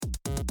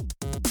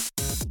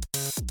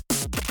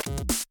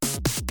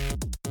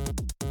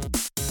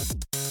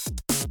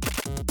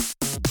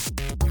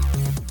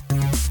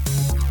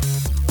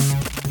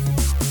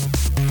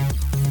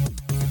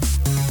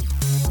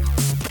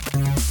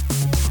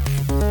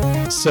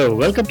So,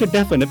 welcome to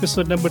Defin,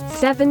 episode number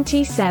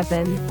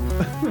 77.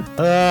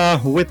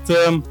 With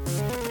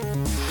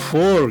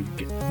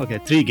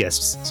three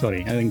guests.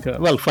 Sorry, I think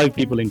 5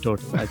 people in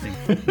total. I think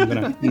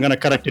I'm gonna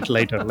correct it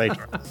later.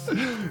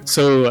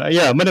 So,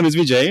 my name is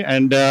Vijay,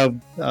 and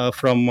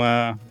from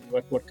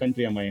what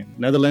country am I in?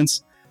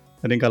 Netherlands.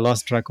 I think I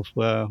lost track of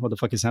what the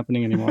fuck is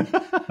happening anymore.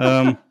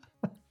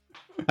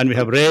 And we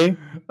have Ray.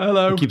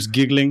 Hello. Who keeps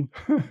giggling.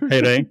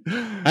 Hey, Ray.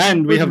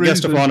 And we have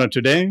guest of honor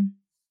today,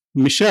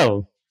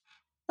 Michelle.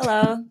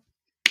 Hello.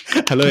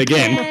 Hello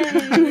again.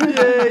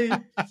 Yay.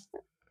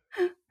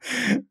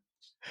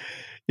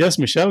 Yes,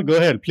 Michelle, go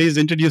ahead. Please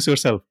introduce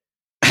yourself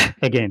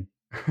again.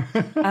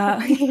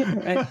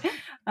 Right.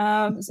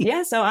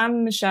 So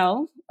I'm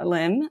Michelle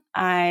Lim.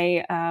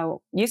 I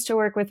used to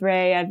work with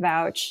Ray at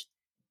Vouch.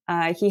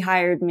 He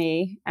hired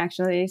me,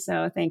 actually,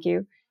 so thank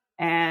you.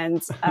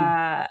 And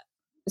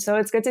so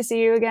it's good to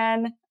see you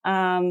again.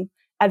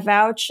 At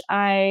Vouch,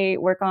 I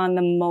work on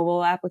the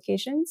mobile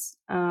applications,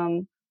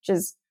 which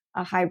is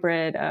a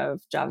hybrid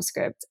of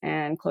JavaScript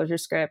and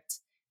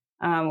ClojureScript,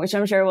 which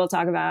I'm sure we'll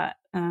talk about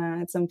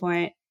at some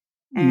point.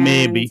 And,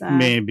 maybe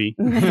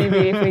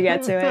if we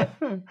get to it.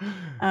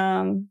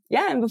 And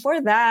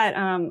before that,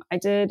 I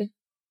did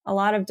a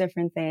lot of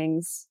different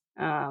things.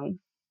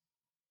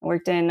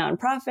 Worked in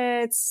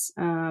nonprofits,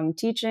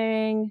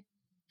 teaching,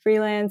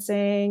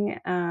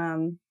 freelancing.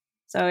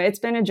 So it's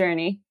been a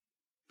journey.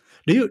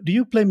 Do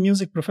you play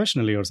music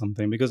professionally or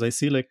something? Because I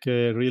see like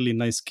a really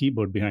nice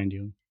keyboard behind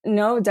you.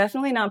 No,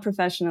 definitely not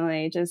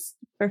professionally, just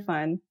for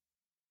fun.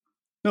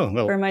 Oh,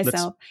 well, for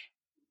myself.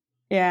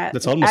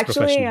 That's almost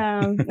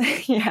professional.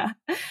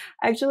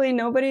 Actually,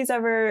 nobody's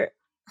ever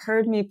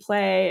heard me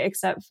play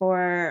except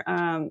for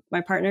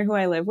my partner who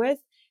I live with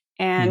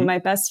and my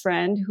best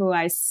friend who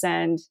I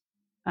send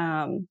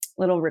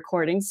little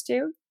recordings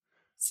to.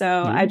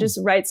 So I just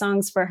write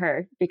songs for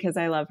her because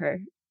I love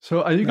her.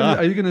 So are you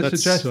going to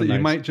suggest that nice.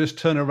 you might just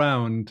turn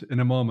around in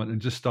a moment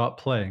and just start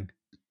playing?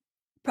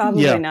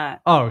 Probably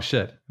not. Oh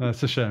shit,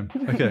 that's a shame.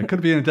 Okay, it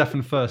could be in a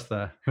deafened first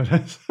there.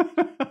 Is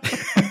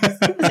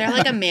there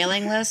like a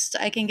mailing list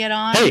I can get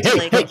on? Hey,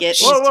 get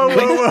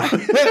whoa.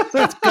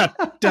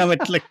 God damn it!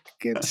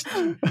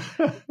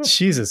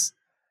 Jesus.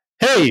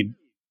 Hey,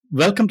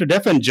 welcome to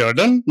Defin,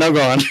 Jordan. Now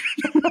go on.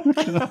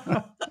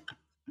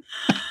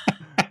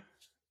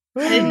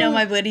 I didn't know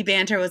my witty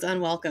banter was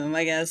unwelcome,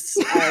 I guess.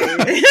 No,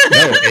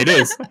 it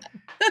is.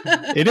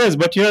 It is,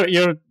 but you're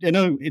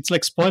it's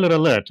like spoiler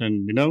alert,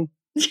 and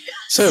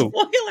so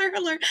spoiler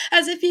alert,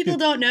 as if people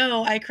don't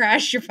know I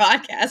crashed your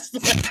podcast.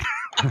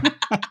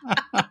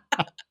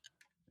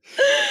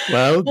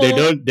 Well, they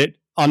don't.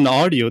 On the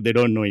audio, they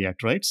don't know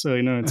yet, right? So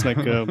it's like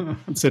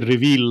it's a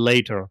reveal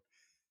later.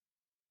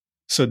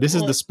 So this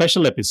is the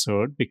special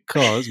episode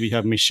because we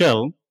have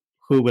Michelle,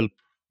 who will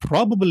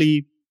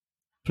probably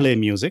play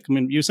music. I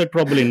mean, you said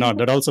probably not.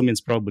 That also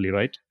means probably,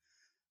 right?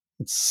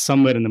 It's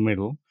somewhere in the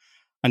middle.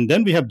 And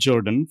then we have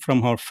Jordan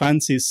from our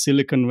fancy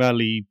Silicon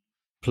Valley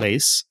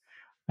place.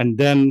 And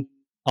then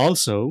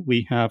also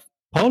we have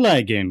Paula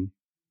again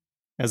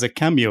as a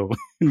cameo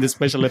in this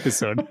special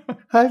episode.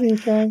 Hi,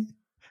 Vijay.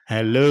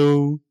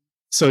 Hello.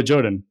 So,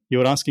 Jordan, you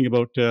were asking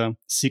about a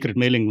secret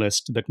mailing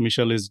list that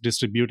Michelle is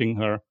distributing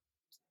her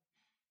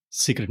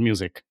secret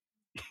music.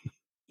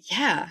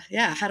 Yeah.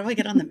 How do I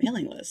get on the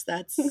mailing list?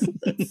 That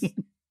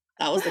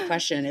was the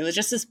question. It was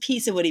just this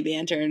piece of witty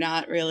banter,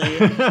 not really.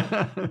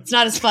 It's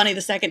not as funny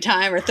the second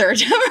time or third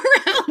time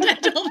around, I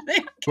don't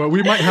think. Well,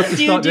 we might have to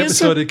start the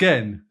episode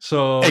again.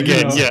 So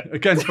again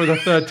for the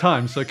third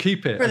time. So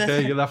keep it.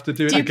 Okay, you'll have to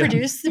do it again. Do you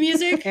produce the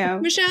music,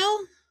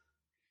 Michelle?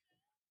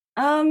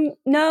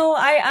 No,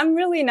 I'm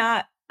really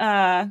not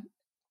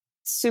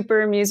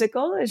super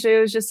musical. It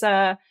was just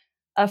a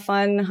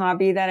fun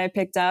hobby that I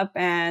picked up,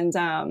 and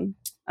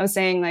I was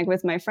saying, like,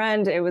 with my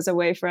friend, it was a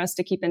way for us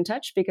to keep in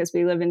touch because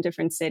we live in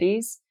different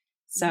cities.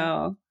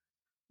 So,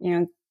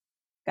 I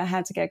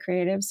had to get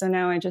creative. So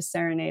now I just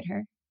serenade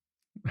her.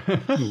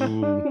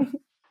 All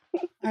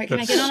right,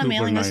 can I get on a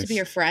mailing list to be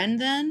your friend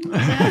then?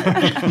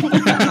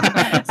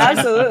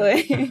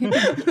 Absolutely.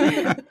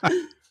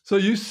 So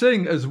you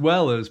sing as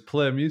well as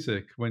play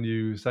music when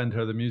you send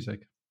her the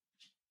music?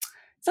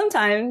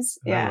 Sometimes,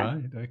 yeah. All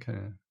right, okay.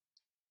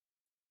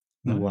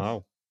 Nice.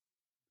 Wow.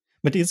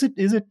 But is it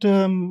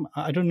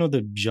I don't know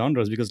the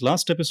genres, because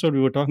last episode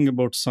we were talking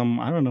about some,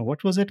 I don't know,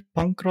 what was it?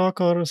 Punk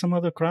rock or some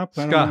other crap?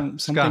 I don't know,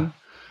 something. Ska.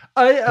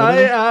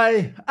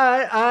 I.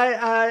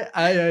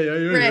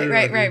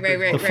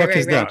 The fuck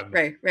is that?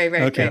 Right.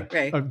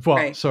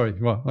 What? Sorry.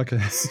 What? Okay.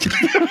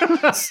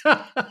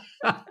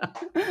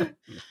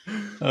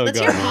 Let's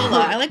hear Paula.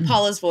 I like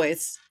Paula's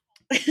voice.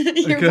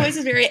 Your voice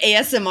is very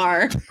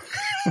ASMR.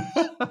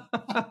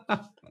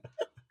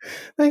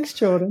 Thanks,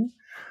 Jordan.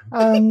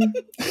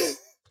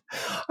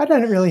 I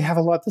don't really have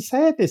a lot to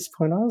say at this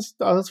point.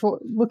 I was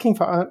looking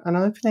for an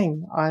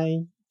opening.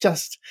 I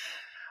just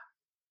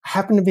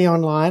happened to be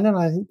online, and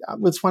I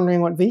was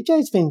wondering what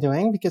Vijay's been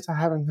doing because I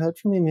haven't heard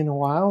from him in a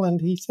while.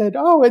 And he said,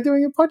 "Oh, we're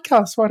doing a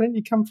podcast. Why don't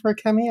you come for a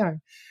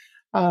cameo?"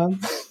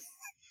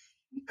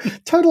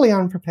 Totally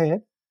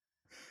unprepared.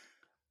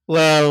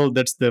 Well,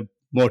 that's the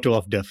motto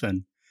of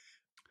DEFN.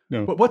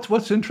 No. But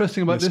what's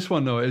interesting about this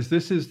one, though, is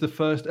this is the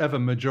first ever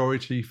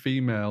majority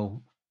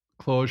female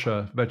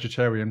closure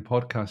vegetarian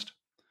podcast.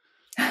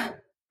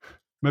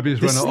 Maybe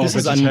it's run all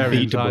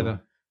vegetarians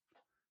either.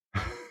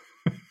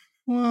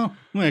 Well,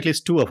 at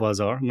least two of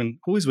us are. I mean,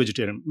 who is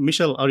vegetarian?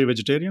 Michelle, are you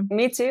vegetarian?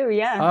 Me too,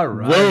 yeah. All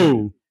right.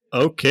 Whoa.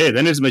 Okay,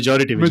 then it's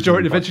majority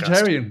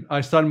vegetarian. I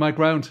stand my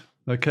ground.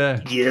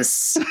 Okay.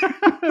 Yes.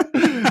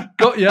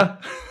 Got ya.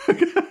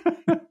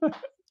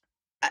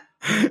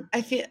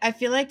 I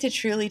feel like to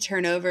truly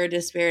turn over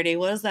disparity,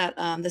 what was that?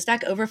 The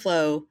Stack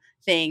Overflow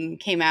thing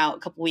came out a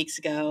couple weeks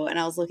ago, and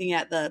I was looking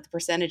at the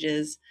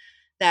percentages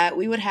that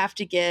we would have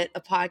to get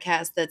a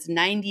podcast that's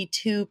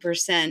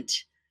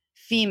 92%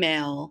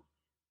 female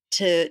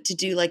to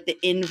do like the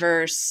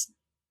inverse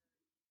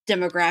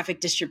demographic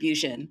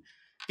distribution,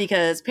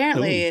 because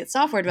apparently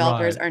software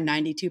developers are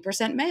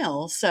 92%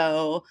 male.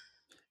 So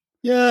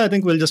yeah, I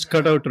think we'll just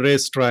cut out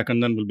racetrack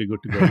and then we'll be good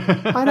to go.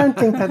 I don't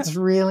think that's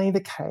really the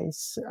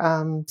case.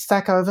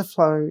 Stack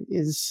Overflow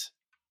is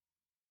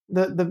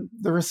the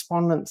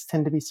respondents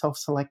tend to be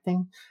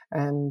self-selecting,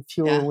 and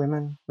fewer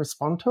women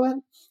respond to it.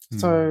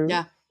 So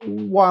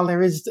while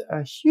there is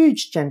a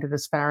huge gender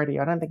disparity,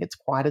 I don't think it's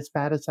quite as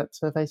bad as that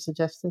survey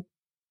suggested.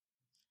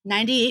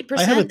 98%?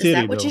 I have a theory, is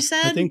that what you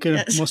said? I think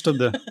most of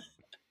the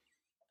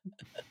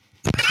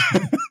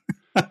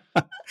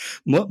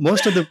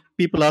most of the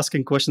people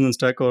asking questions in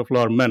Stack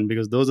Overflow are men,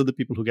 because those are the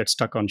people who get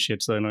stuck on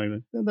shit. So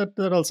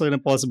that also in a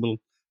possible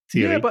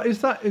theory. Yeah, but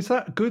is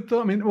that good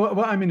though? I mean,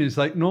 what I mean is,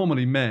 like,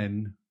 normally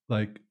men,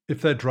 like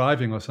if they're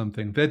driving or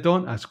something, they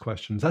don't ask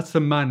questions. That's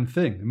the man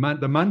thing.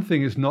 The man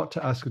thing is not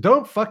to ask.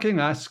 Don't fucking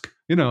ask.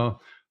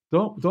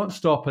 Don't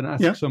stop and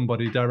ask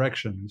somebody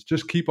directions.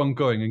 Just keep on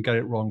going and get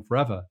it wrong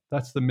forever.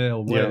 That's the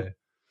male way. Yeah.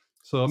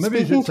 So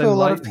maybe speaking to a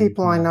lot of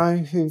people I know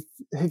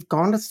who've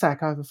gone to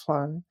Stack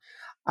Overflow,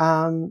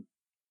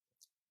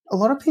 a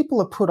lot of people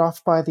are put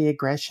off by the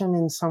aggression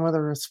in some of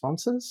the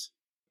responses.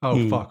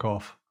 Oh, fuck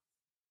off.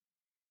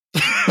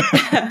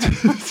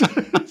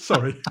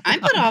 Sorry.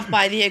 I'm put off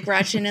by the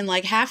aggression in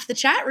like half the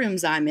chat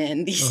rooms I'm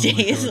in these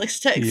days. Like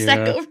Stack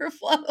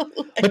Overflow.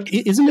 But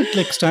isn't it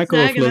like Stack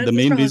Overflow, the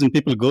main reason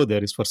people go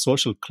there is for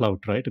social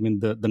clout, right? I mean,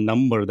 the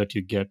number that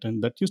you get,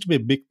 and that used to be a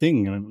big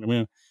thing. I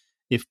mean,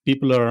 if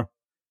people are,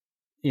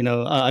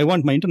 I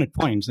want my internet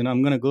points, and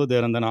I'm going to go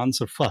there and then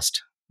answer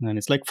first. And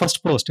it's like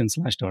first post in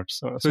Slashdot.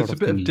 So it's a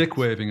bit of dick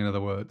waving, in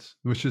other words,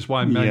 which is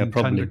why men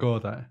tend to go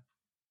there.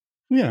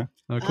 Yeah,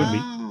 could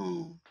be.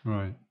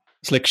 Right.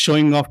 It's like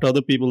showing off to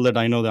other people that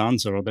I know the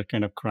answer, or that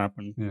kind of crap.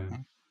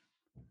 And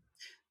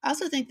I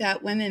also think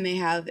that women may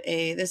have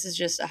this is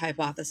just a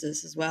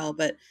hypothesis as well,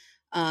 but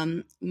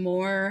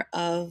more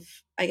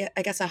of, I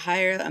guess, a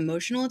higher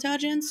emotional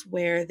intelligence,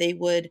 where they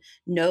would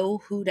know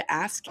who to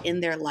ask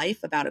in their life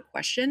about a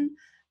question.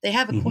 They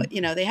have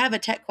they have a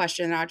tech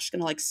question, and are just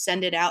going to like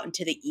send it out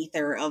into the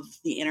ether of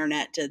the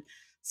internet to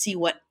see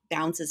what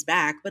bounces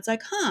back. But it's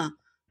like,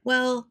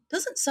 well,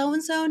 doesn't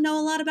so-and-so know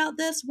a lot about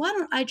this? Why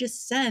don't I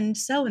just send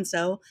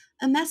so-and-so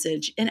a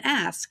message and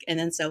ask, and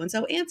then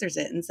so-and-so answers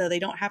it. And so they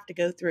don't have to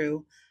go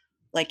through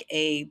like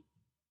a,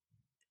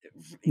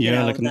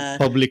 a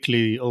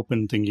publicly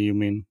open thing, you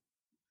mean?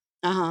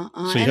 So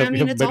and I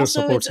mean, it's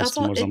also it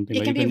can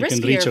be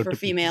riskier for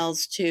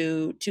females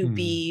to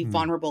be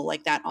vulnerable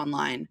like that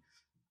online.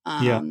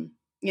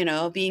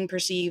 Being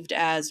perceived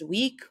as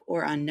weak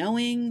or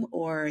unknowing,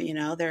 or,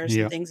 there's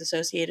some things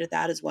associated with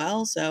that as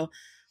well. So,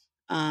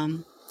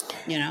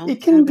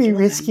 it can be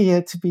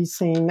riskier to be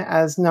seen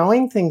as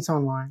knowing things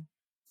online.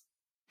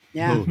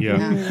 Yeah.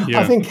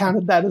 I've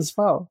encountered that as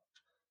well.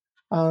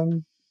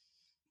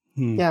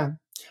 Yeah.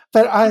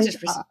 But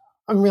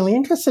I'm really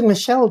interested.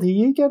 Michelle, do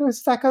you go to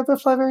Stack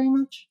Overflow very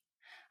much?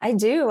 I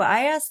do.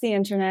 I ask the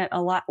internet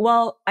a lot.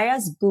 Well, I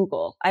ask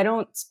Google. I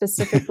don't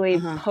specifically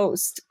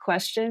post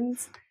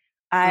questions.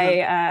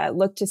 I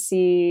look to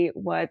see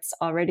what's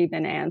already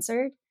been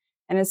answered.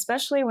 And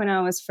especially when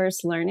I was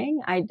first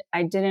learning, I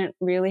didn't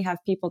really have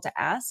people to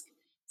ask.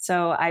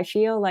 So I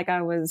feel like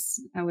I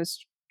was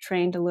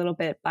trained a little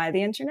bit by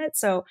the internet.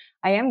 So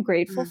I am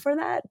grateful for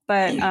that.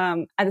 But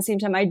at the same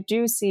time, I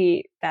do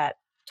see that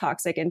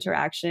toxic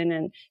interaction.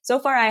 And so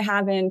far, I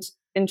haven't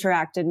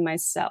interacted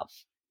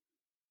myself.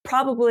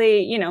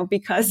 Probably,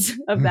 because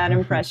of that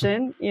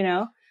impression, but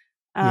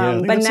now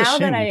that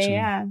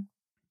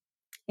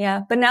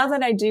but now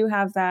that I do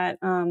have that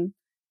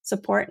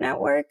support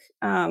network,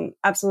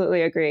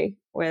 absolutely agree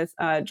with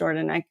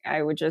Jordan.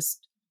 I would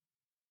just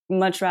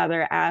much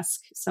rather ask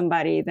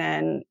somebody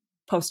than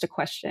post a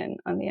question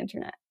on the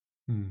internet.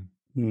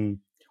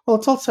 Well,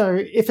 it's also,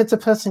 if it's a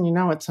person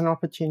it's an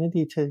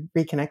opportunity to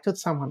reconnect with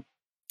someone.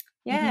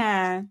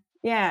 Yeah.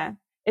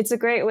 It's a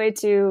great way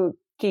to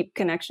keep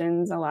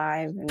connections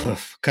alive. And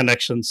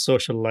connections,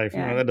 social life.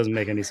 That doesn't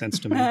make any sense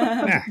to me.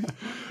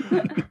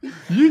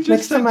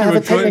 Next time I have a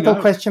technical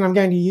question, I'm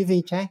going to you,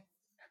 VJ.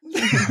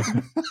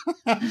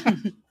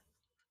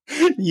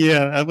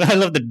 Yeah, I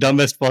love the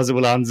dumbest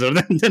possible answer.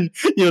 And then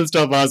you'll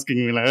stop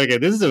asking me, like, okay,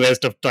 this is a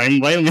waste of time.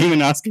 Why am I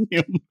even asking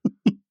him?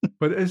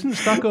 But isn't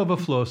Stack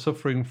Overflow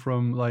suffering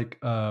from like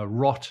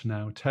rot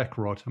now, tech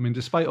rot? I mean,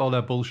 despite all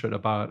their bullshit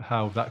about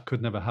how that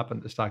could never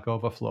happen to Stack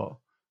Overflow,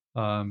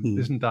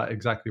 isn't that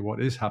exactly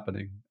what is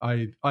happening?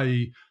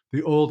 The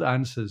old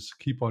answers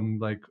keep on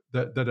like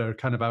that are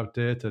kind of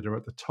outdated or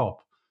at the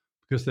top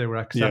because they were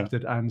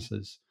accepted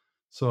answers.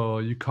 So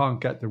you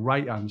can't get the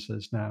right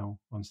answers now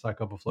on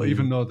Stack Overflow,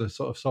 even though the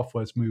sort of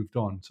software's moved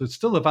on. So it's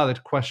still a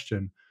valid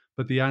question,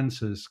 but the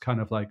answers kind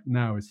of like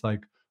now it's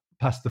like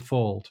past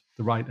default,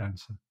 the right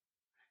answer.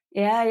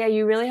 Yeah,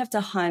 you really have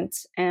to hunt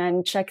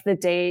and check the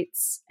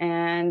dates,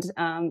 and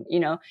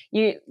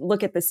you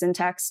look at the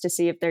syntax to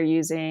see if they're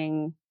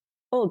using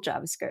old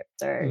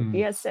JavaScript or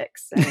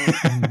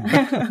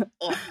ES6.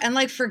 And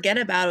like, forget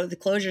about the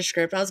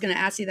ClojureScript. I was going to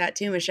ask you that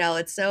too, Michelle.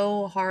 It's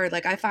so hard.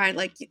 Like, I find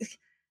like,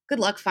 good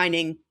luck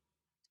finding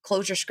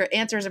ClojureScript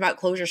answers about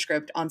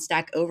ClojureScript on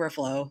Stack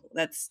Overflow.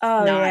 That's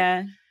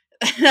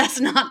that's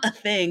not a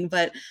thing.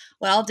 But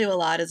what I'll do a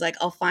lot is like,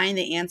 I'll find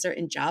the answer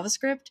in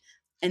JavaScript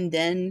and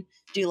then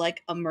do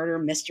like a murder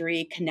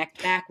mystery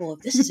connect back. Well, if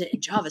this is it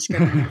in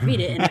JavaScript, and I read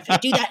it, and if I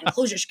do that in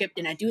ClojureScript,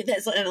 and I do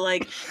this,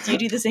 like, do you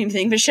do the same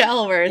thing,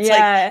 Michelle? Where it's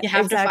like you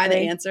have to find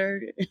the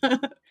answer.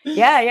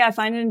 I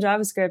find it in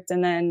JavaScript,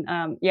 and then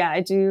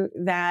I do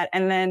that,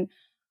 and then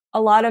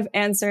a lot of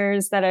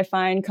answers that I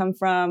find come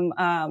from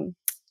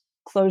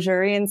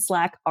Clojurian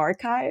Slack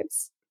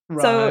archives.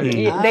 Right. So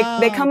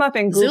they come up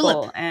in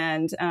Google, Zulip.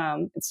 And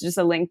it's just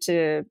a link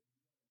to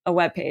a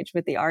web page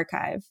with the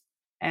archive.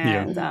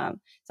 And so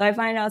I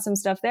find out some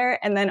stuff there.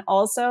 And then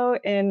also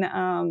in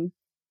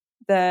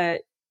the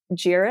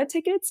Jira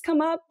tickets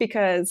come up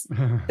because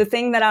the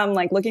thing that I'm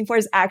like looking for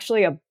is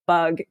actually a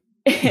bug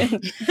in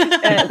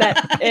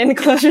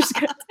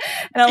ClojureScript.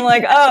 And I'm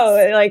like,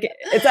 oh, like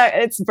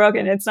it's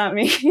broken. It's not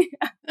me.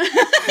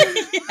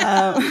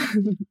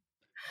 That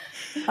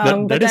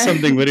is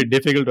something very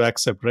difficult to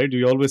accept, right?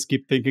 You always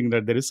keep thinking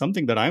that there is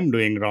something that I'm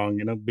doing wrong,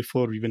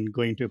 before even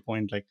going to a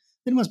point like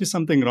there must be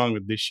something wrong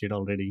with this shit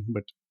already.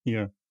 But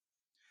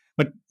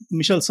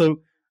Michelle, so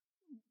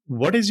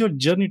what is your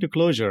journey to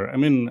Clojure? I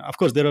mean, of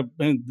course, the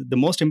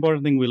most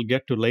important thing we'll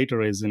get to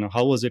later is,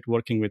 how was it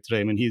working with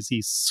Ray? I mean,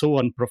 he's so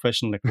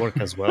unprofessional at work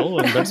as well.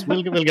 And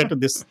we'll get to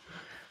this.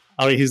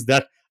 Or he's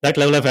that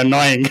level of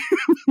annoying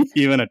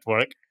even at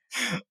work.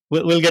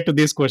 We'll get to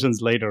these questions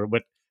later.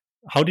 But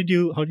how did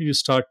you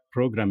start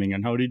programming,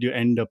 and how did you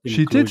end up in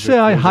She did say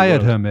I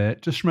hired her,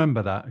 mate. Just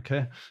remember that,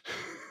 okay?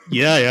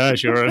 Yeah,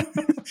 sure.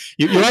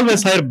 you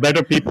always hire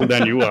better people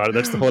than you are.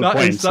 That's the whole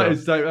point.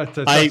 That's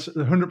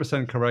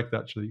 100% correct,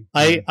 actually.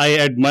 I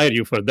admire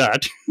you for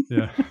that.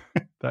 Yeah,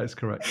 that is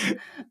correct.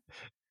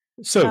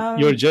 So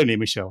your journey,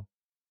 Michelle.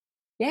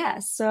 Yeah,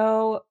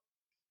 so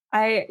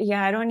I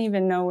don't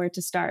even know where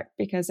to start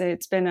because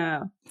it's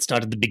been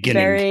start at the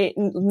beginning. Very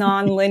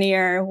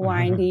non-linear,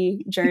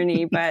 windy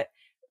journey. But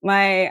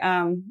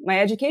my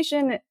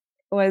education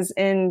was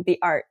in the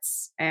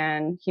arts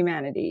and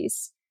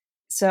humanities.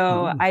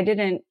 So I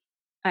didn't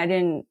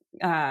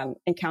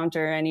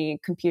encounter any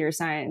computer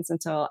science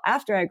until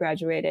after I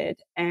graduated.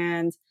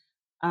 And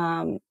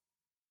I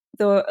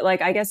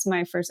guess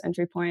my first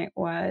entry point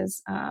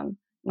was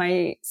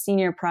my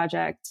senior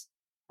project.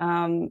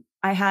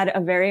 I had a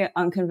very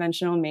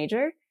unconventional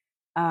major.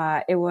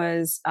 It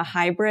was a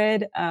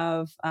hybrid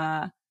of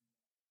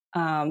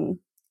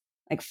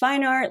like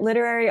fine art,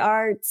 literary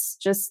arts,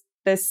 just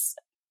this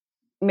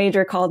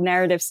major called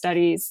narrative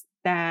studies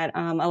that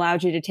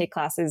allowed you to take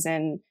classes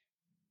in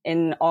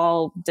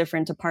all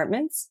different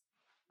departments.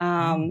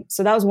 So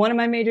that was one of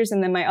my majors.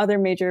 And then my other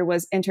major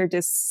was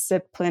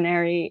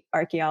interdisciplinary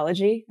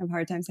archaeology. I have a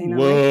hard time saying that.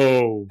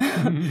 Whoa.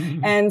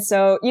 And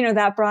so,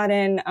 that brought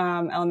in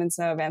elements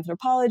of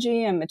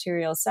anthropology and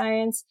material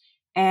science.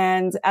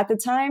 And at the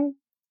time,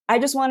 I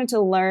just wanted to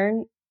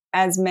learn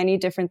as many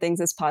different things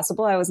as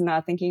possible. I was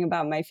not thinking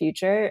about my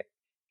future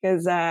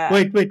because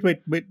wait.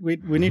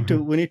 We need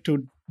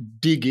to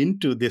dig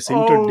into this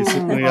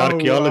interdisciplinary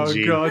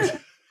archaeology. Oh God.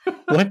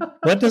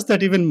 What does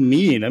that even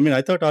mean? I mean,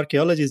 I thought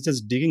archaeology is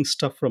just digging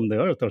stuff from the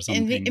earth or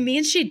something. It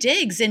means she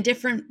digs in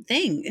different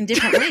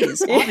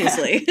ways,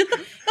 obviously.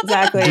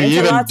 Exactly. Do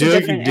you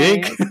even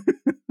dig?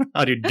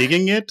 Are you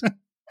digging it?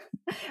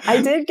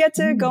 I did get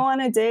to go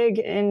on a dig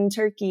in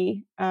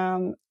Turkey.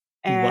 And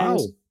wow.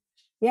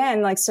 Yeah,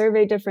 and like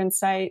survey different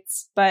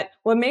sites. But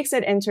what makes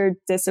it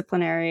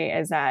interdisciplinary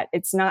is that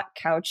it's not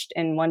couched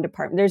in one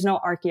department. There's no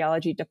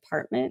archaeology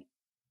department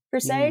per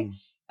se.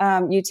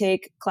 You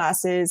take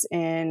classes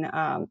in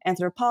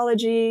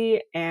anthropology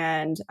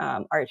and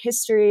art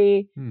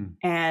history,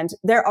 and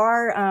there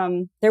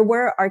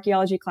were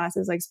archaeology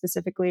classes like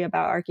specifically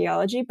about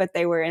archaeology, but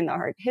they were in the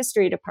art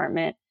history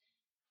department.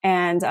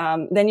 And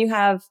then you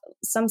have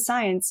some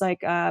science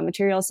like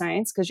material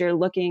science because you're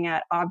looking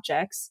at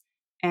objects,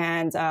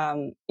 and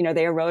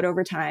they erode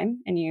over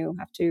time, and you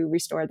have to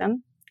restore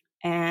them,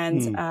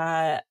 and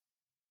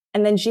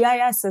then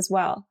GIS as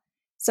well.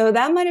 So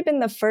that might have been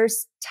the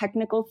first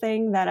technical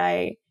thing that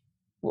I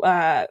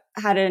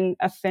had an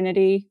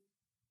affinity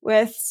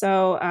with.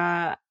 So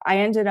I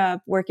ended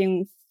up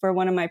working for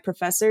one of my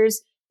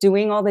professors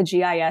doing all the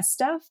GIS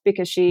stuff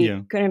because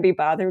she couldn't be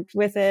bothered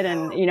with it.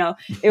 And,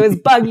 it was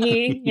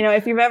buggy.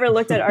 If you've ever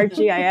looked at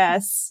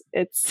ArcGIS,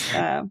 it's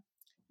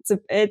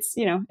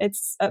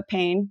a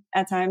pain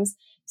at times.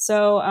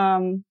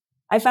 So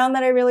I found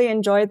that I really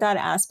enjoyed that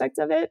aspect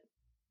of it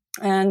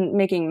and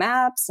making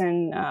maps.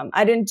 And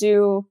I didn't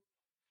do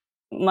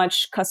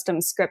much custom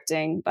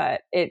scripting,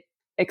 but it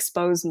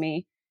exposed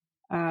me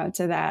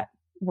to that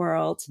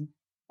world.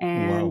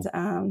 And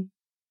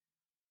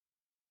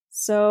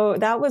so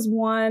that was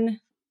one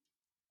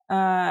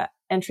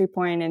entry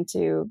point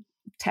into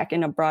tech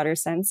in a broader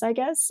sense, I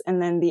guess.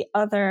 And then the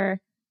other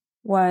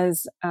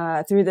was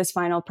through this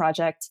final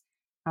project.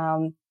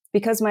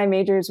 Because my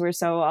majors were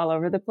so all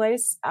over the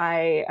place,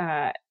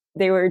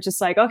 they were just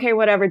like, okay,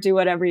 whatever, do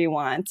whatever you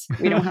want.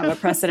 We don't have a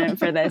precedent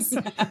for this.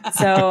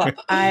 So oh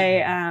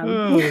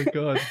my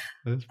God.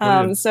 That's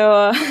brilliant.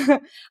 So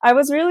I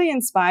was really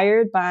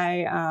inspired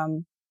by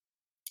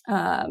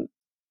a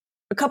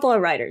couple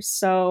of writers.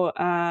 So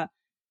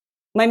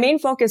my main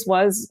focus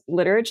was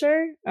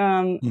literature,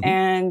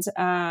 and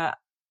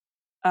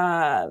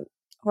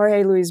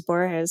Jorge Luis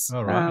Borges,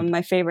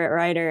 my favorite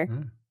writer,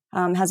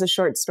 has a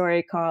short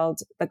story called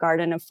The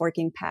Garden of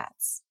Forking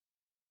Paths.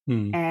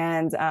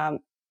 And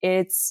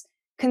it's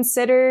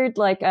considered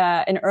like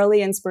an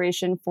early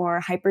inspiration for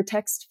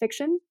hypertext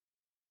fiction,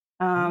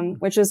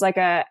 which is like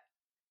a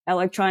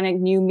electronic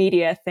new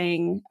media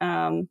thing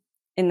in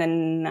the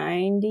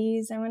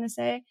 90s, I want to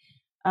say,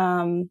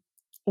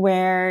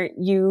 where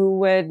you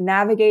would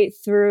navigate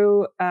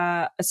through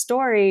a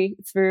story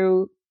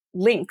through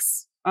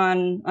links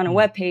on a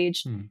web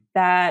page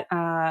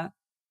that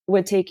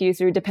would take you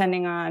through,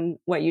 depending on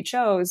what you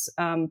chose,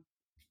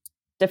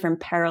 different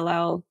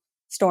parallel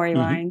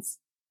storylines.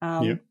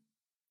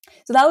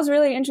 So that was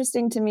really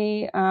interesting to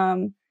me.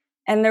 And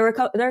there were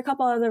a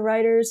couple other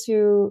writers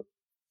who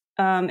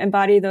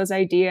embody those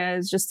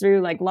ideas just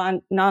through like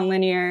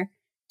nonlinear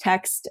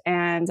text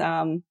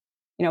and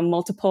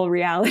multiple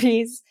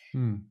realities.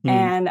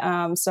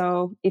 And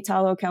so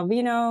Italo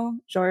Calvino,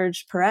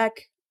 George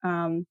Perec.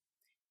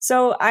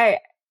 So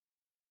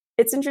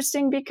it's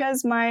interesting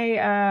because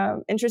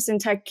my interest in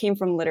tech came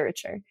from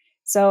literature.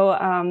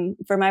 So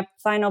for my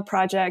final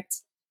project,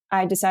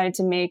 I decided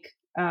to make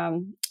a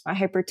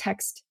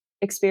hypertext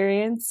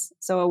experience.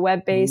 So a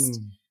web-based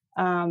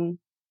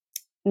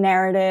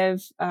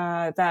narrative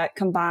that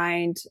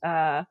combined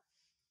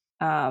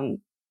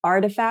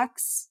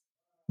artifacts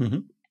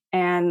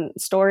and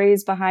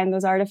stories behind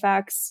those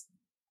artifacts,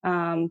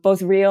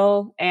 both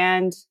real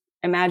and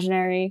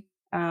imaginary,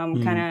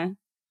 kind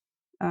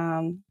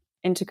of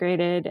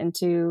integrated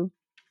into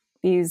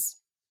this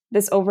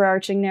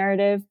overarching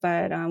narrative,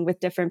 but with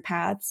different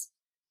paths.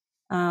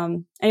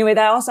 Anyway,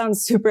 that all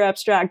sounds super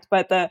abstract,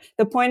 but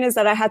the point is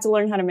that I had to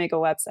learn how to make a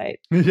website.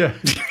 Yeah.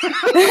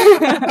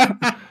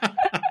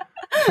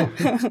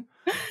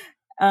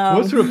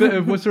 Was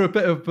there a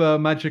bit of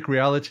magic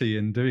reality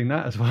in doing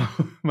that as well?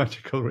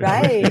 Magical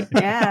reality. Right.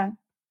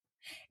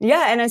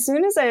 Yeah. And as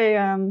soon as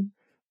I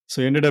so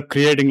you ended up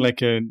creating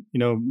like a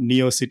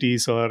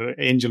NeoCities or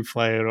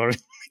Angelfire or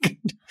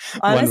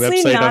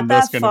honestly one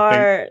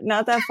website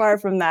not that far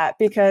from that,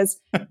 because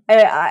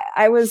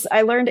I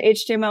learned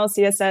HTML,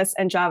 CSS,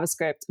 and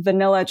JavaScript,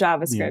 vanilla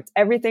JavaScript.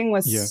 Everything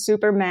was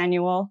super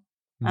manual.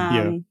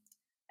 I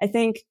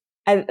think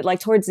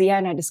towards the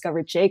end I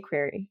discovered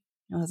jQuery.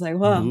 I was like,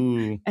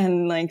 whoa,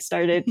 and like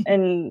started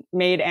and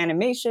made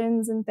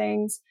animations and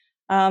things.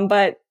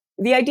 But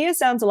the idea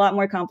sounds a lot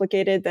more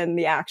complicated than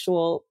the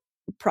actual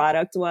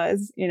product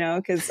was,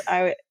 because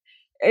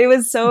it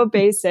was so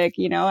basic,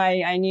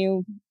 I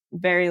knew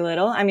very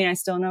little. I mean, I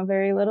still know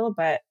very little,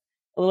 but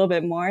a little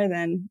bit more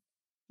than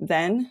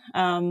then.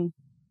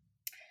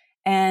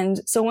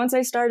 And so once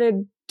I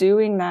started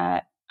doing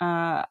that,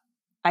 I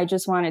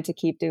just wanted to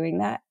keep doing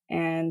that,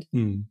 and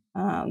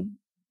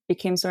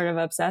became sort of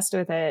obsessed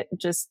with it,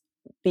 just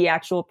the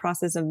actual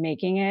process of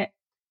making it,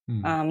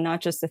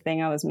 not just the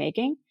thing I was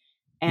making.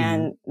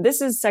 And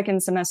this is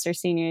second semester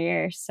senior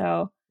year.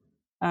 So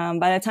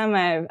by the time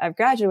I've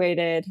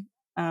graduated,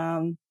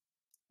 I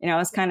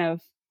was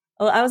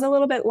a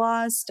little bit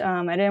lost.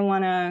 I didn't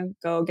want to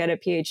go get a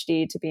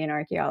PhD to be an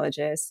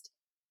archaeologist.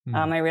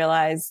 I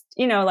realized,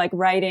 like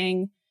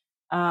writing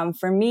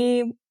for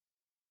me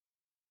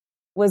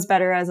was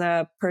better as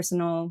a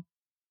personal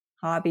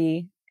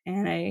hobby.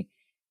 And I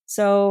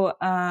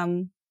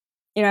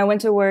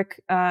went to work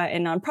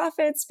in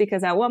nonprofits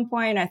because at one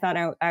point I thought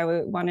I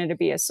wanted to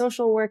be a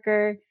social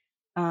worker.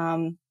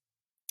 And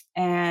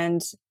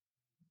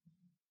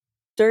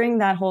during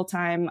that whole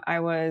time, I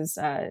was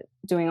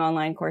doing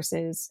online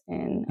courses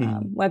in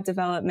web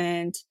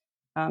development.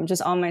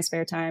 Just all my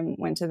spare time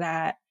went to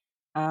that,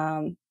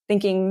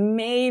 thinking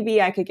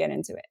maybe I could get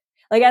into it.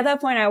 Like at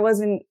that point,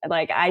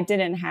 I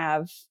didn't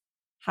have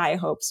high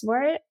hopes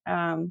for it.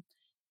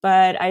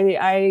 But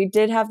I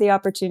did have the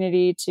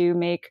opportunity to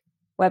make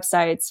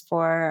websites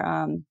for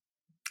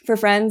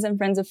friends and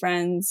friends of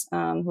friends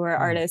who are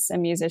artists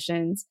and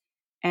musicians.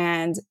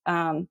 And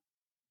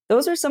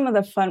those are some of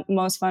the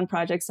most fun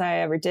projects I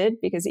ever did,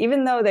 because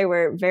even though they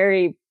were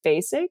very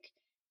basic,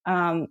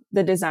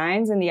 the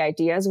designs and the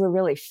ideas were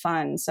really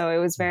fun. So it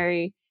was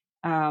very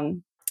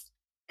kind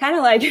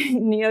of like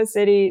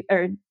GeoCities,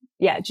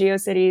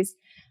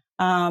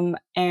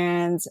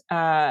 and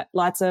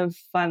lots of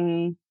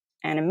fun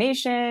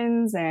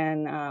animations,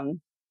 and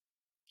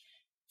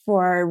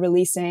for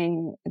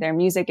releasing their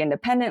music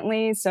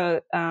independently.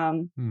 So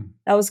that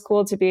was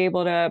cool to be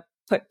able to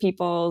put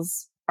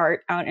people's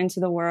art out into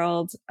the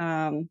world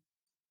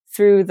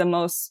through the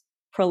most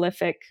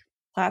prolific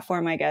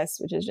platform, I guess,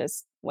 which is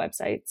just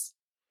websites.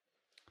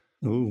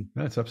 Ooh,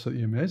 that's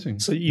absolutely amazing.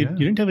 So you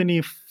didn't have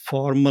any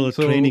formal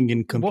training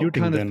in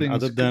computing then,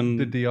 other than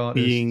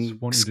being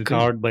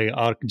scarred by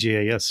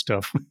ArcGIS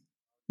stuff?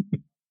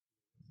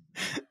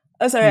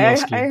 Oh, sorry,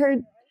 I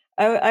heard.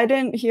 I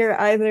didn't hear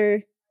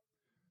either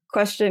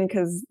question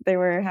because they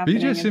were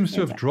happening. BJ seems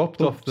to have dropped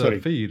off the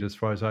feed as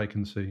far as I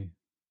can see.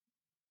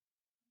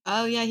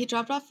 Oh yeah, he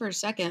dropped off for a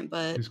second,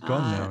 but he's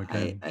gone now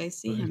again. I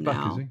see him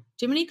now.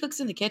 Too many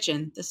cooks in the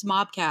kitchen. This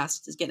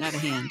mobcast is getting out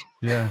of hand.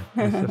 Yeah,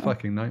 it's a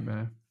fucking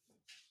nightmare.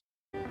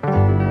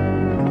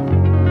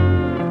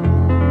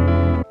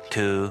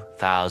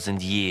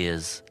 2,000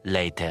 years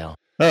later.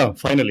 Oh,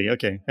 finally.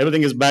 Okay.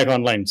 Everything is back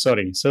online.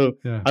 Sorry. So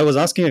I was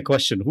asking a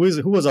question.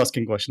 Who was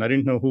asking a question? I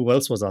didn't know who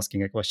else was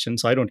asking a question,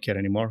 so I don't care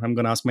anymore. I'm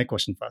going to ask my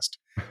question first.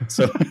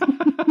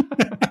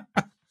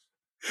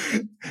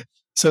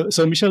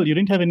 So Michelle, you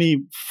didn't have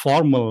any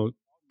formal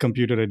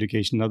computer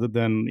education other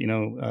than,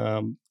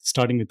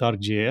 starting with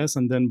ArcGIS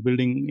and then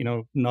building,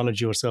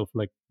 knowledge yourself,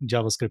 like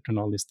JavaScript and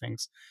all these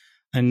things.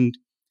 And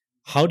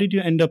how did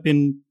you end up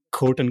in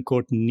quote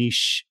unquote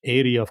niche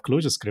area of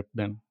ClojureScript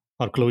then,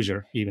 or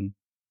Clojure even?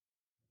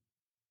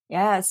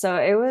 Yeah, so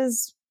it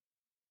was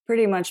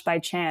pretty much by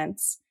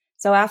chance.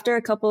 So after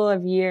a couple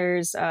of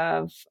years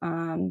of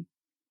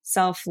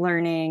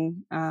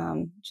self-learning,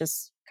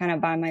 just kind of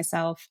by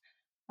myself,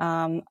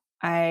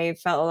 I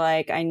felt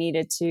like I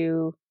needed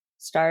to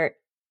start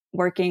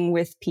working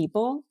with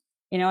people,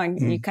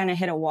 and you kind of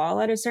hit a wall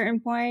at a certain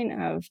point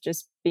of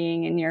just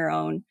being in your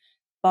own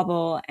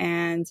bubble.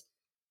 And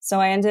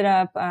so I ended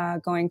up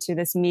going to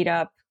this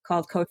meetup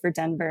called Code for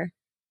Denver,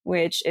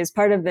 which is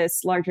part of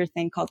this larger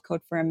thing called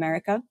Code for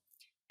America.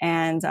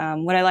 And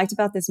what I liked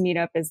about this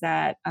meetup is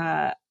that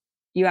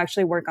you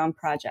actually work on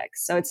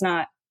projects. So it's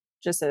not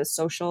just a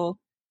social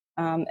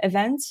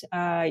event.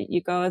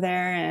 You go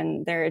there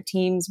and there are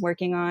teams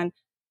working on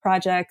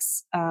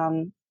projects,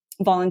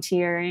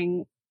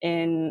 volunteering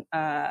in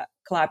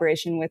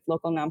collaboration with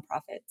local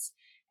nonprofits.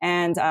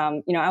 And,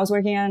 I was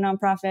working at a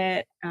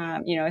nonprofit,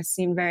 it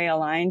seemed very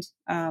aligned.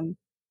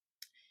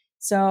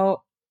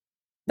 So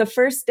the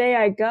first day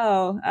I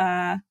go,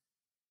 I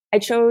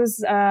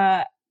chose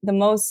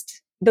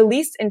the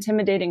least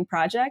intimidating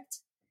project,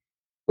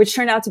 which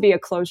turned out to be a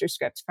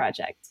ClojureScript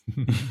project.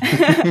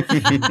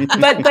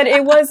 but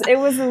it was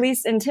the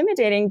least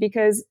intimidating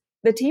because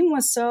the team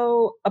was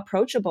so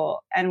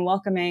approachable and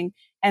welcoming,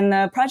 and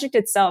the project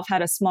itself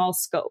had a small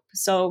scope.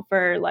 So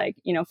for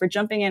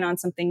jumping in on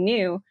something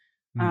new,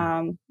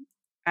 I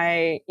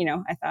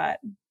thought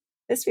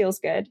this feels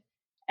good.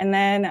 And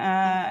then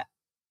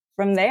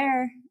from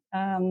there,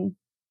 what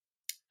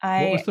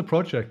was the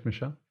project,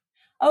 Michelle?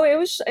 Oh, it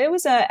was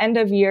a end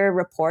of year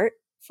report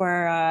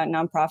for a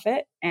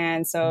nonprofit,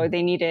 and so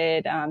they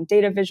needed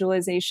data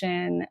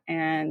visualization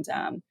and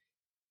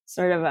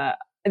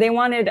they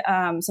wanted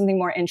something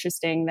more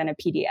interesting than a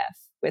PDF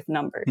with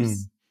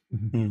numbers.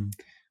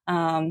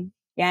 And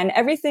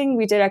everything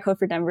we did at Code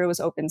for Denver was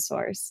open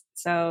source.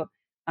 So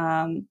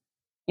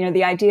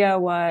the idea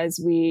was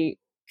we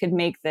could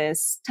make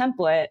this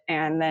template,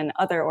 and then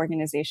other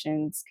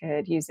organizations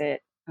could use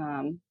it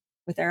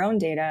with their own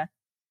data.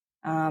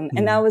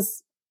 And that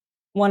was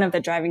one of the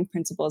driving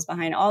principles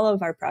behind all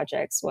of our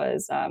projects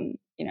was,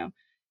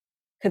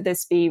 could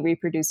this be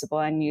reproducible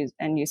and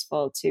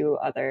useful to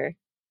other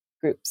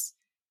groups?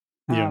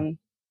 And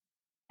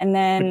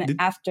then go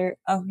ahead.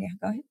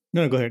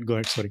 No, go ahead.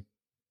 Sorry.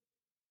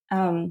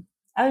 I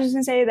was just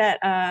going to say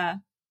that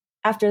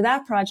after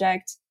that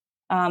project,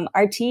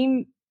 our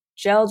team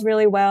gelled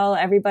really well.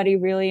 Everybody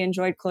really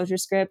enjoyed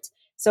ClojureScript.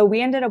 So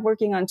we ended up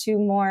working on 2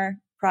 more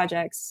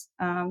projects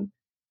in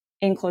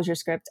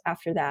ClojureScript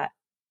after that.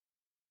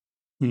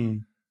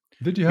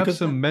 Did you have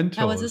some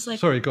mentors? Was this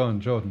Sorry, go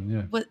on, Jordan.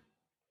 Yeah. What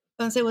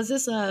I was gonna say, was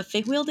this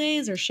Fig Wheel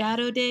days or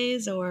Shadow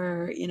days,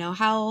 or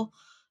how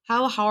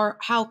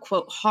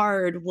quote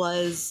hard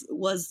was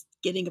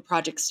getting a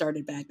project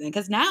started back then?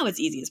 Because now it's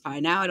easy as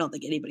pie. Now I don't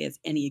think anybody has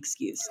any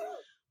excuse.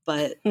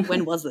 But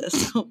when was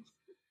this?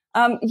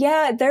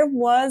 There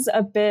was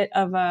a bit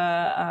of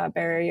a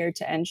barrier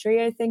to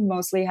entry, I think,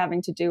 mostly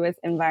having to do with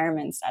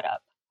environment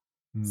setup.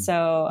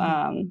 So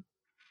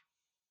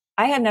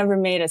I had never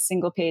made a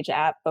single page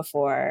app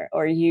before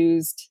or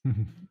used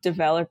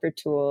developer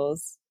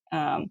tools.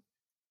 I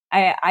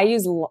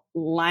used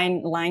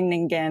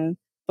Leiningen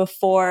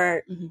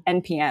before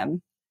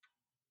NPM.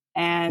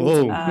 And,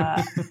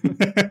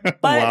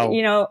 but,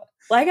 wow.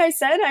 like I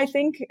said, I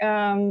think,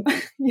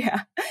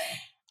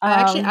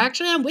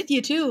 Actually, I'm with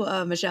you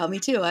too, Michelle. Me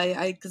too.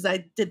 Because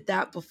I did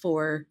that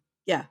before.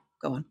 Yeah,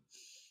 go on.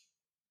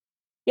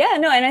 Yeah,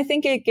 no, and I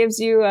think it gives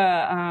you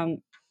a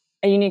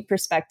unique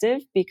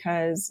perspective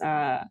because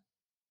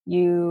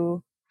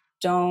you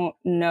don't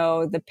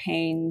know the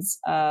pains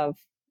of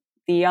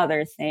the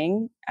other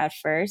thing at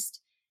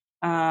first.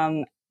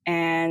 And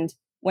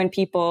when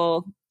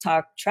people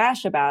talk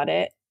trash about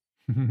it,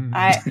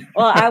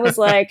 I was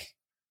like,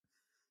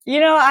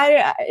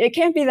 it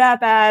can't be that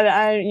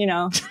bad.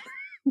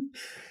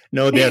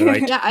 No, they're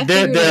right. Yeah, I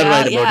they're figured it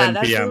right out.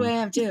 about Yeah, NPM. that's the way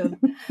I am too.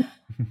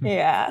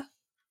 Yeah.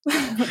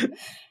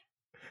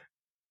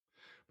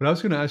 But I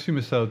was going to ask you,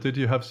 Michelle, did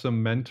you have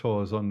some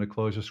mentors on the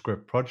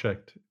ClojureScript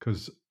project?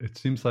 Because it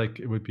seems like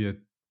it would be a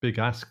big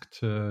ask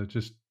to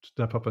just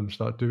step up and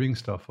start doing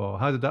stuff. Or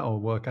how did that all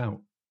work out?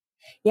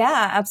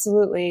 Yeah,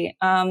 absolutely.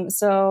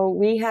 So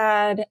we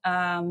had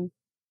a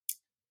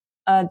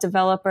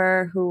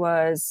developer who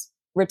was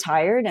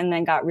retired and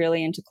then got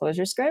really into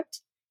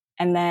ClojureScript.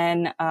 And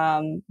then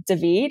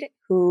David,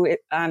 who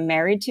I'm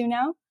married to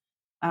now,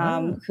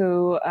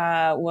 who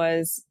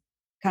was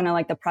kind of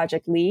like the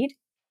project lead.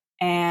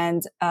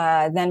 And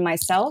then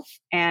myself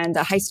and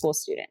a high school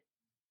student.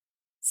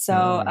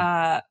 So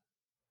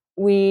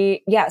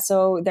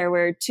so there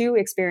were 2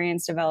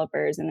 experienced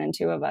developers and then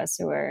 2 of us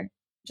who were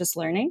just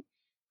learning.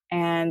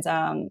 And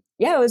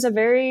it was a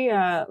very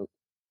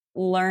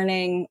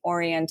learning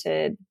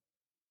oriented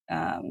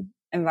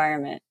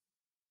environment.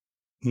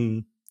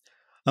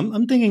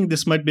 I'm thinking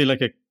this might be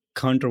like a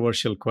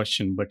controversial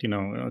question, but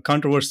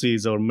controversy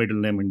is our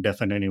middle name in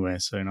Defen anyway.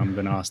 So I'm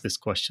going to ask this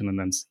question and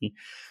then see,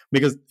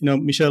 because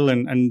Michelle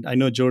and I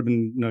know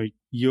Jordan,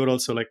 you're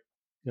also like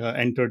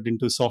entered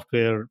into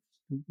software,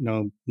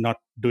 not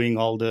doing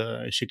all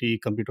the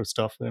shitty computer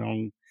stuff,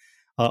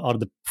 or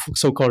the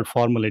so-called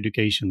formal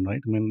education,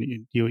 right? I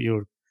mean,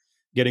 you're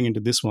getting into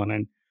this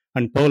one,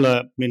 and Paula,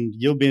 I mean,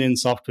 you've been in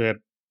software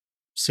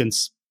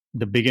since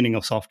the beginning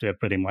of software,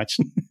 pretty much.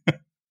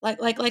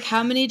 Like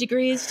how many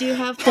degrees do you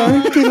have,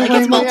 Paula? Don't give Like away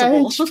it's my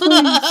multiple.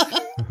 age,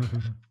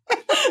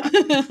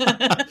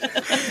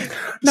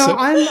 No,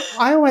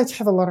 I always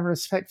have a lot of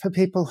respect for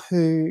people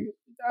who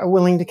are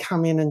willing to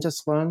come in and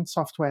just learn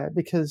software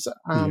because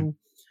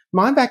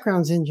my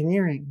background's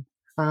engineering.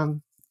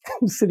 I'm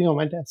sitting on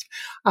my desk.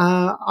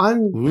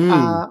 I'm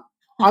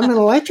an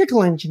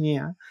electrical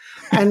engineer,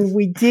 and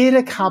we did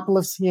a couple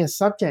of CS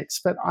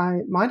subjects, but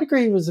my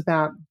degree was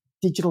about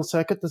digital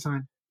circuit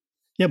design.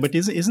 Yeah, but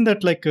isn't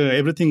that like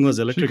everything was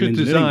electrical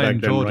engineering design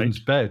back then, Jordan's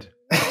right? bed.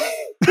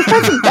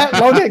 That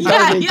long ago.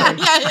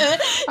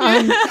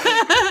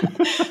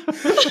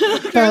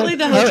 Apparently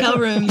the hotel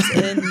rooms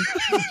in.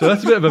 So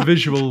that's a bit of a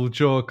visual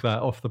joke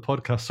that off the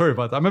podcast. Sorry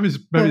about that. Maybe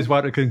his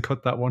wife can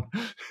cut that one.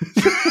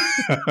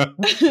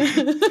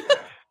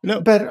 No,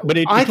 but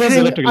it I was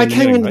electrical I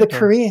came into right? the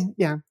career.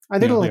 Yeah, I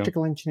did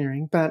electrical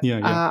engineering, but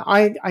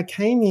I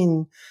came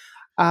in.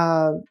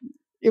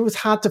 It was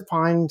hard to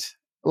find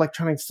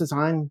electronics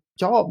design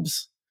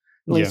jobs,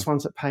 at least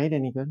ones that paid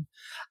any good.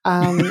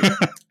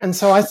 And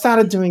so I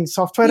started doing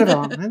software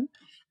development,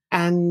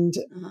 and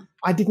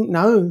I didn't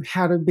know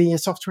how to be a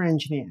software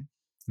engineer.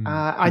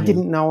 I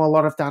didn't know a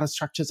lot of data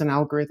structures and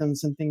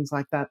algorithms and things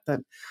like that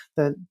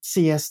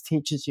CS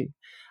teaches you.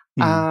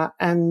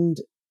 And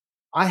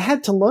I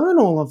had to learn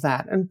all of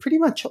that, and pretty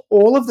much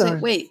all of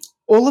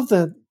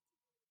the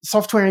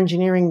software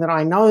engineering that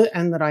I know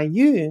and that I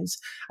use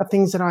are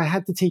things that I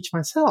had to teach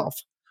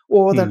myself,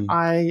 or that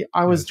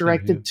I was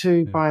directed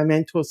to by a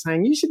mentor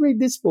saying, you should read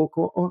this book,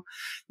 or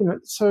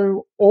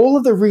so all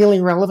of the really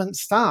relevant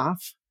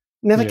stuff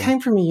never came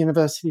from a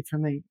university for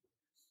me.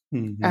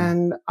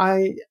 And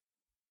I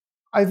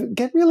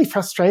get really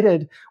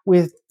frustrated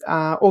with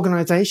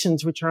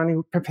organizations which are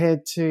only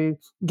prepared to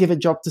give a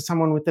job to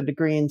someone with a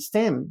degree in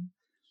STEM,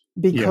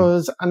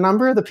 because a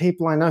number of the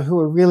people I know who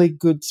are really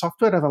good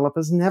software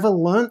developers never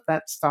learnt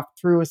that stuff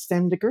through a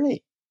STEM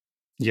degree.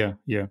 Yeah.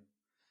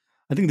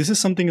 I think this is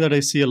something that I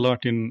see a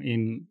lot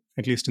in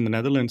at least in the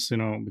Netherlands,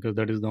 because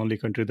that is the only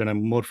country that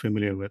I'm more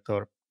familiar with,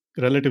 or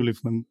relatively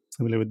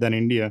familiar with, than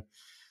India.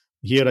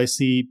 Here I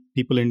see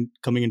people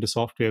coming into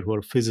software who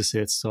are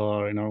physicists,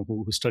 or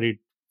who studied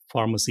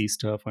pharmacy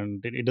stuff,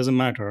 and it doesn't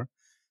matter.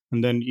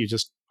 And then you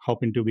just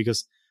hop into,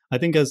 because I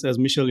think as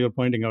Michelle, you're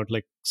pointing out,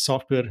 like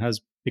software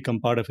has become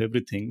part of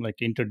everything, like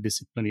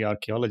interdisciplinary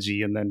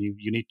archaeology, and then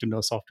you need to know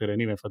software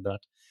anyway for that.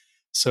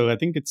 So I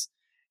think it's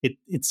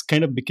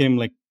kind of became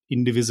like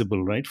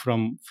indivisible, right,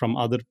 from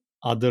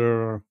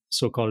other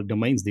so-called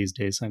domains these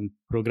days, and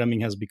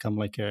programming has become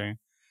like a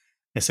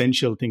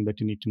essential thing that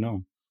you need to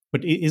know.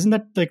 But isn't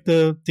that like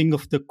the thing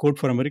of the Code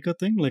for America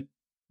thing, like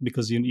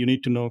because you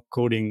need to know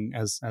coding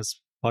as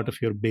part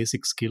of your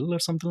basic skill or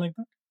something like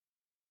that?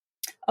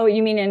 Oh,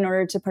 you mean in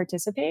order to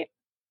participate?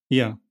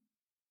 Yeah.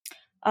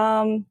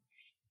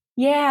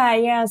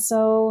 Yeah.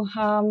 So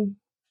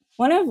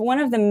one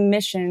of the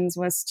missions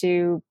was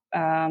to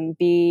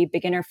be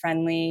beginner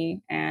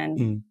friendly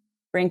and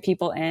bring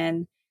people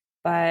in,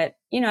 but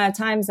at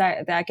times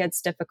that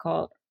gets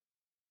difficult,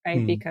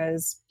 right?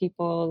 Because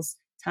people's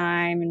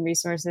time and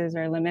resources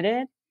are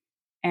limited.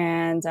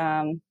 And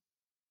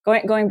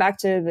going back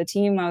to the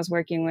team I was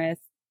working with,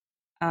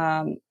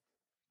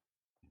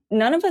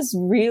 none of us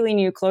really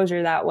knew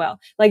Clojure that well.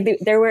 Like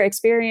there were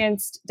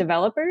experienced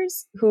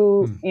developers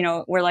who,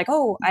 were like,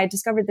 oh, I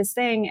discovered this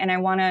thing and I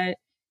want to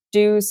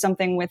do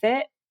something with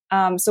it.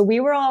 So we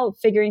were all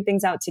figuring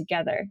things out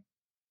together.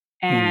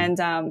 And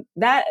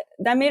that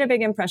made a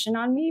big impression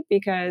on me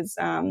because,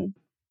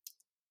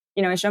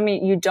 it showed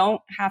me you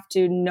don't have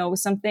to know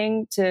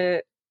something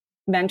to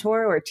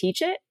mentor or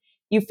teach it.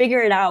 You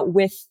figure it out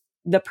with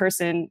the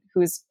person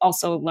who's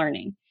also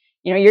learning.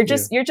 You're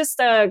just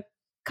a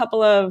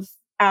couple of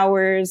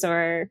hours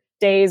or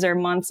days or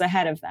months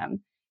ahead of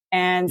them.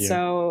 And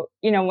so,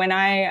 when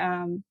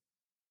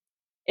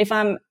if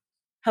I'm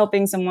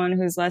helping someone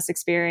who's less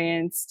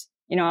experienced,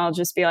 I'll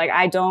just be like,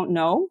 I don't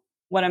know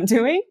what I'm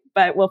doing,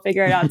 but we'll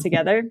figure it out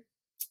together.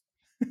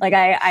 Like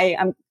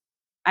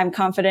I'm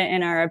confident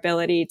in our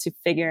ability to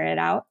figure it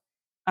out.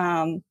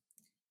 But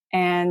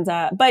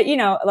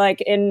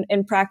like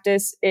in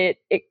practice, it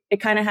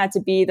kind of had to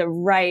be the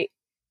right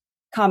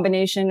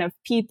combination of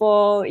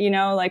people,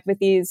 like with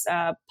these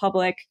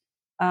public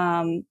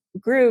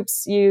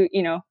groups,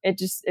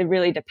 it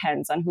really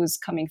depends on who's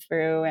coming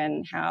through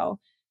and how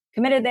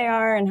committed they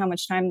are and how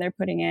much time they're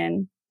putting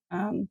in.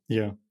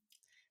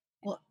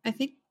 Well, I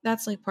think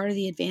that's like part of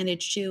the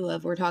advantage too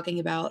of we're talking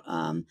about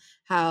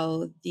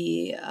how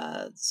the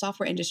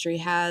software industry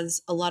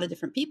has a lot of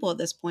different people at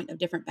this point of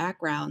different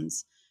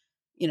backgrounds,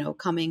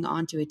 coming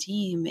onto a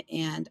team.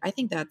 And I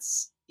think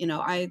that's,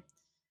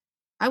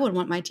 I would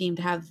want my team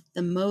to have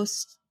the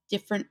most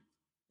different,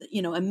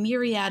 a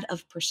myriad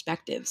of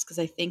perspectives, because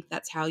I think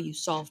that's how you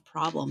solve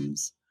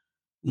problems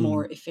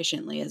more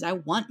efficiently. Is I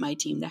want my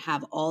team to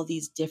have all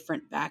these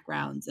different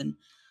backgrounds, and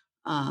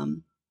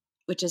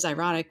which is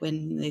ironic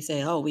when they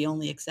say, "Oh, we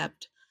only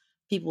accept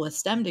people with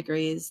STEM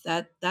degrees."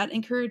 That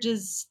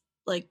encourages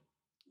like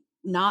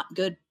not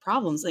good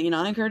problems. It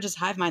encourages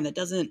hive mind that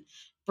doesn't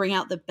bring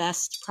out the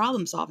best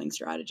problem solving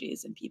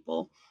strategies in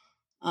people.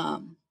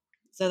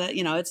 So that,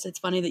 it's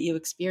funny that you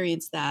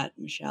experienced that,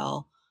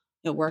 Michelle,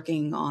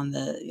 working on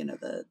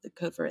the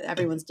code for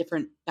everyone's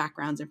different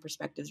backgrounds and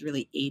perspectives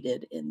really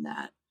aided in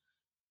that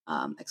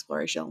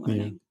exploration and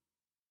learning.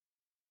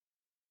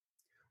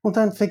 Well,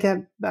 don't forget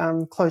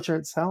Clojure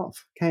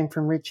itself came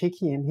from Rich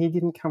Hickey, and he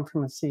didn't come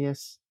from a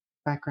CS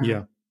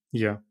background.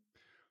 Yeah.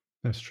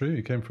 That's true.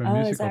 He came from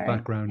a musical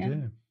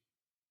background,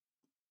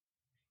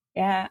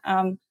 Yeah.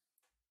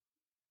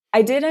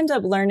 I did end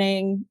up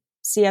learning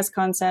CS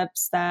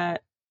concepts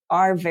that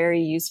are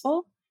very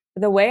useful.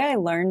 The way I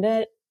learned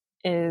it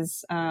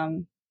is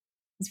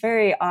it's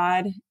very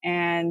odd,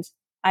 and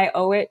I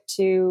owe it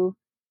to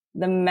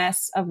the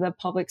mess of the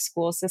public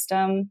school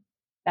system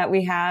that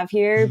we have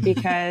here,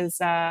 because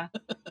I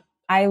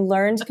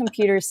learned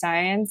computer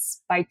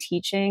science by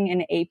teaching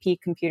an AP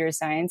computer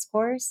science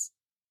course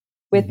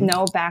with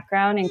no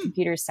background in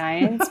computer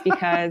science,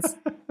 because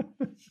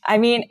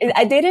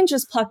they didn't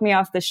just pluck me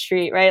off the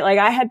street, right? Like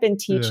I had been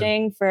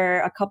teaching for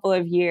a couple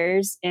of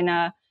years in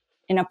a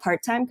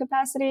part-time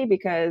capacity,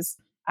 because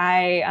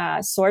I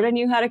sort of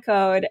knew how to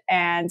code,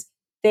 and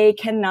they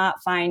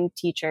cannot find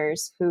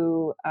teachers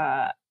who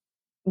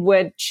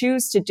would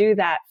choose to do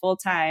that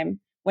full-time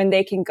when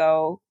they can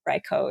go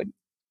write code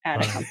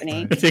at a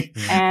company.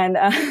 And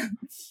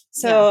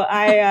so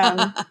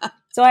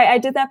I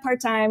did that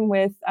part-time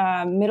with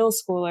middle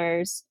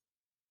schoolers,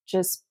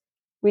 just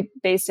with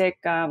basic,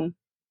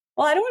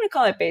 well, I don't want to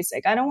call it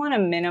basic. I don't want to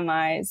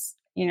minimize,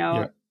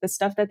 the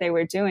stuff that they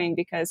were doing,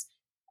 because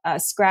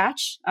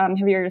Scratch, have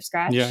you heard of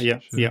Scratch?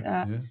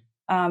 The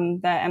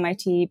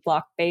MIT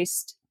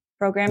block-based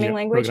programming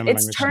language.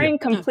 It's Turing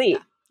complete.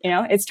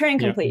 It's Turing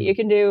complete. You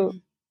can do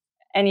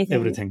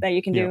everything that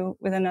you can do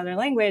with another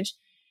language.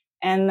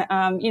 And,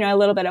 a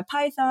little bit of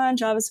Python,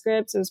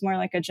 JavaScript. So it was more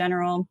like a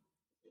general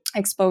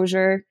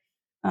exposure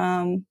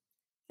thing.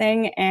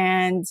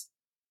 And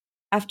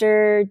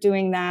after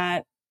doing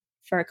that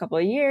for a couple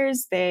of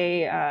years,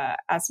 they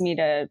asked me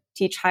to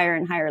teach higher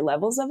and higher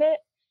levels of it.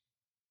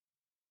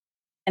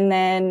 And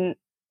then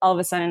all of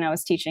a sudden I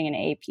was teaching an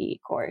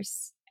AP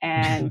course.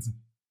 And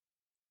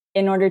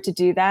in order to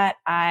do that,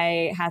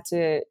 I had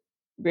to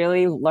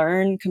really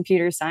learn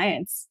computer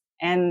science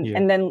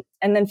and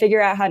then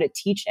figure out how to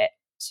teach it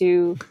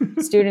to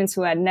students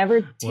who had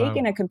never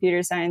taken a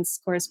computer science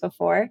course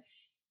before.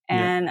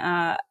 And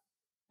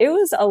it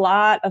was a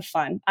lot of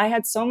fun. I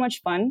had so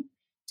much fun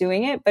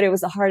doing it, but it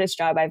was the hardest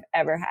job I've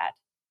ever had.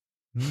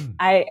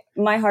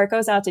 My heart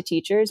goes out to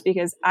teachers,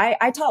 because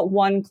I taught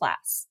one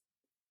class,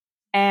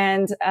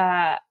 and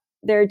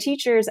there are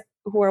teachers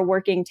who are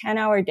working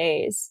 10-hour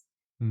days,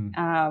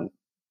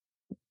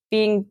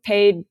 being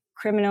paid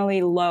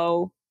criminally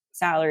low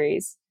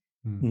salaries.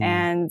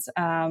 And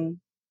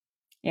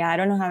I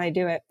don't know how they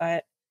do it,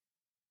 but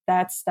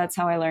that's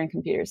how I learned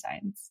computer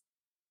science.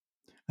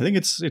 I think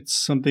it's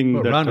something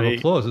that round of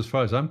applause as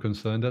far as I'm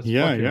concerned. That's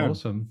fucking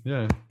awesome.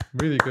 Yeah,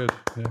 really good.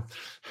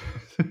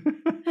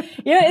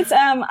 It's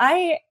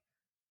I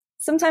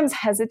sometimes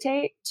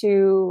hesitate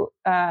to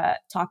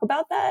talk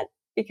about that,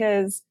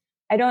 because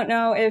I don't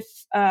know if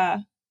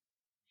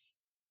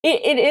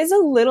it is a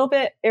little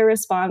bit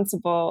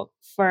irresponsible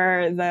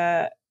for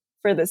the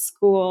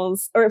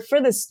schools or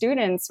for the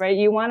students, right?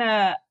 You want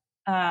to.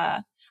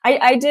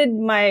 I did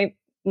my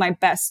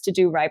best to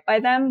do right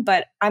by them,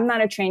 but I'm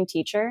not a trained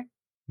teacher.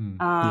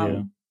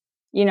 Yeah.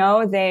 You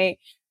know, they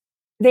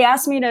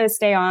asked me to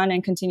stay on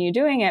and continue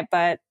doing it,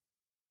 but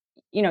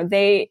you know,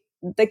 the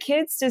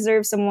kids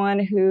deserve someone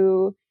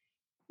who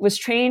was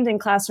trained in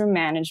classroom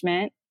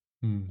management.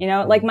 You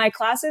know, like my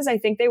classes, I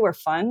think they were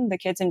fun. The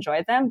kids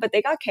enjoyed them, but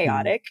they got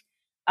chaotic.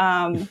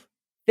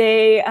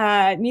 They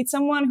need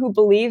someone who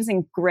believes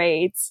in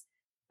grades.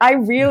 I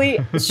really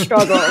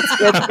struggled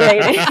with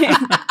grading.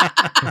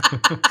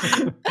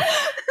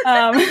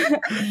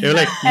 You're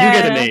like, you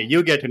get an A,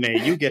 you get an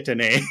A, you get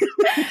an A.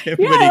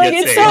 Everybody like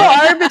gets it's A.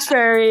 so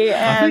arbitrary. I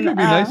think And it'd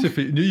be nice if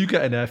you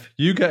get an F,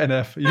 you get an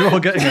F, you're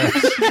all getting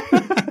Fs.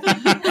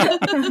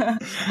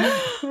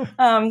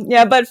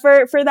 yeah, but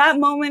for that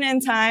moment in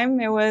time,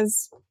 it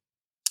was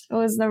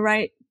the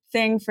right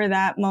thing for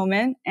that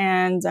moment,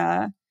 and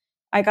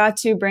I got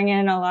to bring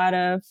in a lot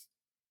of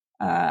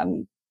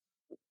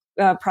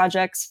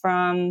projects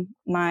from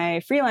my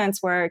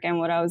freelance work and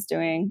what I was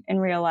doing in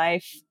real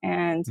life.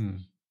 And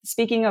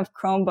speaking of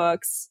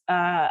Chromebooks,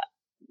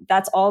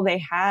 that's all they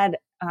had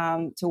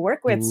to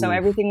work with. So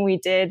everything we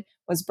did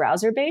was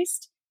browser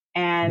based,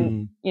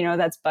 and you know,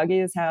 that's buggy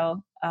as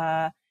hell.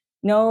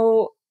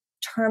 No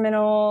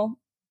terminal,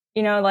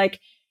 you know, like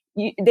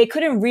they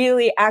couldn't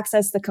really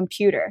access the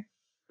computer,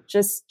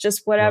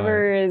 just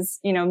whatever is,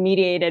 you know,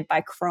 mediated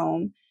by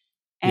Chrome.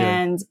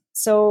 And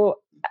so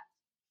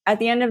at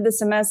the end of the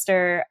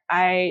semester,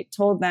 I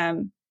told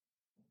them,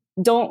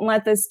 don't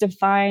let this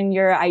define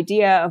your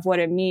idea of what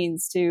it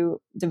means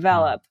to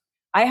develop.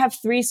 I have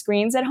 3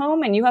 screens at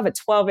home and you have a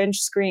 12-inch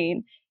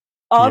screen.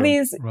 All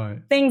these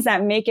things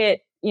that make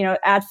it, you know,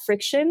 add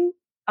friction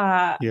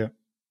are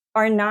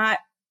not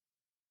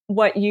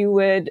what you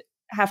would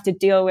have to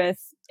deal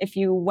with if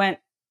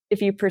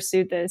you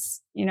pursued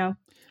this, you know.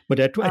 But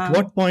at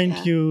what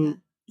point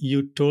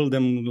you told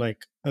them,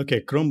 like,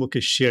 okay, Chromebook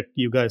is shit,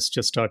 you guys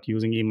just start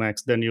using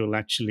Emacs, then you'll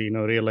actually, you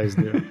know, realize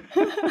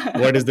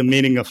what is the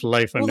meaning of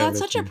life? And that's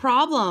such a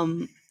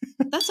problem.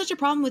 That's such a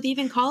problem with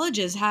even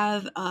colleges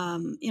have,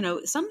 you know,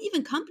 some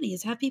even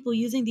companies have people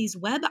using these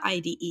web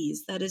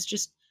IDEs that is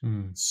just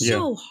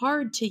so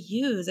hard to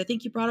use. I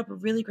think you brought up a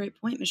really great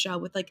point, Michelle,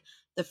 with like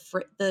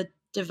the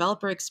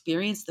developer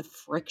experience, the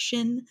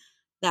friction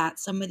that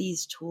some of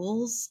these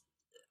tools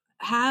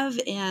have.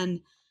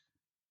 And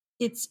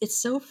it's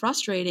so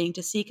frustrating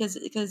to see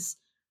because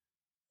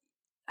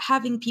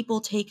having people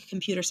take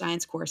computer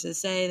science courses,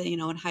 say that, you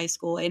know, in high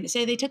school, and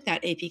say they took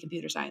that AP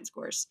computer science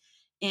course,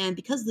 and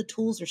because the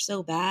tools are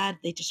so bad,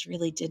 they just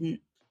really didn't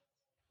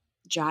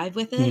jive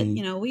with it.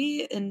 You know,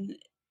 we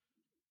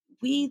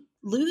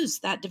lose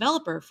that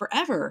developer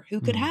forever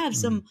who could have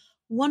some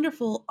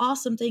wonderful,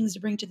 awesome things to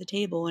bring to the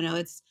table. You know,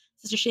 it's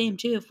such a shame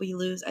too if we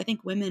lose. I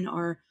think women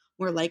are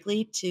more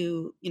likely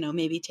to, you know,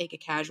 maybe take a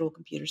casual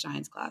computer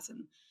science class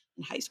in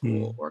high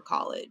school or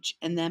college,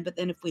 but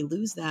then if we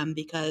lose them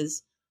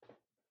because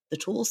the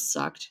tools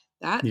sucked,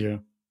 that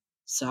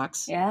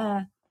sucks.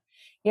 Yeah.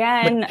 But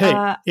And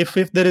hey, if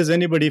there is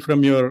anybody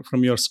from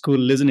your school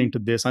listening to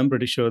this, I'm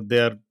pretty sure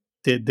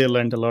they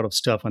learned a lot of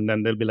stuff, and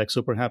then they'll be like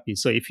super happy.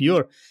 So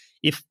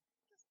if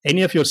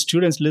any of your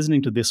students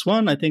listening to this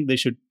one, I think they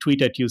should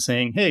tweet at you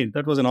saying, "Hey,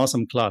 that was an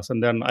awesome class,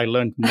 and then I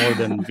learned more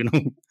than you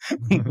know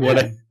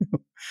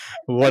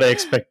what I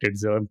expected."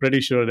 So I'm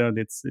pretty sure that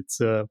it's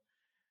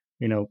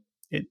you know,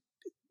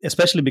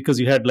 especially because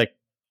you had like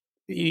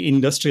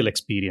industrial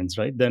experience,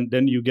 right?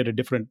 Then you get a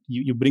different,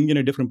 you bring in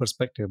a different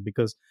perspective,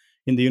 because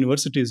in the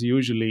universities,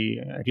 usually,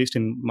 at least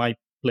in my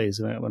place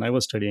when I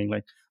was studying,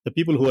 like the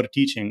people who are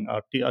teaching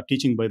are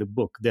teaching by the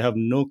book. They have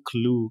no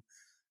clue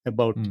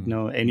about you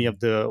know, any of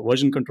the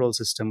version control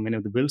system, any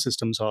of the build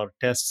systems or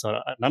tests, or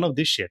none of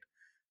this shit.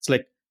 It's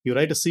like you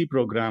write a C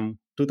program,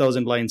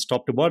 2,000 lines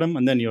top to bottom,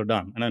 and then you're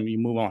done, and then you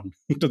move on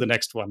to the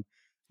next one.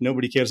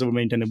 Nobody cares about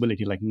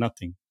maintainability, like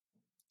nothing.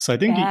 So I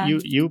think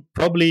you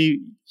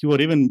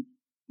are even,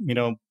 you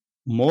know,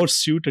 more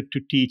suited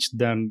to teach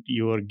than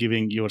you are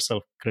giving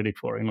yourself credit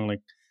for. You know,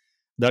 like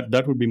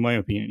that would be my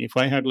opinion. If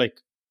I had like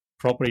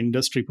proper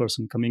industry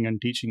person coming and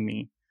teaching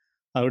me,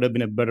 I would have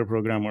been a better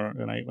programmer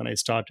when I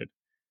started,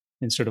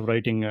 instead of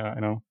writing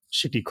you know,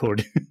 shitty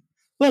code.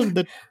 Well,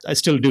 that I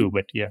still do,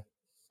 but yeah.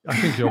 I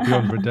think you're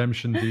beyond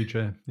redemption,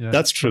 DJ. Yeah,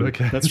 that's true.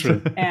 Okay. That's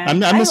true. Yeah,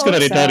 I'm just going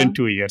to retire in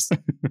 2 years.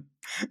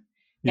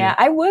 Yeah,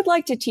 I would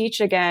like to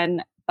teach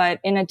again, but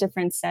in a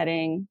different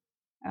setting,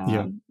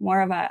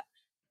 more of a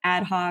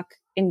ad hoc,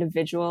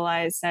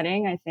 individualized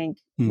setting, I think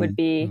would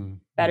be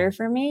better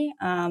for me.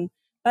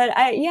 But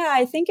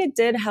I think it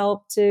did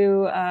help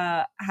to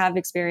have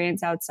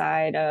experience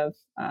outside of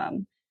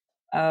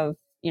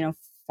you know,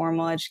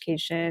 formal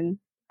education.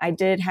 I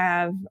did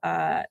have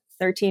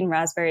 13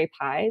 Raspberry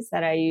Pis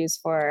that I used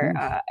for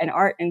an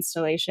art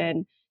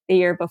installation the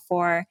year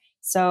before.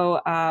 So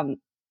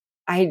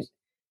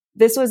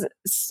this was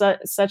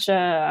such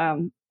a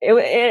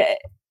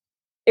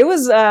it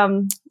was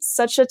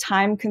such a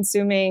time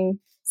consuming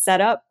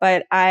setup,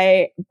 but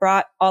I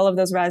brought all of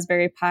those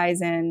Raspberry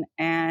Pis in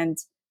and,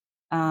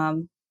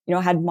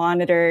 had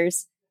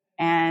monitors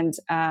and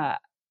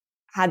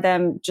had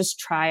them just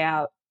try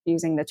out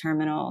using the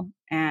terminal.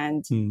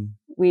 And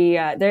we,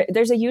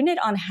 there's a unit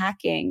on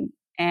hacking.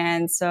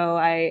 And so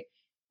I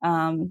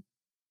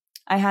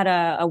had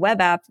a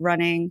web app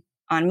running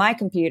on my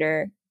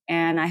computer,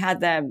 and I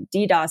had them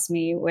DDoS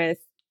me with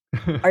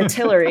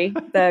Artillery,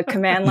 the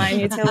command line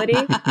utility.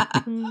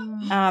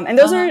 And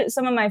those are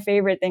some of my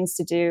favorite things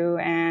to do,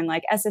 and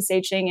like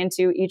SSHing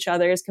into each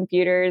other's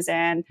computers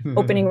and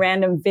opening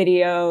random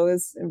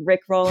videos,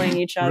 Rickrolling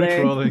each other.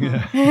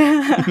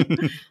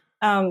 Rickrolling,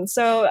 yeah.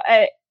 So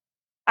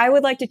I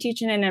would like to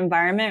teach in an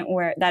environment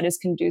where that is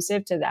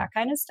conducive to that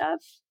kind of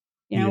stuff,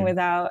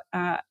 without,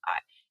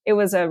 it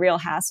was a real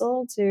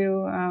hassle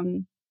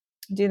to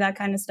do that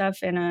kind of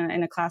stuff in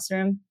a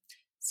classroom.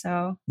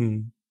 So,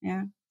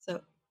 yeah.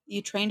 So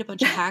you trained a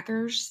bunch of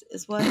hackers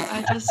is what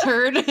I just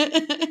heard.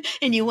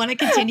 And you want to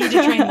continue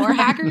to train more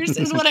hackers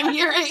is what I'm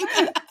hearing.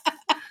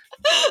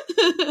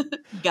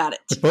 Got it.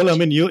 But Paul, I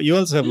mean, you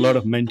also have a lot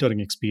of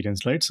mentoring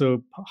experience, right?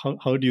 So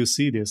how do you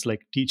see this,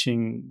 like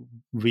teaching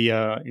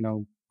via,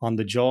 on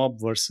the job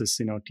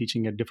versus,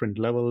 teaching at different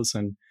levels?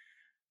 And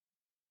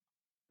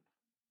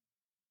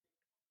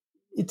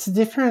it's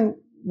different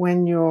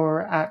when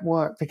you're at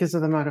work because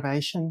of the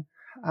motivation.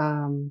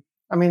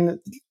 I mean,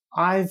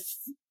 I've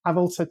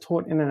also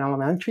taught in an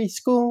elementary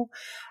school,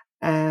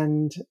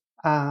 and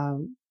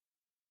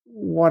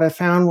what I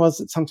found was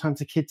that sometimes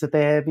the kids are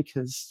there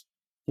because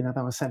they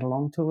were sent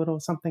along to it or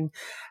something,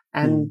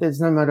 and there's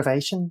no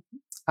motivation.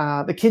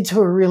 The kids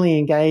who are really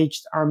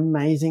engaged are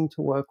amazing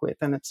to work with,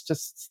 and it's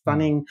just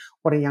stunning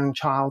what a young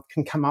child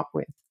can come up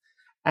with.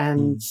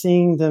 And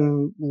seeing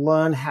them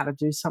learn how to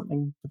do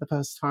something for the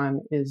first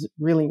time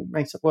really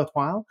makes it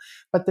worthwhile.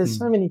 But there's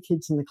so many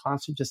kids in the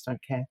class who just don't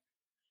care.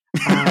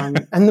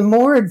 And the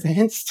more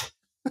advanced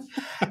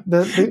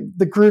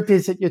the group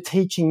is that you're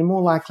teaching, the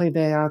more likely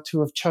they are to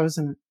have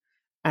chosen it.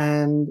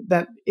 And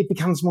that it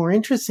becomes more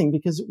interesting,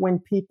 because when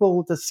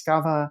people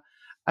discover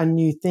a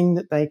new thing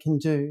that they can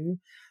do,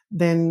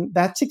 then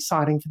that's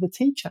exciting for the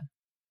teacher.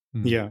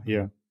 Yeah.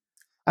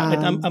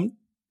 I'm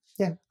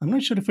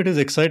not sure if it is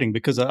exciting,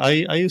 because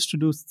I used to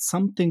do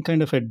something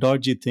kind of a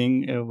dodgy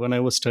thing when I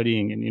was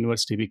studying in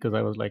university, because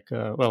I was like,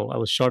 I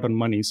was short on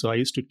money. So I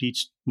used to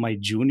teach my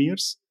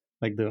juniors,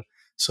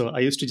 so I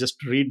used to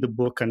just read the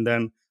book and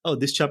then,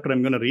 this chapter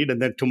I'm going to read,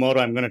 and then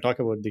tomorrow I'm going to talk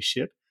about this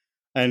shit.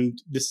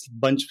 And this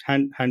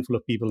handful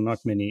of people, not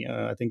many,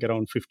 I think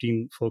around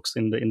 15 folks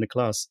in the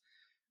class.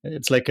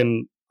 It's like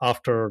an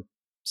after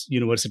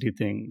university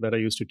thing that I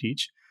used to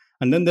teach.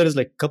 And then there is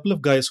like a couple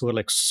of guys who are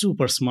like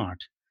super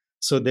smart.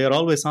 So they're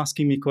always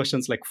asking me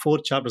questions like 4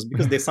 chapters,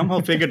 because they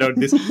somehow figured out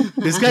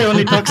this guy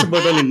only talks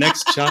about only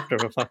next chapter,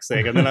 for fuck's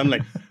sake. And then I'm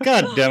like,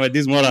 God damn it,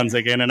 these morons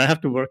again. And I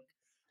have to work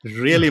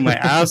really my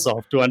ass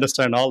off to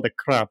understand all the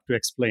crap to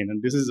explain.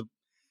 And this is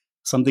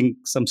some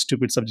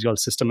stupid subject called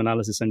system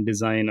analysis and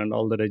design and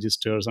all the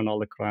registers and all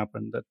the crap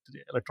and that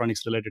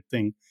electronics related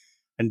thing.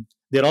 And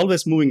they're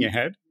always moving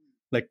ahead.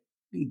 Like,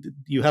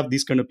 you have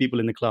these kind of people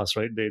in the class,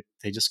 right?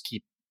 They just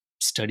keep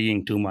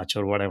studying too much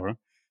or whatever.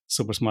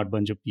 Super smart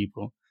bunch of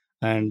people.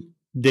 And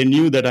they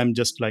knew that I'm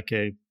just like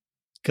a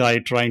guy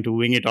trying to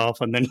wing it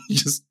off and then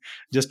just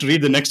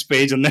read the next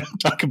page and then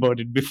talk about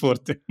it before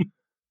them.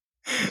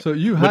 So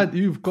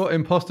you've got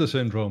imposter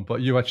syndrome,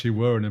 but you actually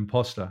were an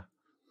imposter.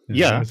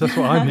 Yeah, that's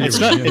what I'm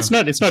hearing. It's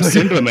not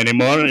syndrome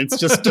anymore. It's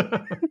just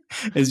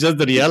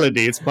the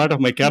reality. It's part of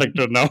my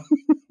character now.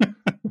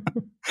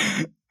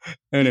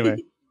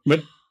 Anyway,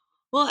 but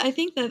well, I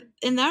think that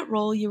in that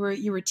role you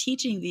were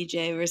teaching,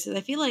 VJ, versus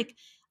I feel like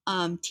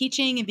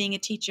teaching and being a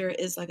teacher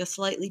is like a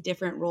slightly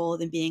different role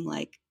than being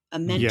like a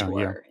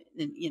mentor.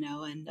 Yeah.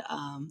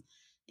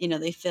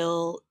 And they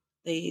fill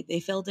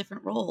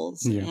different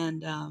roles.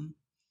 And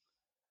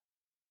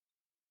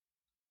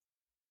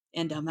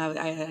I don't know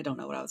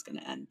what I was going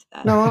to end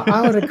that. No,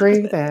 I would agree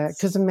there,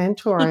 because a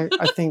mentor,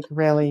 I think,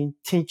 rarely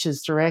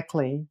teaches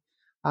directly.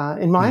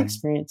 In my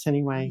experience,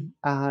 anyway,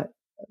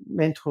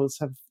 mentors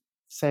have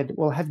said,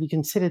 "Well, have you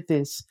considered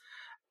this?"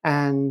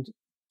 And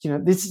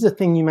this is a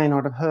thing you may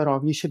not have heard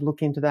of. You should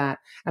look into that.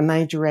 And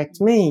they direct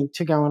me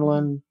to go and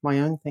learn my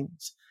own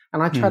things.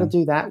 And I try to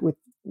do that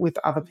with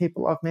other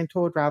people I've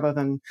mentored, rather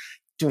than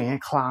doing a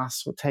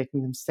class or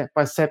taking them step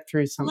by step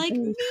through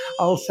something. Like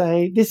I'll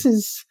say, this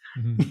is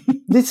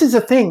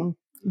a thing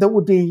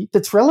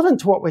that's relevant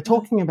to what we're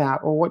talking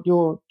about or what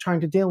you're trying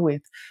to deal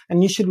with.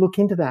 And you should look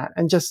into that,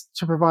 and just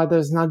to provide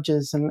those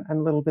nudges and a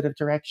little bit of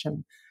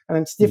direction. And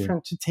it's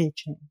different to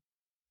teaching.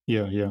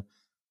 Yeah.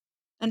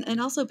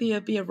 And also be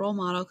a role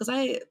model, because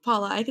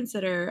Paula, I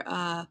consider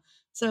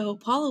so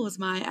Paula was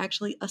my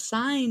actually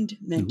assigned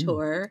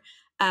mentor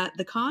at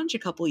the Conj a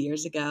couple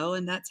years ago,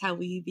 and that's how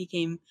we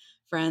became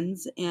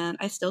friends. And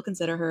I still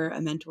consider her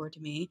a mentor to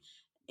me.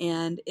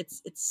 And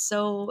it's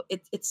so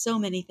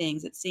many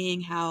things. It's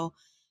seeing how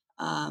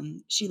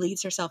she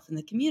leads herself in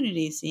the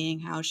community, seeing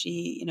how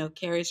she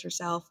carries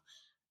herself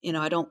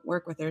I don't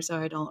work with her, so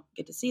I don't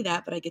get to see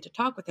that, but I get to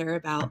talk with her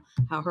about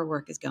how her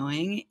work is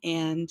going.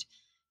 And,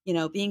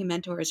 being a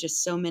mentor is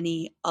just so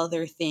many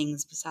other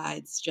things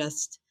besides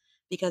just,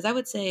 because I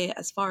would say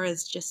as far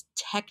as just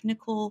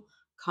technical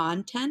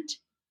content,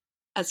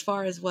 as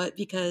far as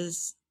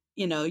because,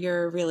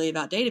 you're really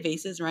about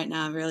databases right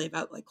now. I'm really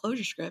about like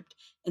ClojureScript.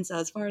 And so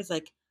as far as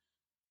like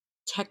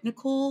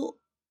technical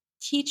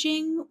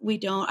teaching,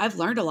 I've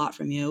learned a lot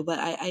from you, but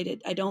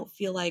I don't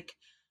feel like,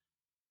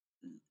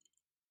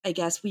 I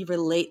guess we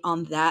relate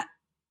on that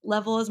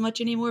level as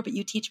much anymore, but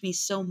you teach me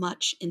so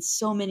much in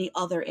so many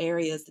other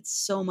areas that's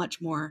so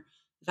much more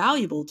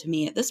valuable to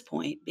me at this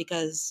point,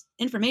 because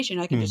information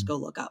I can just go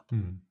look up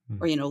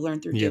or, learn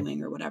through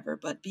doing or whatever.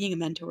 But being a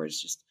mentor is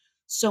just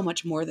so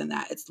much more than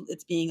that.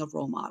 It's being a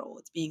role model.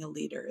 It's being a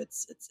leader.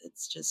 It's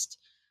just,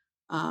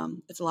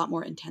 it's a lot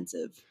more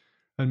intensive.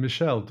 And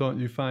Michelle, don't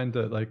you find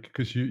that, like,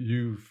 because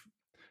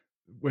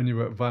when you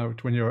are at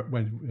Vouch, when you're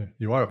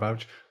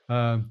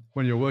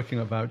working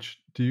at Vouch,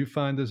 do you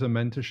find there's a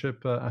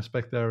mentorship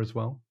aspect there as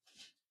well?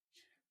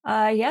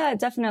 Yeah,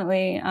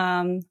 definitely.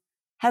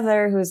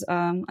 Heather, who's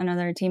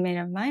another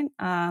teammate of mine,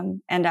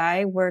 and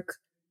I work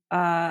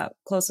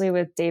closely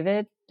with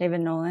David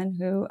Nolan,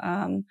 who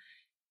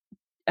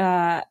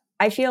I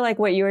feel like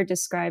what you were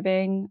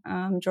describing,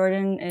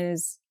 Jordan,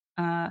 is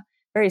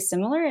very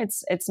similar.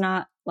 It's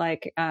not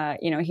like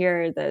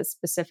here are the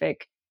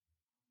specific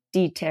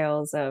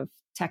details of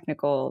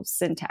technical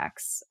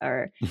syntax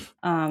or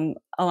along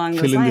those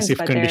fill in lines, this if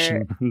but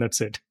condition. That's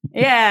it.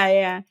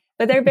 Yeah.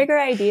 But they're bigger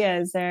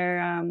ideas.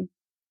 They're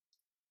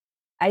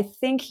I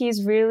think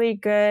he's really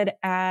good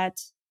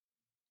at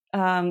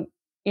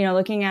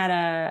looking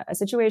at a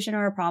situation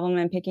or a problem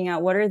and picking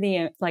out what are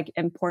the like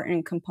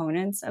important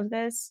components of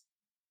this,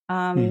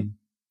 and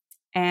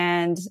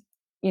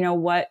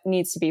what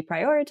needs to be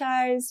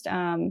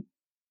prioritized.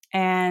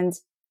 And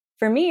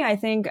for me, I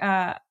think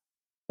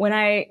when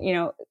I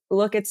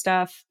look at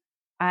stuff,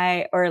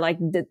 or like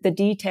the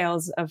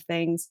details of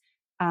things,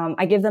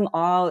 I give them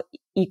all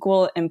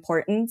equal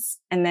importance,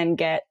 and then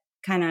get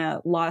kind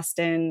of lost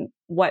in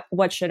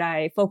what should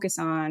I focus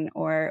on,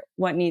 or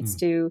what needs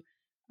to,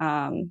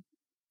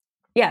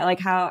 like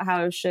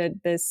how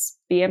should this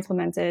be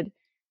implemented?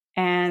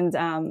 And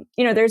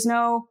there's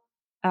no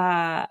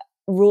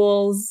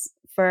rules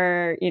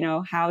for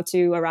how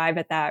to arrive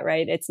at that,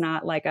 right? It's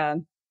not like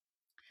a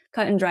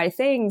cut and dry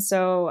thing.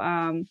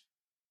 So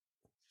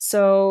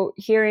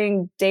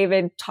hearing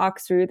David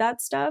talk through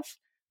that stuff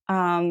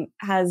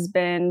has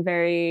been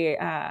very,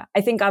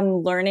 I think I'm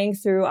learning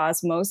through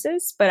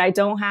osmosis, but I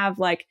don't have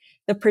like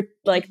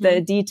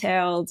the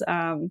detailed,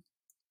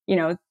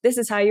 this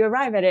is how you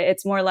arrive at it.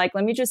 It's more like,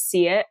 let me just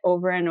see it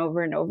over and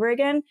over and over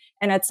again.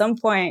 And at some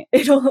point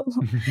it'll,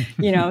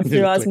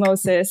 through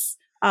osmosis,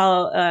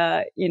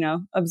 I'll,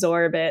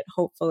 absorb it,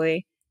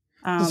 hopefully.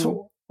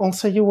 Also,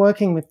 you're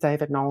working with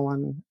David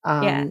Nolan.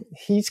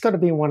 He's got to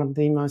be one of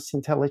the most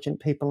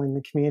intelligent people in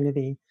the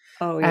community.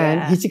 Oh, yeah.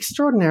 And he's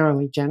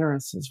extraordinarily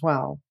generous as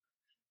well.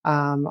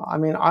 I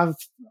mean, all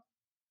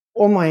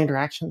my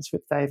interactions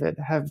with David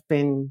have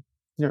been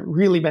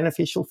really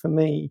beneficial for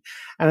me.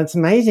 And it's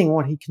amazing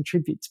what he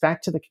contributes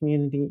back to the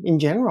community in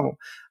general.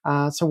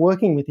 So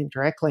working with him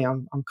directly,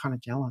 I'm kind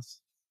of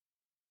jealous.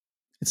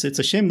 It's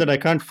a shame that I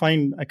can't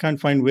find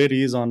where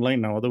he is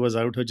online now. Otherwise,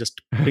 I would have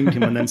just pinged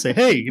him and then say,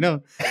 hey,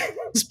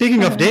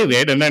 speaking of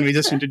David, and then we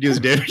just introduce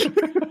David,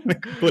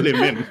 pull him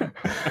in.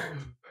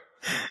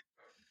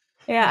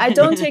 Yeah, I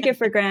don't take it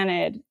for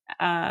granted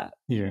at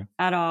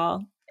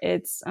all.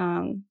 It's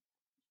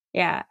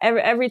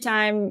every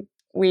time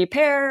we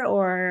pair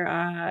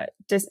or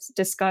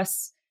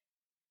discuss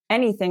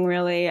anything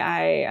really,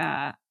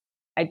 I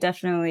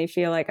definitely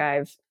feel like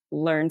I've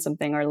learned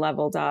something or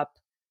leveled up.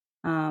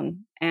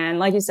 And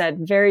like you said,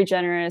 very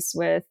generous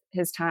with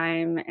his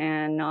time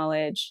and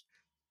knowledge.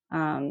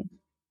 I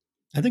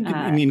think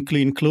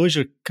in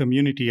Clojure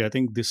community, I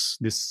think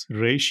this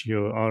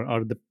ratio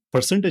or the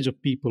percentage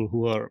of people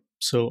who are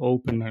so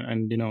open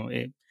and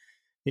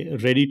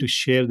ready to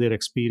share their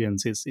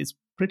experience is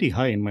pretty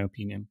high in my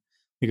opinion.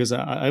 Because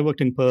I worked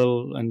in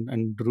Perl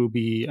and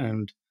Ruby,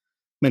 and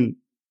I mean,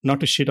 not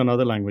to shit on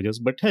other languages,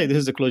 but hey, this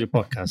is a Clojure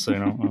podcast, so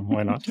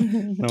why not?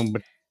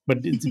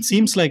 But it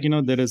seems like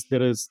there is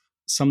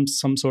some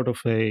sort of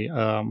a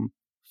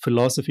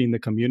philosophy in the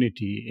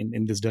community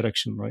in this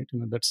direction, right?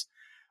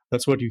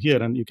 That's what you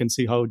hear, and you can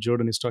see how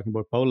Jordan is talking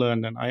about Paula,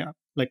 and then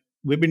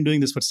we've been doing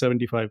this for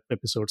 75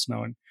 episodes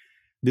now, and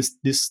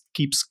this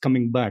keeps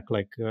coming back,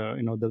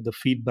 the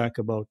feedback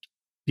about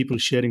people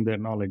sharing their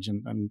knowledge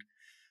and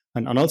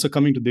also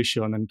coming to this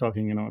show and then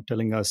talking,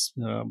 telling us,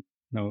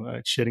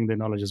 sharing their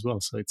knowledge as well.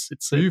 So it's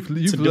you've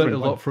learned a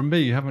lot from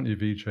me, haven't you,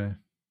 VJ?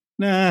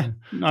 Nah,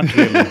 not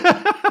really.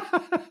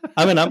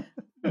 I mean,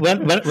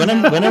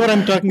 whenever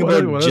I'm talking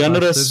about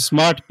generous,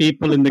 smart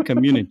people in the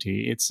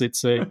community, it's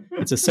a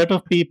set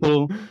of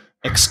people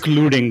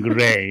excluding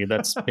Ray.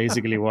 That's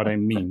basically what I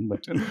mean.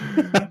 But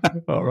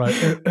all right.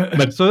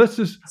 So let's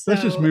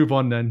just move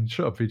on then.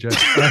 Shut up, Vijay.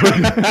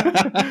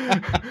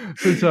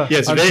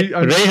 Yes, Ray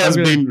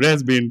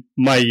has been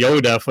my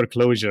Yoda for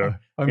Clojure.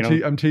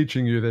 I'm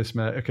teaching you this,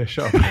 mate. Okay,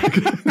 shut up.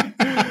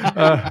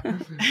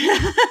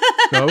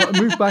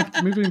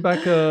 Moving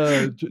back.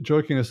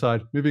 Joking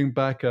aside, moving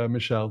back,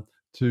 Michelle,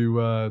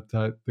 to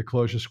the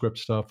ClojureScript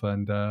stuff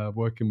and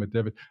working with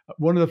David.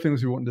 One of the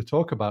things we wanted to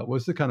talk about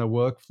was the kind of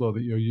workflow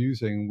that you're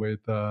using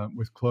with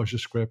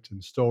ClojureScript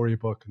and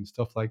Storybook and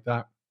stuff like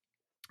that.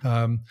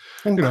 And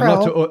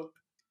Krell.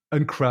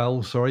 And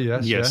Krell, sorry,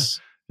 yes.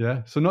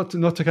 Yeah. So not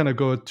to kind of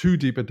go too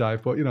deep a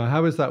dive, but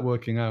how is that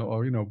working out?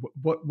 Or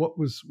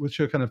what's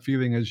your kind of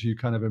feeling as you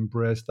kind of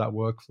embrace that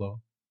workflow?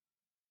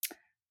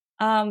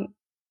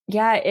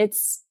 Yeah,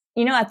 it's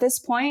at this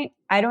point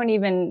I don't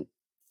even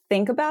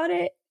think about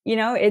it.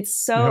 It's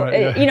so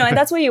and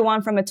that's what you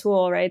want from a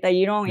tool, right? That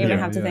you don't even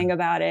have to think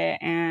about it,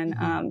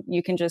 and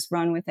you can just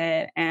run with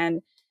it.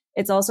 And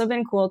it's also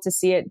been cool to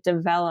see it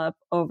develop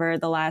over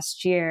the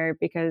last year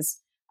because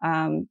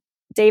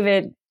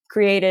David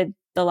created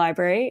the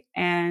library,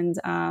 and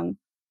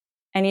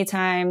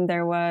anytime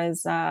there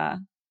was a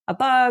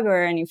bug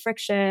or any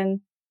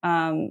friction,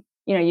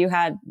 you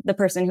had the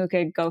person who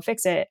could go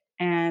fix it,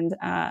 and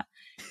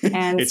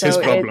it's so his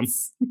problem.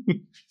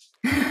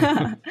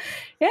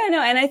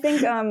 And I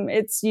think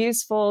it's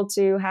useful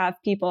to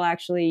have people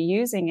actually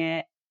using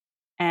it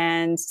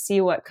and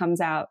see what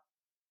comes out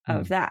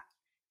of that.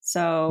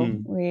 So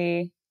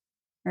we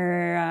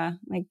are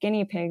like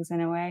guinea pigs in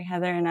a way.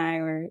 Heather and I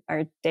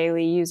are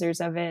daily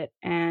users of it,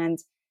 and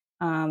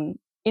and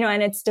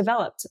it's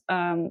developed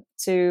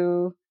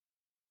to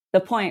the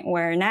point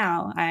where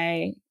now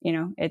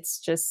it's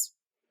just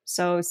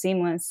so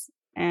seamless.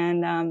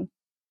 And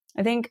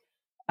I think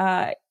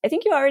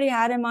you already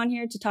had him on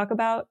here to talk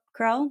about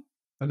Krell.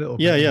 A little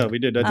bit. Yeah, we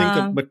did. I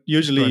think, but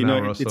usually,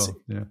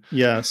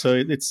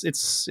 so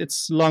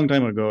it's a long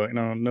time ago.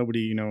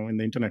 Nobody, in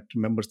the internet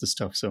remembers the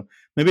stuff. So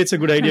maybe it's a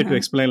good idea to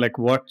explain, like,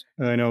 what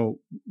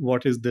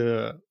is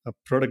the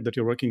product that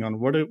you're working on?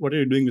 What are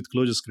you doing with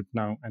ClojureScript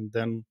now? And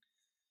then,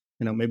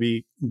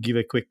 maybe give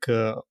a quick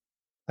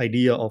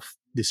idea of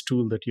this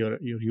tool that you're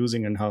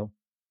using and how.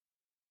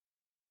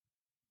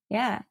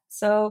 Yeah.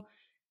 So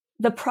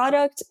the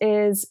product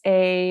is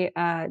a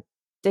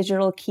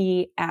digital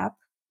key app.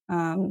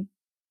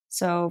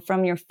 So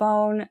from your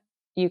phone,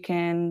 you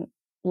can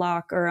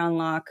lock or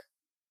unlock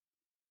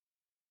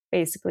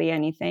basically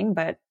anything.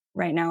 But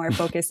right now our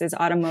focus is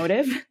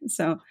automotive.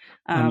 So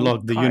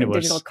unlock the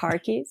universe. Digital car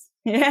keys.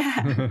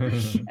 Yeah.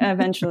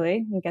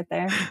 Eventually we'll get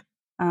there.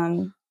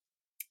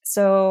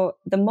 So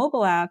the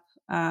mobile app,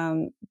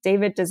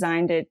 David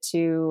designed it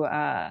to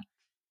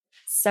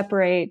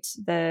separate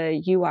the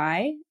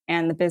UI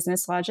and the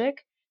business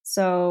logic.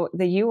 So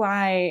the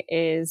UI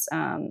is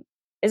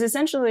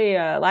essentially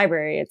a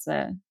library. It's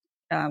a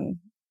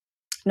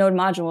node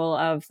module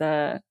of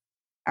the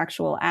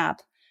actual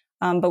app,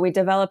 but we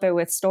develop it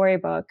with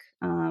Storybook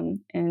and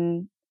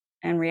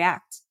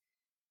React.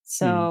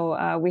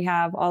 So we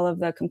have all of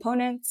the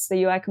components,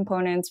 the UI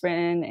components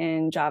written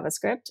in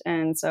JavaScript,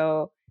 and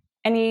so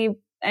any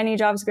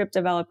JavaScript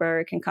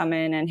developer can come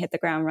in and hit the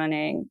ground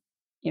running,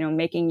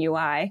 making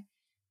UI.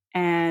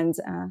 And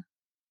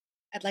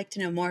I'd like to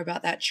know more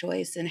about that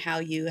choice and how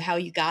you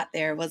got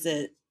there. Was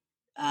it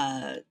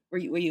were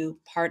you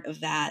part of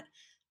that?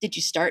 Did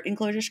you start in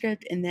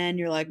ClojureScript and then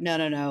you're like,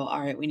 no,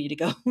 all right, we need to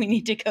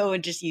go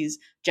and just use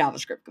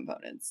JavaScript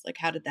components? Like,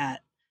 how did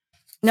that?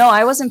 No,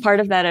 I wasn't part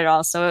of that at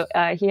all. So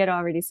he had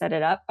already set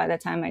it up by the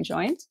time I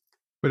joined.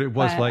 But it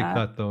was like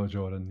that though,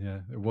 Jordan. Yeah,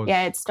 it was.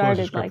 Yeah, it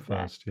started like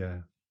first. that. Yeah.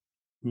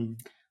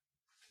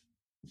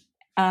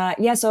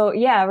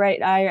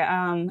 Right.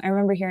 I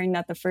remember hearing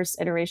that the first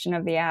iteration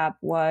of the app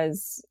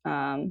was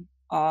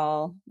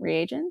all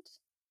reagent,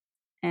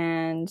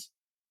 and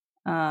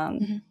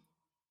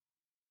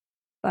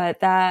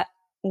but that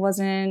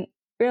wasn't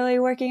really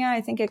working out.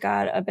 I think it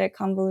got a bit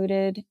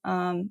convoluted,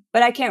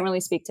 but I can't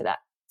really speak to that,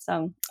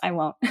 so I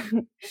won't.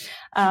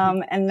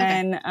 And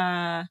then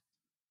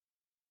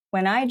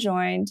when I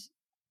joined,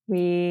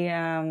 we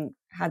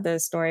had the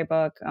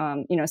Storybook,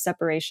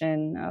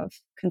 separation of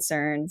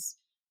concerns.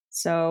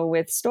 So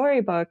with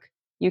Storybook,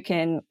 you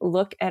can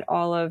look at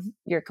all of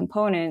your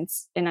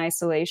components in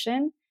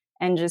isolation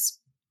and just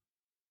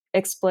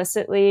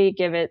explicitly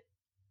give it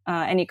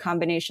any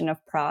combination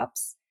of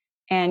props.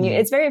 And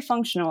it's very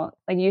functional.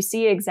 Like, you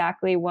see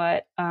exactly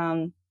what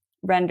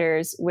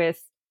renders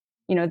with,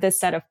 this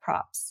set of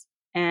props.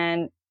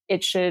 And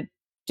it should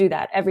do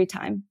that every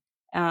time.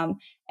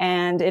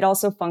 And it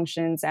also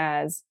functions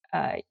as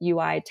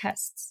UI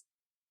tests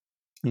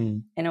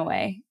in a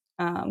way.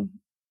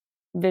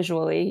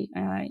 Visually,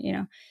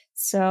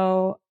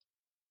 so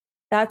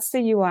that's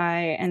the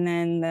UI. And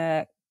then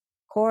the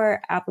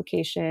core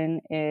application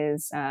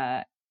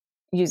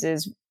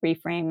uses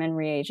Reframe and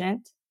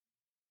Reagent,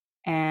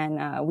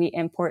 and we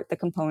import the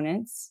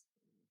components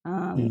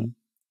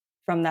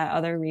from that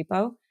other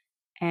repo,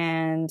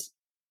 and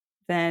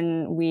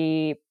then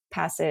we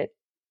pass it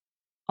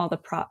all the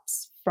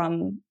props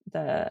from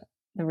the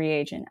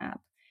reagent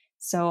app.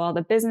 So all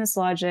the business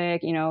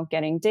logic,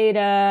 getting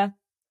data,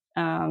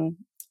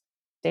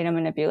 data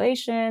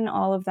manipulation,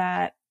 all of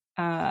that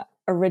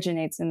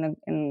originates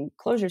in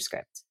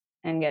ClojureScript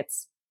and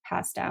gets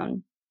passed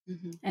down.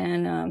 Mm-hmm.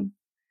 And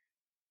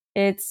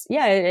it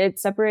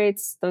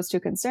separates those two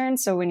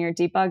concerns. So when you're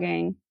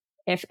debugging,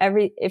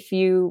 if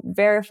you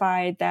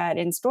verified that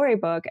in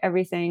Storybook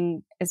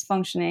everything is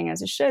functioning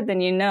as it should,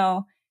 then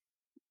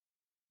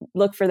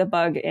look for the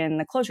bug in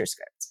the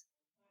ClojureScript.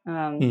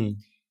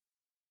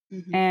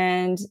 Mm-hmm.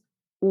 And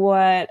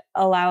what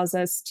allows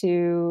us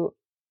to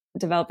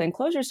develop in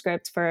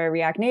ClojureScript for a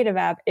React Native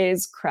app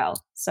is CREL.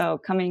 So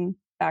coming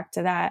back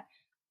to that,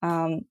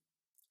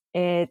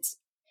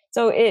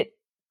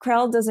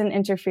 CREL doesn't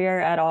interfere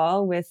at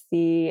all with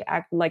the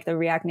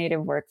React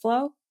Native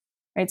workflow,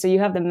 right? So you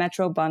have the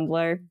Metro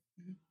bundler.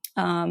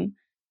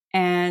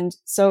 And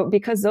so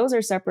because those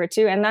are separate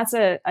too, and that's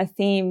a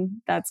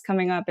theme that's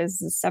coming up, is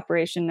the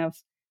separation of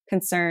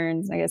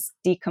concerns, I guess,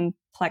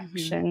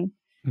 decomplexion.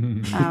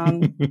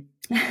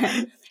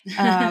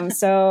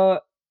 So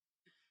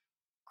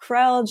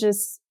CREL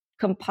just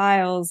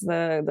compiles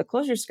the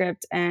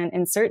ClojureScript and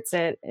inserts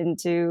it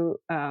into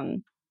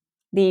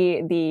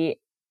the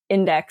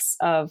index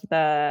of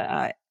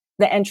the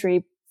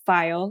entry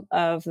file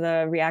of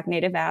the React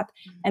Native app,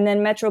 and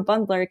then Metro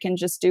Bundler can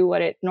just do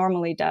what it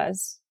normally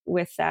does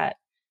with that.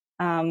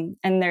 And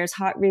there's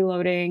hot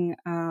reloading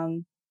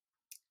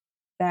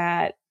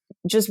that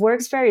just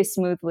works very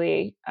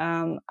smoothly.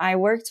 I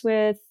worked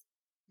with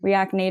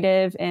React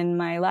Native in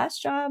my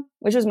last job,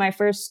 which was my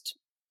first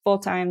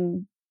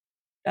full-time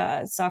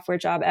software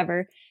job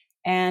ever,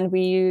 and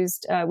we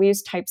used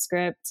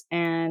TypeScript,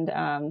 and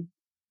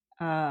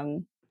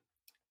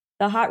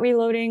the hot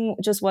reloading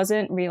just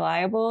wasn't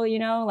reliable.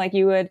 Like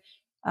you would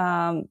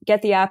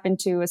get the app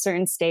into a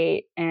certain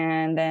state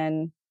and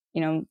then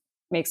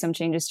make some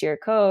changes to your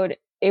code.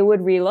 It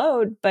would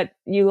reload, but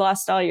you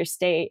lost all your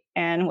state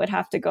and would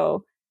have to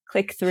go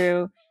click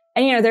through.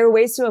 And there were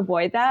ways to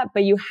avoid that,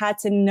 but you had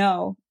to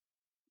know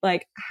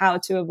like how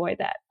to avoid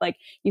that. Like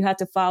you had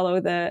to follow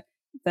the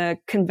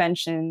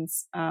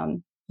conventions.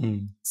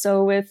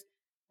 So with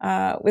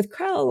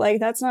CREL, like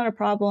that's not a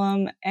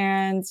problem.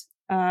 And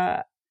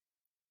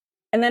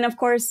then of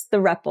course the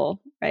REPL,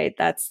 right?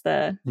 That's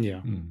the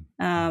the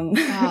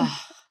REPL.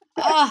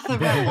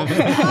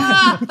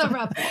 The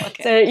REPL.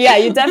 Okay. So yeah,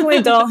 you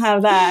definitely don't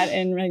have that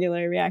in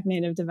regular React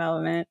Native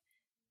development.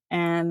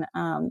 And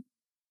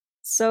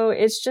so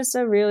it's just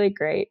a really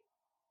great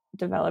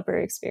developer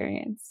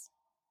experience.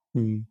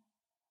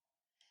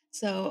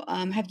 So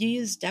have you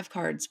used dev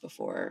cards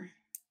before?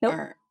 Nope.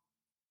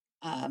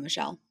 Or,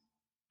 Michelle?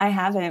 I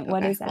haven't.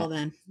 What is that? Well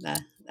then,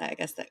 I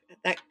guess that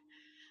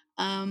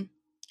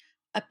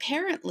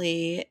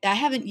apparently I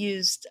haven't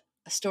used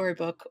a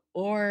Storybook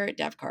or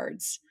dev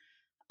cards.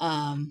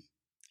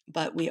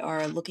 But we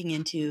are looking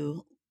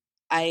into,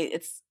 I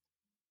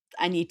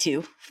need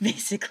to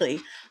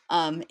basically,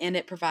 and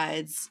it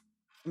provides,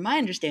 from my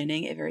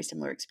understanding, a very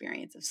similar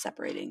experience of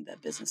separating the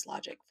business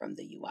logic from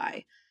the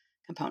UI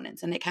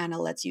components, and it kind of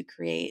lets you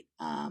create,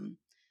 I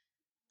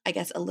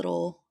guess, a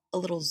little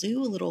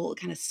zoo, a little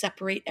kind of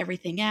separate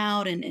everything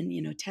out and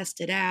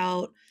test it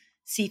out,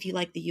 see if you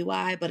like the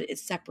UI, but it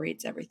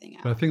separates everything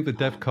out. But I think the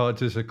dev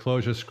cards is a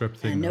ClojureScript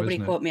thing. And nobody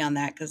isn't quote me on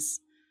that because.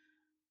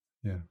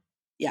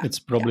 Yeah, it's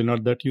probably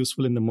not that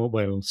useful in the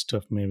mobile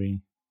stuff.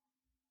 Maybe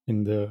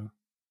in the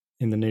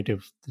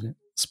native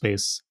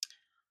space.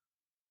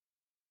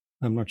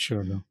 I'm not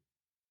sure though.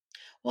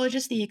 Well,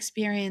 just the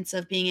experience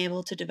of being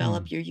able to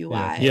develop your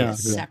UI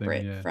is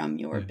separate from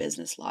your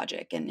business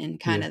logic and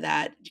kind of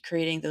that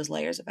creating those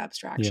layers of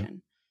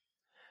abstraction.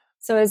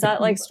 So is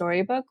that like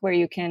Storybook where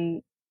you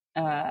can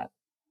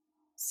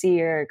see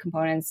your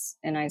components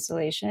in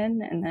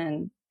isolation and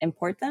then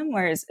import them,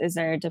 or is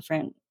there a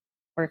different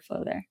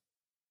workflow there?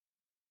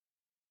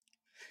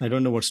 I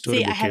don't know what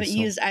Storybook is. See, I haven't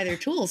used either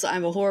tool, so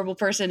I'm a horrible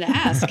person to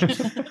ask.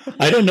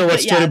 I don't know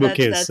what Storybook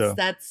is.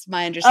 That's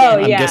my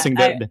understanding. Oh, yeah. I'm guessing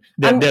that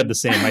they're the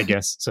same, I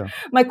guess. So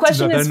my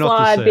question is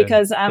flawed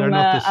because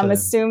I'm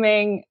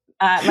assuming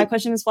my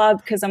question is flawed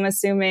because I'm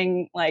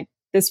assuming like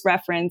this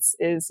reference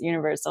is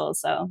universal.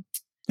 So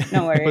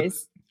no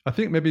worries. I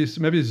think maybe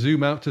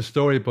zoom out to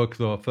Storybook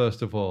though,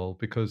 first of all,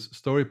 because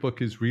Storybook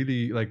is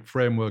really like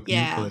framework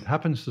neutral. It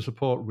happens to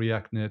support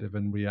React Native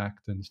and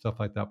React and stuff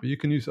like that, but you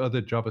can use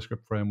other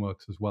JavaScript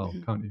frameworks as well,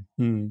 can't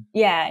you?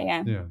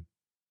 Yeah.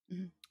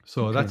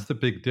 So that's the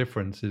big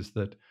difference, is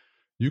that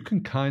you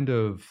can kind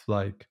of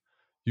like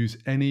use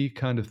any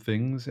kind of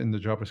things in the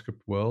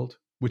JavaScript world,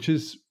 which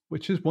is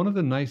one of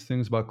the nice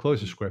things about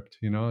ClojureScript.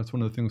 It's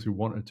one of the things we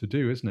wanted to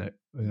do, isn't it?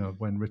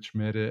 When Rich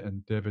made it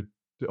and David,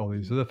 all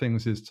these other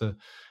things, is to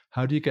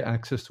how do you get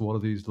access to all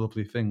of these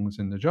lovely things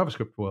in the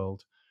JavaScript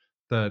world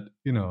that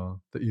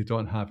that you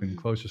don't have in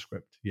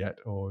ClojureScript yet,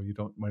 or you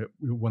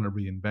want to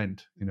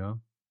reinvent,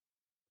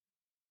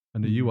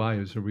 and the UI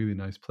is a really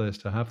nice place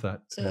to have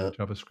that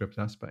JavaScript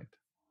aspect,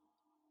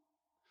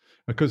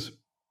 because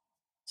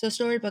So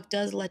Storybook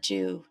does let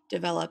you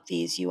develop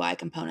these UI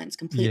components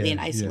completely in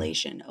Yeah.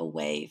 isolation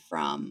away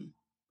from.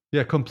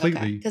 Yeah, Okay,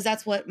 completely. because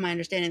that's what my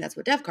understanding. That's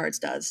what DevCards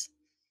does.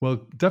 Well,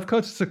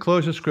 DevCards is a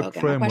ClojureScript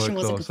Okay, my question framework, wasn't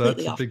though, so that's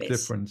completely a off big base.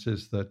 difference.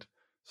 Is that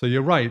so?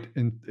 You're right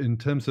in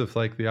terms of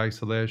like the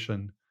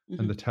isolation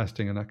and the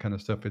testing and that kind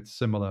of stuff. It's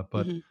similar,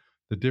 but Mhm.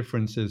 the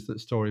difference is that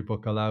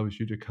Storybook allows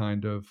you to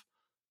kind of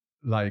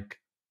like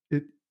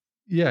it.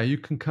 Yeah, you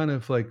can kind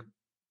of like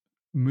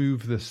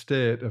move the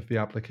state of the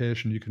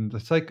application. You can.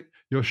 It's like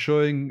you're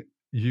showing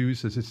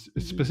users. It's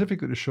Mhm.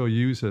 specifically to show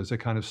users a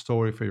kind of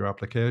story for your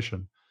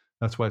application.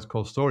 That's why it's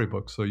called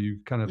Storybook. So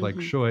you kind of like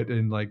Mhm. show it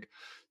in like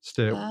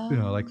state,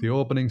 like the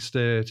opening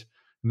state,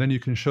 and then you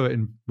can show it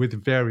in with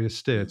various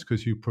states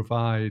because you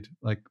provide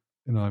like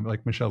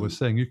like Michelle was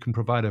saying, you can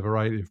provide a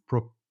variety of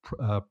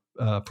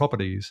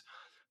properties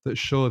that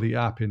show the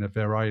app in a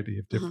variety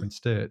of different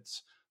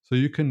states. So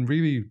you can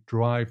really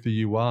drive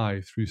the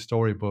UI through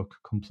Storybook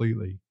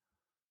completely,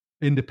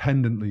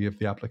 independently of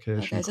the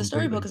application. Okay, so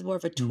Storybook is more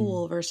of a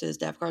tool versus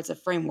DevCard's a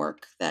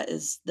framework. That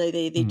is,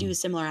 they do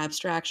similar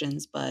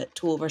abstractions, but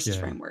tool versus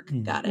framework.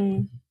 Got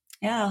it.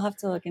 Yeah, I'll have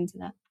to look into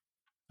that.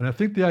 And I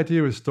think the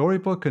idea with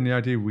Storybook and the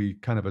idea we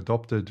kind of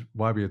adopted,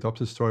 why we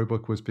adopted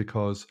Storybook was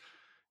because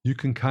you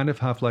can kind of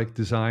have like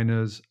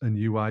designers and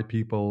UI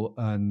people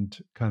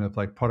and kind of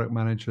like product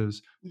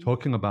managers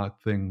talking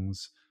about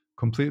things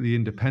completely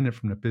independent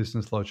from the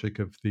business logic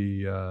of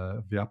the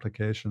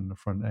application, the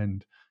front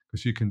end,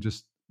 because you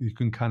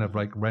can kind of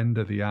like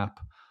render the app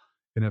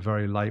in a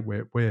very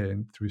lightweight way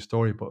through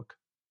Storybook.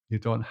 You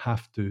don't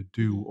have to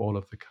do all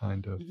of the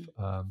kind of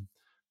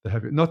the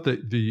heavy. Not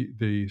that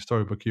the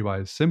Storybook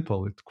UI is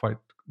simple.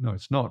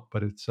 It's not.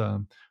 But it's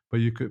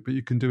but you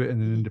can do it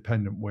in an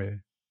independent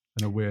way,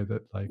 in a way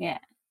that like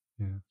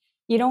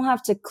you don't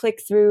have to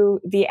click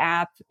through the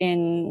app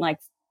in like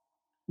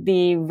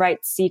the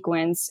right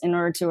sequence in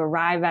order to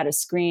arrive at a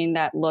screen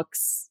that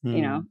looks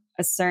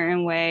a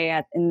certain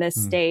way in this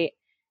state.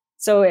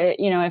 So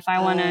if I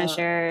want to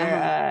share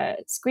a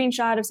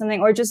screenshot of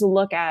something or just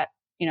look at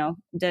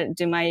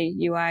do my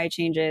UI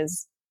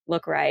changes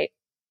look right,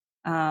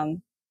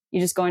 you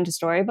just go into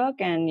Storybook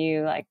and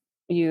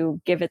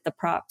you give it the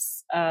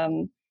props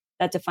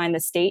that define the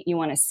state you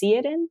want to see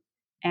it in,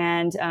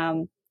 and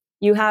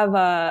you have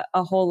a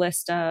whole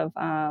list of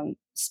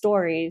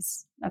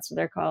stories, that's what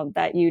they're called,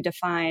 that you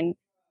define.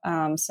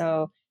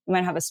 So you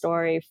might have a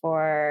story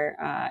for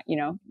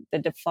the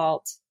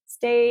default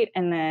state,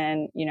 and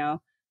then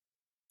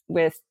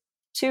with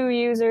 2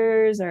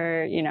 users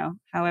or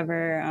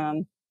however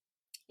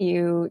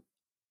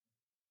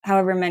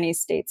many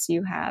states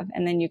you have,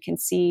 and then you can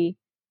see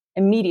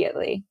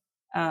immediately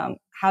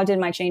how did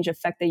my change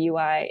affect the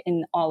UI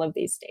in all of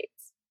these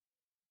states.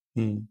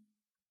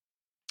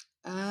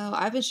 Oh,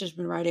 I've just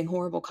been writing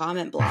horrible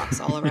comment blocks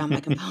all around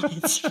my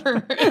components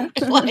for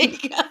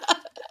like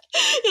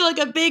like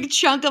a big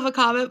chunk of a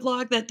comment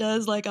block that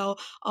does like I'll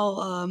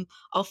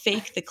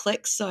fake the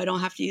clicks so I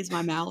don't have to use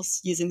my mouse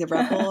using the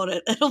REPL,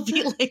 and it'll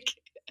be like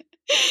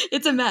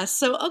it's a mess.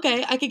 So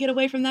okay, I could get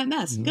away from that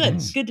mess. Good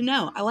to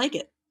know. I like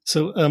it.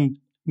 So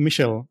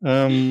Michelle,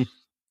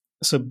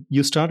 so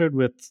you started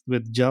with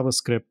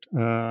JavaScript.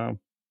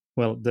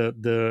 Well,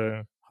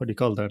 the how do you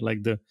call that?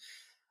 Like the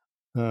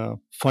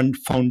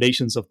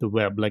foundations of the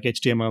web, like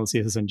HTML,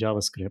 CSS, and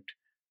JavaScript,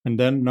 and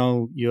then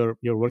now you're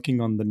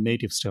working on the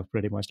native stuff,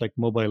 pretty much like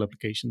mobile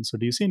applications. So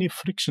do you see any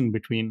friction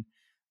between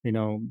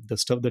the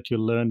stuff that you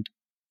learned,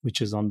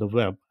 which is on the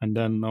web, and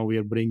then now we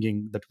are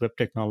bringing that web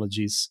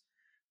technologies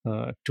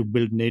to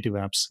build native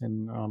apps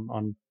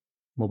on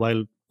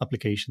mobile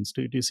applications?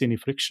 Do you see any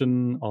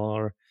friction,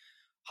 or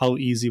how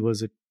easy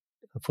was it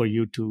for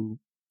you to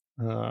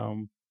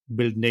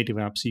build native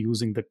apps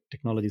using the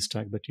technology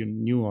stack that you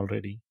knew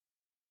already?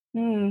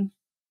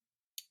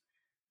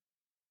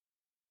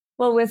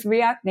 Well, with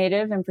React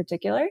Native in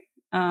particular,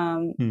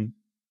 when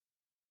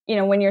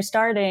you're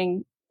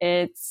starting,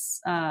 it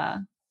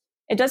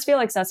does feel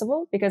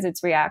accessible because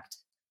it's React.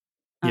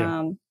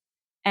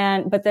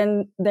 But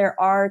then there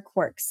are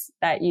quirks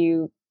that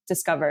you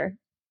discover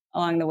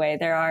along the way.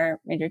 There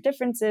are major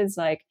differences,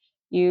 like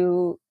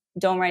you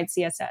don't write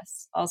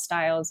CSS. All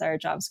styles are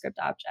JavaScript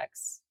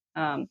objects.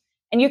 And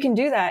you can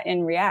do that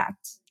in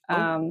React,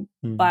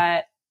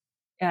 but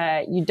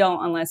you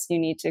don't unless you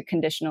need to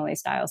conditionally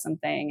style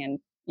something and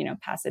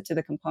pass it to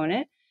the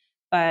component.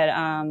 But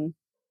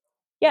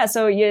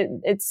so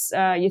you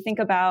think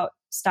about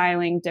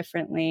styling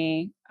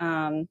differently.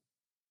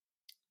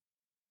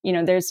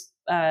 There's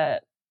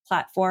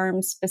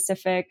platform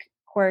specific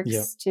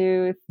quirks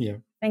to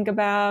think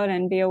about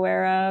and be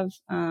aware of.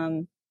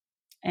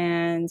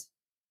 And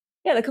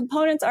the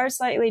components are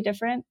slightly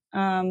different.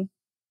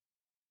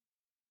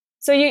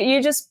 So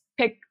you just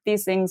pick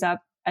these things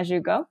up as you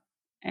go.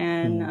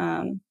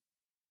 And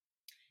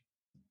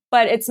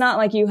but it's not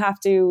like you have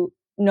to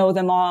know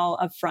them all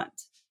up front.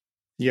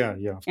 Of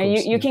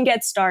course. You can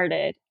get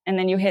started, and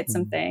then you hit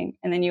something,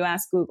 and then you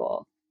ask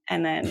Google,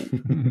 and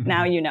then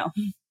now you know.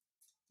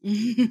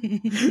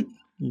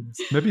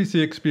 Yes. Maybe it's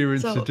the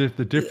experience, So,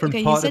 the different okay,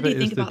 you part said of you it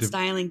think is the. about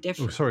styling Oh,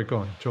 different. sorry. Go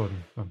on,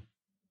 Jordan. Go on.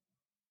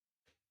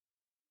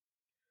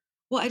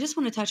 Well, I just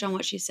want to touch on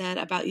what she said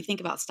about you think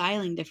about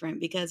styling different,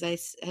 because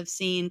have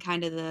seen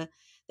kind of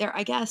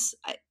I guess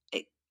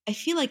I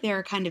feel like there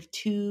are kind of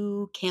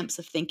two camps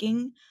of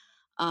thinking,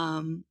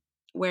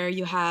 where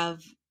you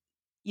have,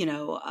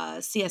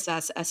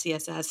 CSS,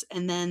 SCSS,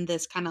 and then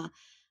this kind of,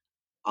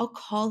 I'll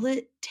call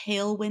it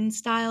tailwind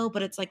style,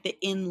 but it's like the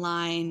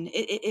inline.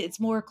 It's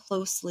more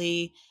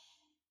closely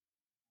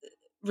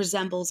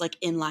resembles like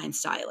inline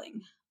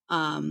styling.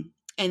 And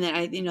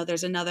then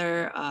there's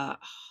another,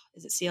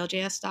 is it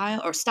CLJS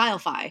style or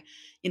Stylefy?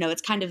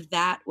 It's kind of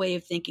that way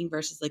of thinking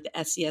versus like the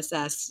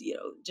SCSS,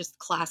 just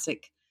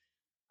classic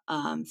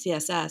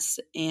CSS.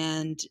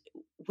 And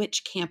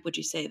which camp would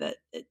you say that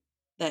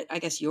I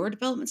guess your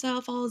development style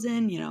falls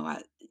in?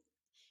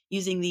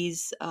 Using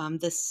this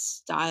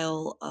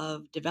style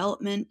of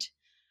development.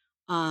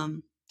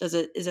 Is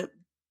it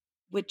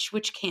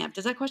which camp?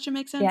 Does that question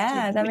make sense?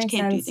 Yeah, that Which makes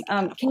camp do you sense. think it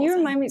kind of Can you falls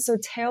in? remind me? So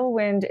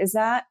Tailwind, is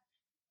that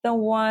the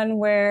one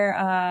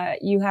where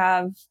you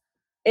have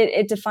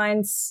it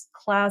defines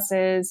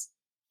classes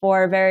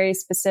for very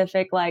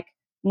specific, like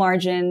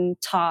margin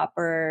top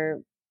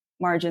or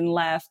margin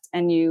left,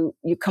 and you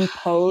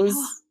compose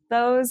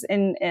those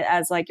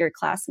as like your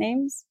class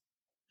names?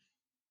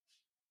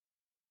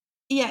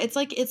 Yeah, it's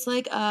like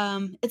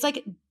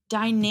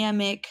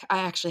dynamic. I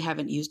actually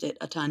haven't used it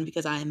a ton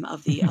because I am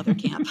of the other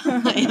camp.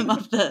 I am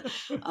of the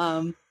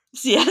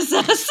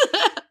CSS.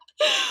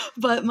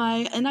 But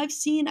I've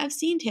seen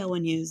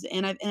Tailwind used,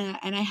 and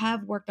I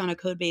have worked on a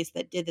code base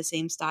that did the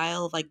same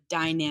style of like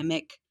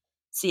dynamic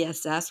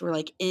CSS, where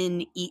like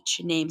in each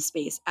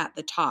namespace at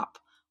the top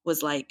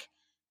was like,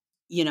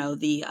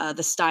 the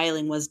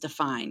styling was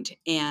defined,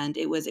 and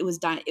it was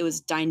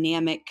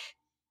dynamic.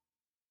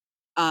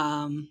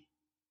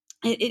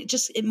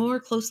 It more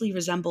closely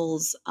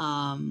resembles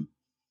inline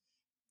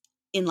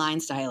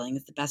styling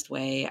is the best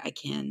way I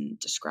can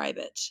describe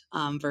it,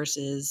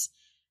 versus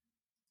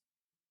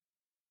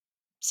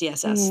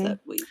CSS that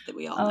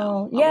we all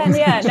know. Oh,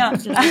 yeah, no.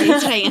 Did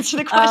I answer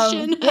the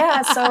question?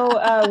 Yeah,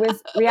 so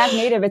with React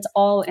Native, it's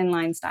all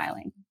inline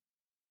styling.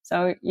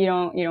 So you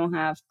don't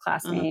have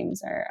class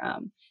names or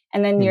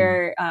and then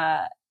your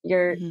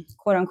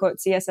quote unquote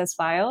CSS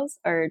files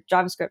or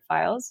JavaScript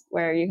files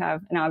where you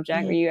have an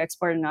object where you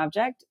export an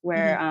object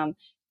where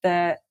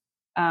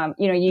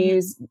you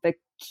use the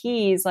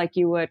keys like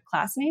you would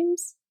class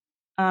names.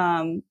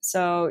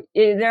 So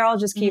they're all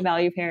just key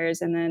value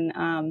pairs, and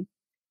then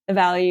the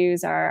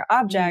values are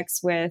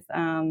objects with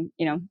the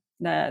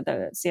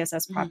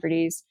CSS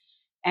properties.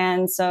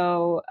 And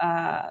so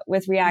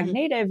with React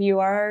Native, you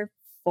are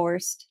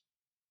forced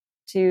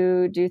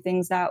to do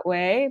things that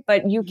way,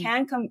 but you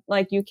can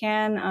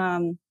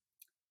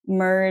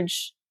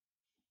merge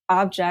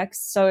objects.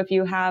 So if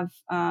you have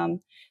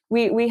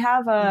we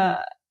have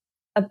a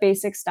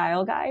basic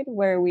style guide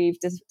where we've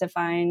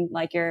defined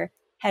like your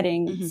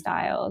heading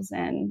styles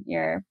and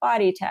your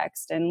body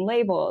text and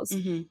labels.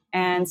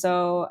 And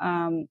so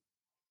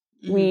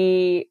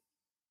we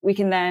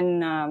can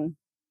then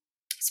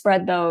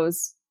spread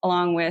those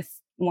along with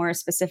more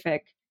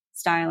specific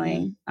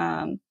styling.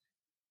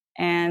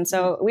 And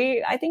so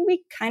I think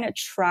we kind of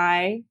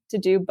try to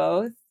do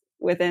both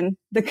within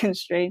the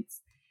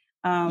constraints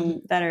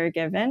that are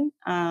given.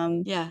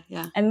 Yeah.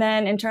 And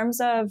then in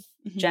terms of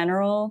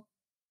general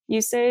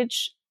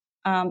usage,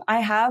 I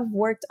have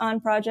worked on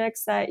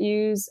projects that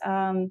use,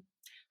 I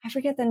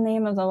forget the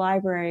name of the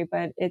library,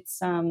 but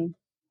it's, I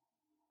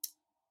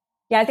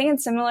think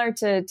it's similar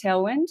to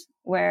Tailwind,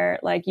 where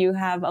like you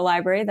have a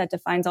library that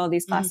defines all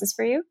these classes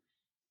for you,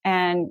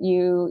 and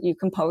you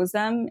compose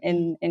them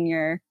in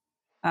your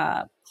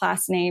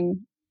class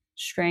name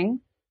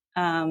string.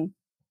 And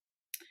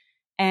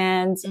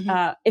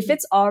if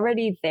it's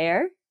already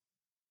there,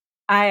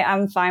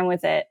 I'm fine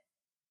with it.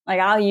 Like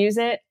I'll use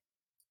it.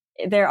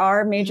 There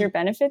are major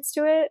benefits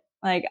to it.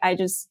 Like I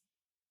just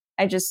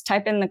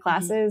type in the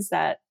classes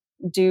that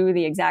do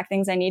the exact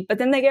things I need, but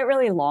then they get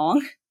really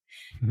long.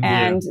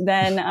 And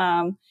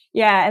then,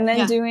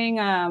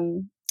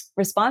 doing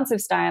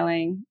responsive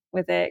styling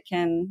with it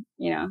can,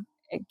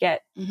 it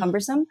get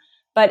cumbersome.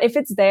 But if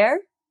it's there,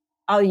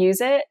 I'll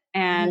use it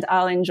and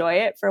I'll enjoy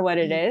it for what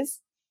it is.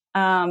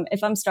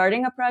 If I'm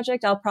starting a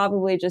project, I'll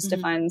probably just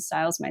define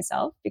styles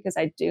myself because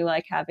I do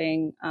like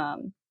having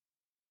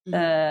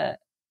that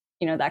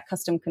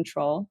custom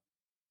control.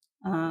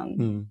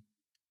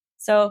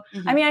 So,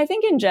 I mean, I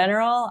think in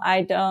general,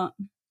 I'm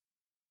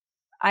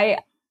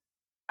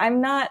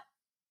not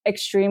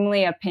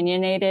extremely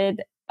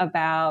opinionated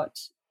about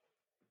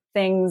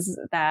things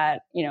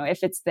that,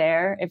 if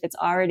it's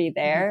already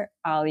there,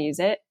 I'll use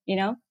it,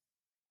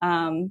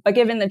 but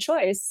given the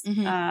choice,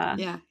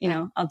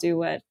 I'll do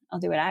what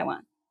I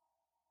want.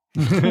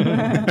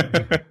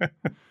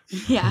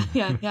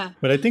 Yeah.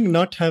 But I think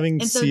not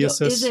having and so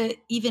CSS is it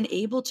even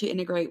able to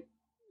integrate?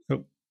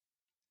 Oh.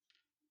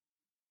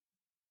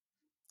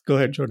 Go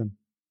ahead, Jordan.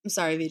 I'm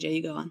sorry, Vijay,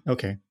 you go on.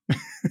 Okay.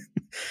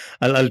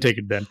 I'll take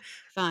it then.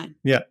 Fine.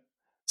 Yeah.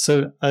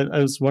 So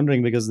I was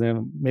wondering because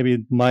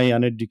maybe my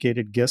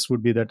uneducated guess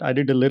would be that I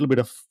did a little bit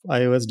of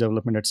iOS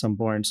development at some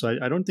point. So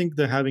I don't think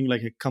they're having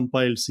like a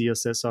compiled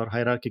CSS or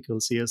hierarchical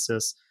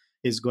CSS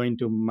is going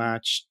to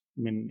match.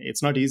 I mean,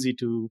 it's not easy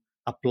to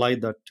apply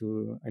that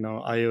to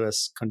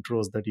iOS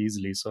controls that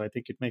easily. So I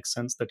think it makes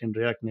sense that in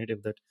React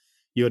Native that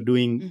you're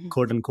doing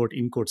quote unquote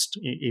in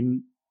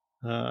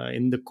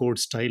the code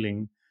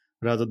styling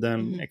rather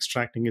than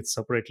extracting it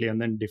separately and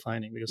then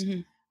defining, because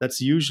that's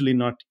usually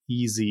not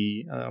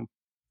easy.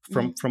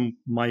 From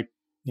my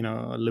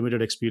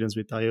limited experience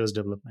with iOS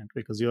development,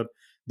 because you're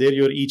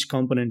each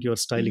component you're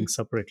styling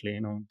separately.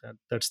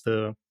 That's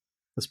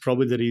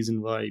probably the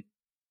reason why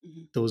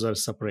those are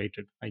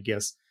separated, I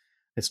guess.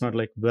 It's not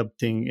like web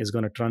thing is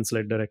going to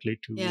translate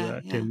directly to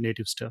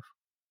native stuff.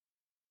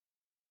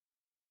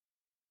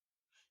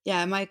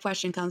 Yeah, my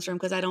question comes from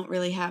because I don't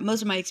really have,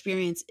 most of my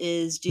experience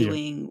is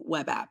doing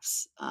web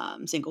apps,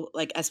 single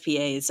like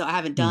SPAs. So I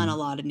haven't done a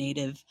lot of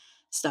native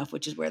stuff,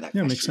 which is where that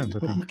makes sense.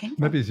 came from.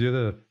 Maybe the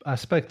other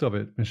aspect of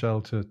it,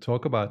 Michelle, to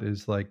talk about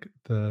is like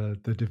the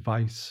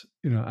device,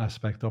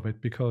 aspect of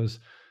it, because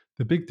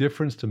the big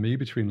difference to me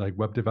between like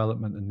web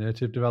development and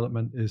native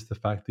development is the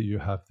fact that you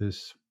have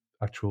this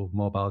actual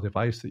mobile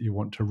device that you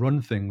want to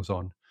run things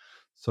on.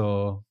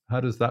 So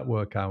how does that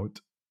work out?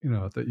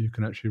 That you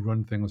can actually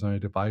run things on a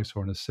device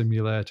or on a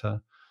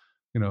simulator.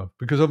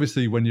 Because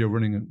obviously when you're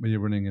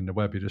running in the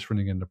web, you're just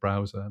running in the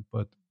browser.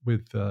 But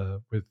with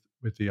the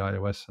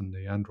iOS and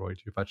the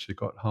Android, you've actually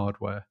got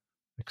hardware,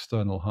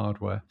 external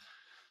hardware.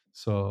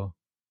 So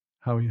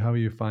how are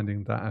you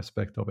finding that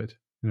aspect of it?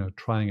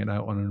 Trying it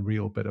out on a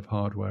real bit of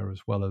hardware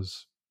as well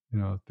as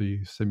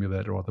the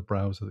simulator or the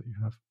browser that you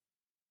have.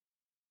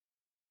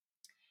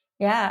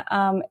 Yeah,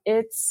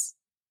 it's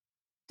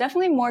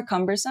definitely more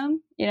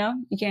cumbersome.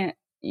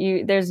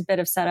 There's a bit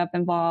of setup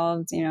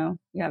involved. You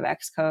have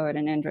Xcode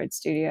and Android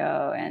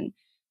Studio, and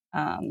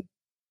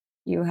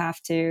you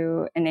have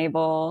to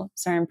enable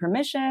certain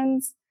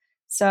permissions.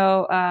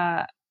 So,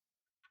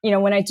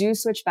 when I do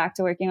switch back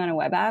to working on a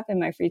web app in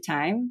my free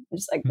time, I'm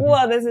just like,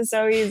 whoa, this is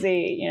so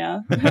easy,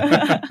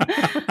 But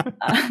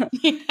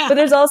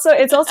it's also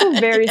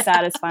very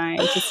satisfying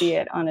to see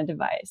it on a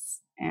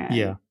device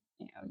and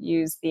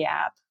use the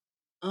app.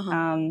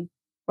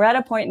 We're at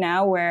a point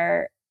now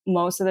where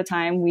most of the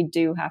time we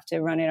do have to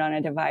run it on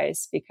a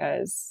device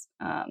because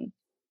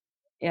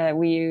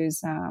we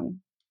use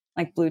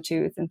like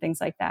Bluetooth and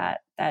things like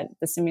that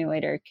the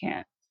simulator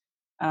can't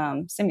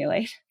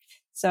simulate.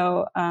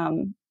 So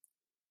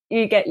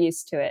you get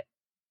used to it.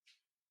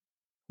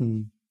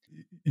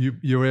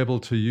 You're able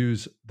to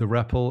use the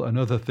REPL and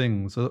other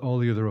things, all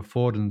the other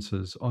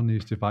affordances on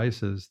these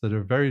devices that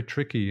are very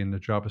tricky in the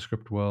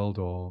JavaScript world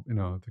or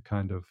the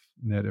kind of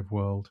native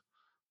world.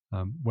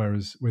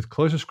 Whereas with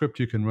ClojureScript,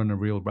 you can run a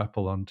real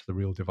REPL onto the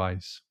real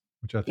device,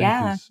 which I think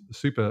is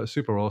a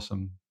super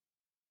awesome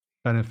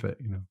benefit.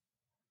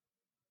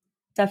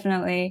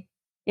 Definitely,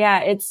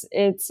 it's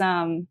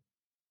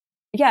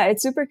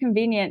super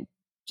convenient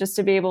just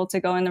to be able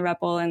to go in the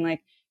REPL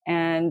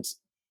and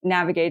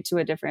navigate to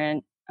a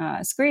different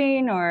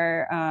screen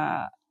or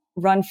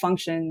run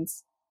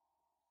functions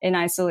in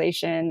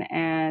isolation.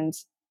 And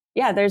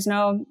there's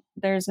no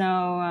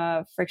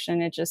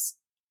friction. It just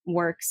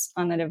works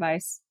on the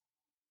device.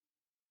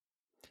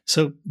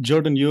 So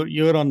Jordan,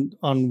 you're on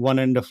one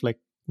end of like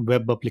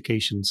web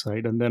application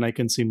side, and then I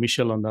can see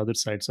Michelle on the other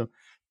side. So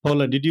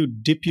Paula, did you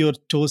dip your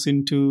toes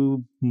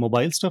into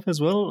mobile stuff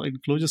as well in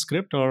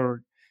ClojureScript,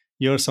 or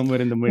you're somewhere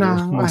in the middle?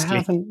 No, mostly? I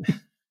haven't.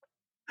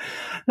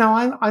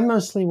 No, I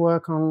mostly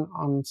work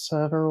on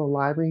server or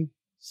library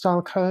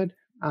style code.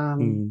 I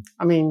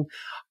mean,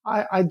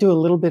 I do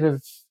a little bit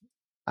of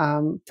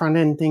front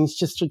end things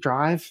just to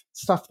drive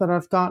stuff that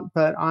I've got,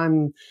 but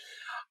I'm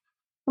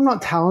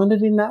not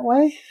talented in that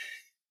way.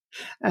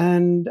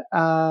 And,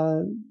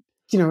 I'm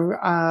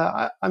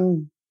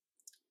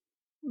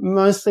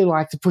mostly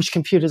like to push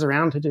computers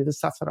around to do the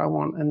stuff that I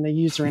want. And the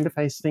user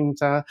interface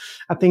things are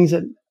things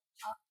that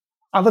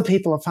other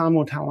people are far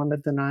more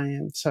talented than I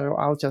am. So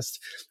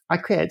I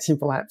create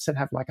simple apps that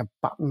have like a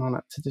button on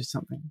it to do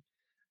something.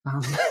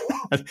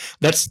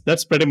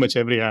 That's pretty much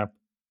every app.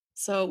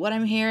 So what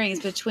I'm hearing is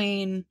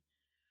between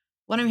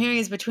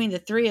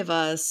the three of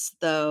us,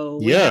 though,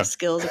 we have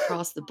skills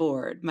across the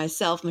board.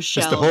 Myself,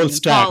 Michelle, the whole and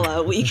stack.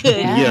 Paula, we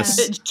could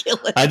kill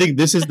it. I think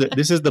this is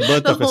the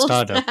birth of a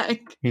startup.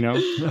 Stack.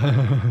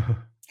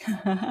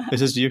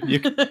 This is you.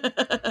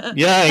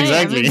 Yeah,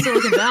 exactly. I'm in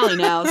Silicon Valley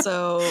now,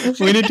 so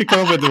we need to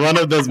come up with one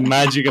of those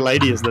magical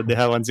ideas that they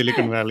have on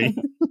Silicon Valley.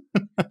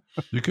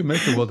 You can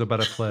make the world a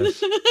better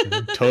place.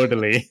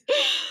 Totally.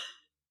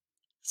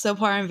 So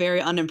far, I'm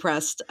very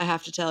unimpressed. I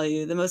have to tell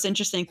you, the most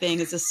interesting thing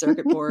is the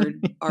circuit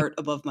board art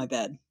above my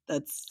bed.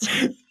 That's.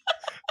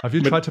 Have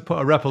you tried to put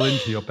a REPL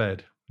into your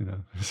bed?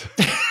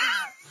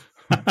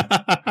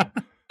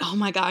 Oh Oh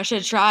my gosh, I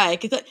try.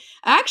 'Cause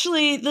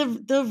actually,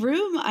 the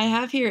room I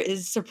have here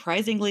is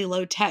surprisingly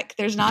low tech.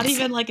 There's not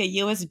even like a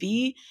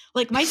USB.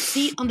 Like my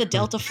seat on the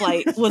Delta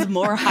flight was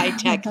more high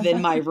tech than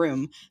my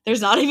room.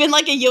 There's not even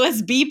like a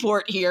USB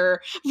port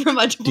here for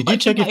my. Did you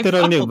check if there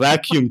are any phone.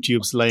 vacuum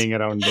tubes lying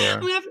around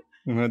there? We have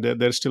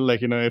There's still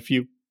like a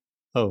few.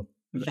 Oh,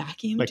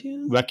 vacuum like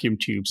tubes? vacuum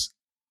tubes,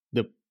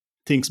 the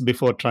things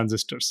before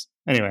transistors.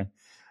 Anyway.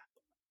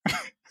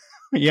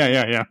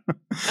 Yeah.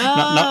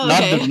 Oh,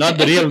 okay. Not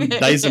the real Okay,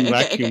 Dyson okay,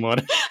 vacuum or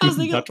I was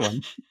thinking, that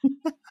one.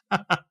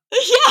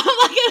 yeah,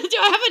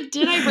 I'm like,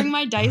 did I bring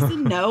my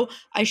Dyson? No,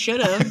 I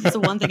should have. It's the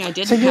one thing I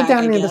didn't So you're pack,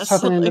 down I near the guess.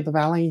 southern end Like, of the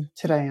valley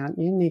today, aren't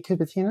you? Near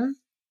Cupertino?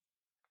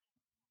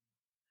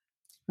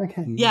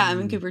 Okay. yeah, I'm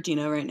in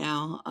Cupertino right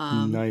now.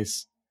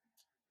 Nice.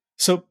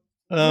 So,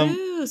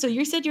 Woo. So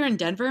you said you're in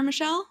Denver,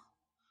 Michelle?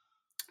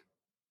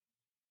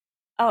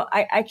 Oh,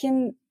 I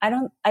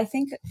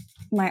think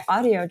my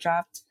audio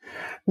dropped.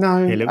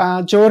 No,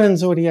 Hello?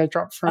 Jordan's audio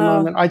dropped for a Oh.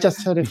 moment. I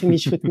just heard her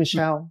finish with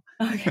Michelle.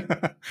 Okay.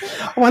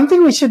 One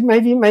thing we should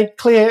maybe make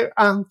clear,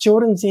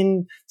 Jordan's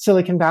in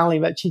Silicon Valley,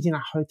 but she's in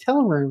a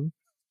hotel room.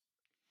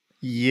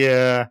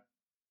 yeah.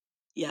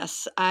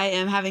 Yes, I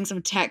am having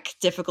some tech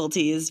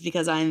difficulties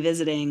because I'm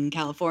visiting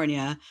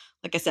California.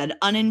 Like I said,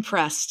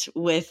 unimpressed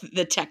with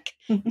the tech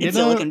in You know,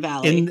 Silicon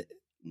Valley. in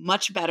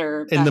Much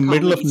better in back the home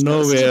middle on of East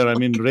Coast. nowhere, I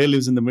mean, Ray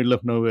lives in the middle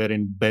of nowhere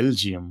in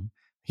Belgium.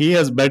 He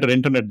has better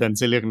internet than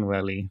Silicon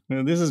Valley.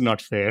 This is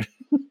not fair.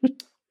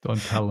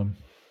 Don't tell him.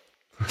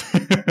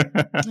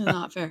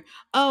 Not fair.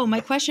 Oh,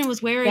 my question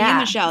was, where are you, Yeah.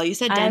 Michelle? You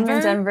said I'm Denver?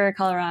 in Denver,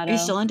 Colorado. Are you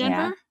still in Yeah.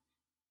 Denver?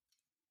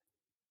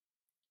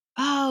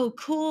 Oh,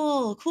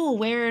 cool.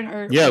 Where?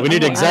 Or Yeah, we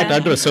need Oh, exact yeah.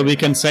 address so we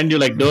can send you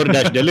like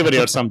DoorDash delivery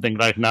or something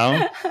right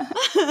now.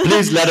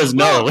 Please let us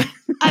know. Well,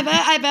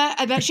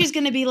 I bet she's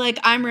gonna be like,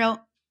 I'm real.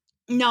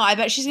 No, I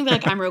bet she's gonna be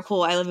like, I'm real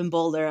cool. I live in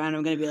Boulder, and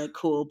I'm gonna be like,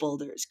 cool.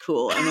 Boulder is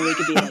cool, and then we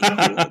could be like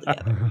cool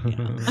together. You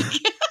know?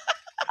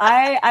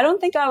 I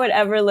don't think I would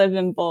ever live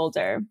in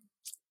Boulder.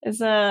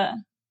 It's a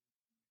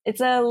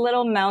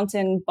little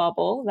mountain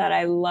bubble that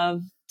I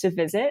love to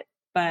visit,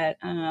 but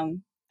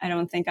I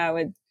don't think I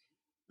would.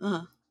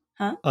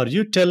 Uh-huh. Are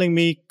you telling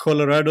me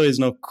Colorado is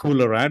now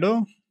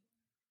Colorado?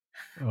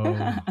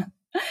 Oh.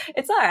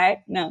 It's all right.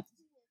 No.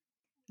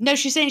 No,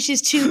 she's saying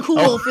she's too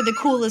cool for the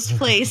coolest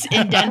place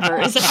in Denver.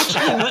 Is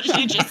actually what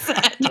she just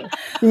said.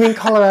 You mean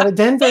Colorado?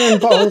 Denver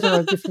and Boulder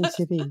are different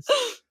cities.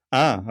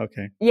 Ah,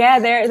 okay. Yeah,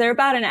 they're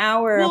about an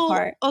hour Well,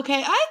 apart.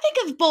 okay, I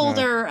think of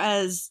Boulder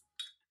as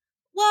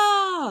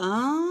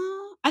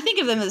I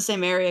think of them as the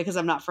same area because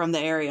I'm not from the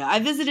area. I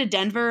visited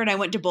Denver and I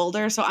went to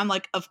Boulder, so I'm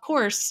like, of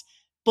course,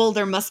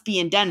 Boulder must be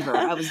in Denver.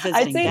 I was visiting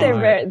I'd say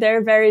Denver.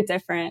 they're very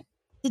different.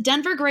 The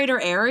Denver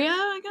greater area,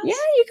 I guess. Yeah,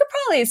 you could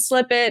probably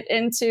slip it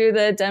into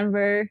the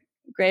Denver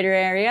greater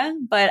area,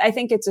 but I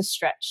think it's a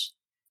stretch.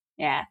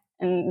 Yeah,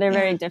 and they're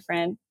very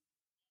different.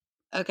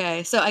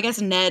 Okay, so I guess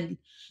Ned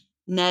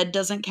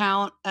doesn't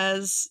count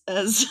as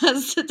does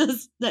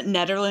that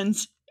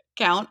Netherlands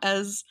count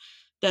as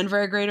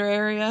Denver greater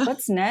area?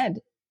 What's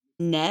Ned?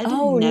 Ned?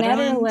 Oh,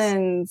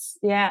 Netherlands.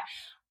 Yeah.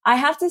 I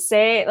have to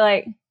say,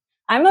 like,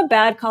 I'm a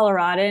bad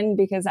Coloradan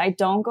because I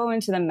don't go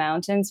into the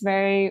mountains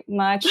very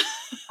much.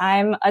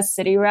 I'm a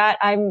city rat.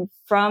 I'm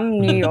from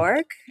New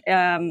York.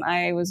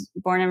 I was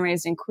born and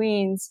raised in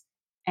Queens.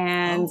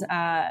 And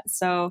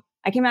so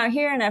I came out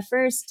here, and at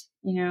first,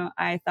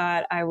 I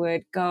thought I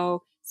would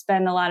go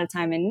spend a lot of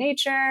time in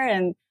nature,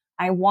 and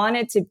I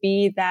wanted to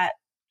be that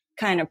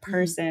kind of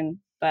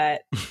person,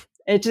 but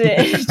it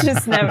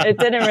just never, it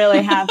didn't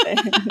really happen.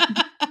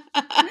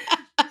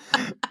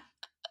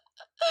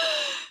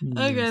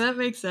 Okay, that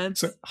makes sense.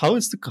 So how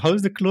is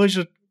the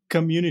closure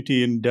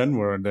community in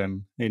Denver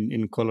then,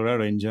 in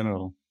Colorado in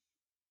general?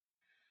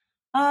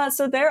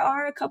 So there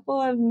are a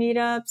couple of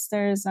meetups.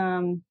 There's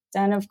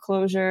Den of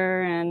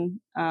Closure and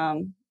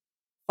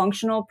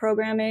functional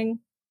programming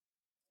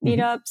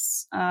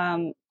meetups.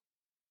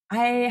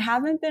 I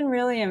haven't been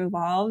really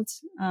involved.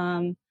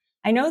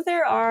 I know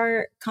there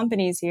are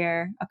companies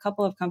here, a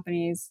couple of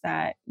companies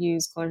that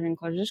use Clojure and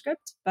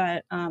ClojureScript,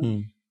 but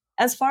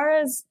as far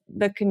as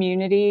the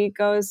community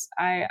goes,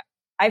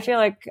 I feel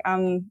like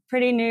I'm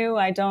pretty new.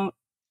 I don't,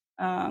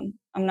 I'm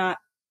not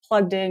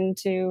plugged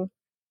into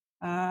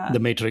the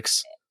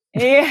matrix.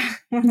 Yeah.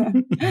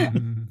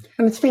 And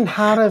it's been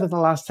hard over the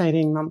last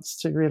 18 months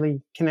to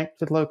really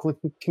connect with local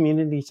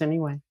communities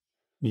anyway.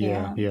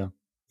 Yeah.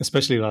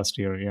 Especially last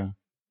year, yeah.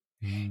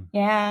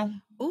 Yeah.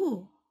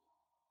 Ooh.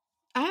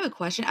 I have a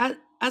question.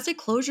 As a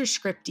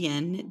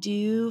ClojureScriptian, do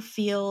you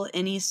feel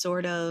any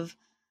sort of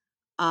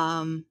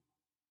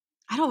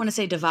I don't want to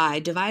say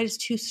divide. Divide is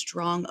too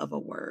strong of a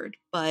word,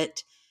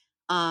 but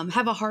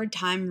have a hard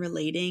time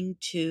relating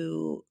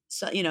to,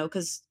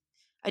 because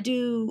I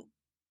do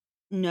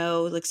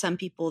know like some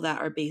people that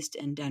are based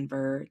in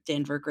Denver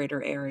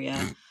greater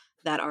area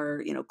that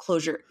are,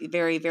 Clojure,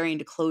 very, very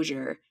into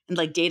Clojure and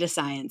like data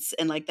science.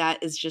 And like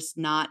that is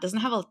just doesn't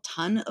have a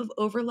ton of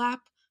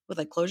overlap with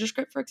like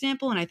ClojureScript, for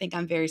example. And I think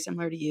I'm very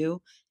similar to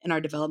you in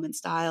our development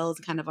styles,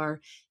 kind of our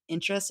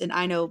interests. And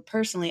I know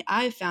personally,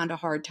 I've found a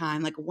hard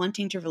time like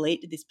wanting to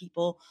relate to these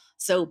people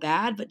so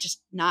bad, but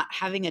just not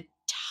having a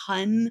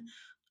ton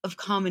of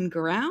common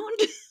ground.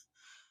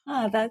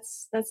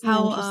 That's an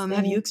How interesting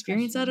have you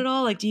experienced that question. at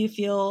all? Like, do you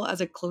feel as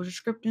a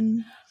ClojureScript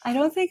and I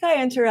don't think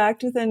I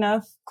interact with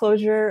enough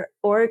Clojure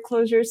or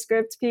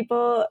ClojureScript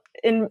people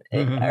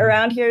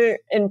around here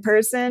in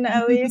person,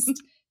 at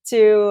least,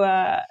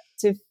 to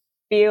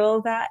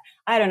feel that.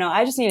 I don't know.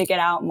 I just need to get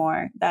out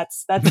more.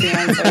 That's the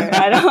answer.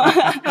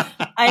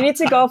 I need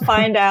to go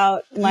find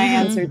out my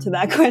answer to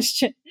that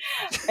question.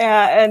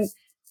 And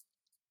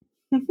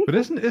But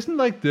isn't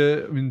like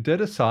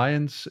data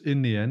science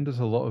in the end, there's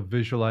a lot of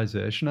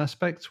visualization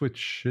aspects which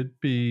should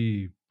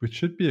be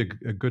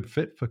a good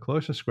fit for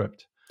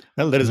ClojureScript.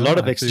 Well, there is a No, lot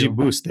of I XG feel-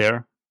 boost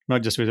there,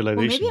 not just well,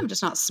 visualization. maybe I'm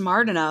just not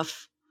smart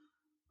enough.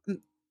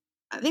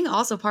 I think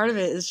also part of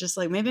it is just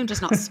like maybe I'm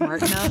just not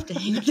smart enough to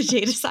hang with the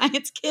data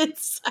science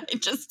kids. I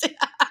just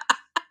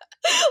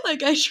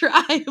like I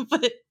try,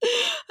 but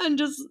I'm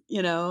just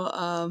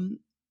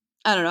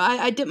I don't know.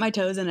 I dip my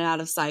toes in and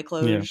out of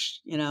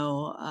Cycloge,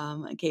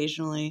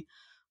 occasionally,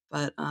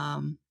 but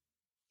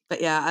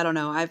yeah, I don't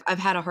know. I've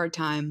had a hard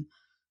time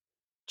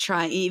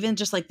trying. Even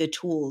just like the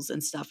tools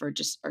and stuff are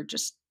just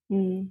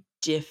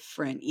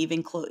different.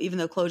 Even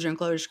though Clojure and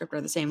ClojureScript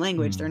are the same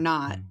language, they're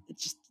not.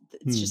 It's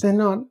just They're a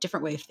not.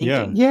 different way of Yeah.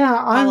 thinking. Yeah,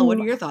 Paula, what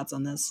are your thoughts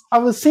on this? I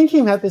was thinking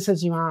about this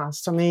as you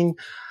asked. I mean,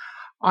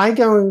 I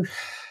go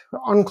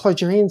on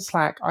Clojure in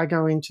Slack, I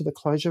go into the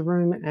Clojure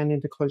room and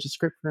into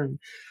ClojureScript room.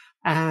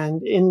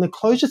 And in the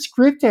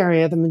ClojureScript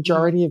area, the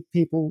majority of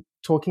people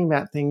talking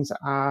about things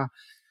are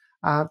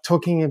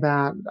talking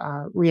about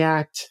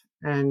React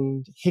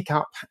and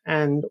Hiccup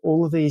and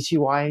all of these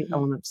UI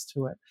elements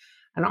to it.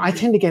 And I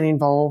tend to get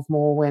involved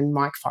more when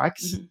Mike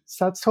Fikes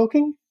starts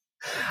talking.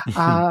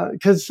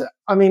 Because,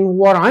 I mean,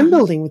 what I'm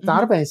building with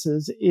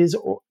databases is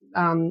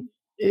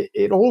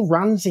it all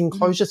runs in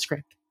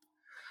ClojureScript.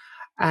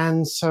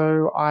 And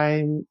so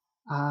I'm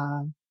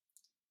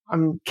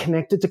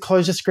connected to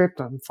ClojureScript.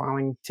 I'm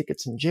filing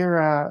tickets in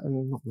Jira,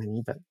 and not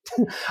many, but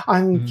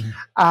I'm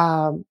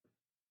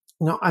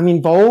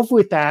involved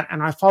with that,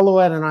 and I follow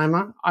it, and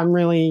I'm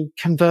really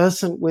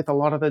conversant with a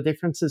lot of the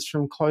differences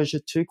from Clojure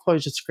to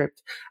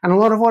ClojureScript, and a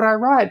lot of what I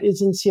write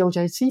is in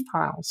CLJC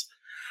files,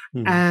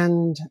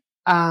 and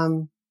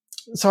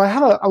so I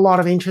have a lot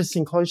of interest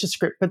in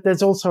ClojureScript, but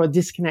there's also a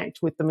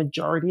disconnect with the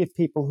majority of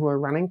people who are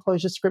running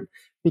ClojureScript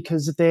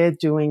because they're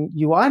doing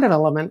UI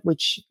development,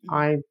 which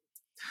I'm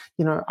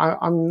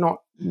not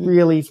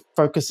really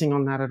focusing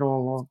on that at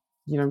all,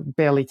 or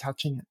barely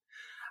touching it.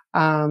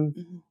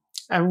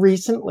 And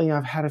recently,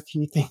 I've had a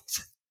few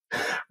things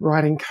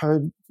writing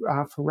code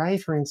for Ray,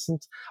 for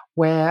instance,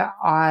 where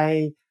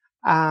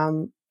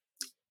I'm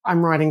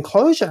writing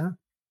Clojure,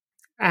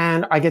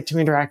 and I get to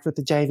interact with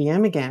the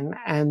JVM again.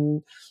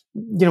 And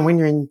when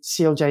you're in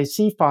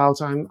CLJC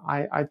files,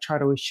 I try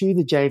to eschew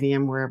the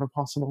JVM wherever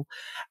possible,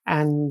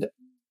 and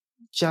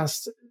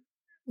just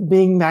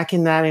being back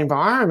in that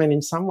environment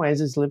in some ways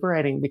is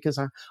liberating because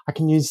I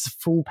can use the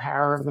full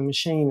power of the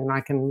machine, and I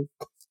can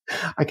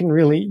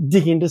really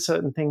dig into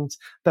certain things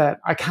that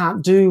I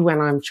can't do when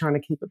I'm trying to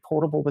keep it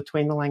portable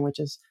between the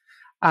languages.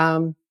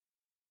 And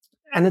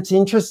it's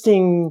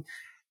interesting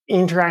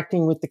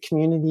interacting with the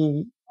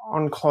community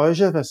on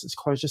Clojure versus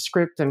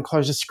ClojureScript. And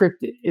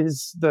ClojureScript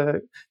is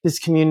this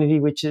community,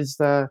 which is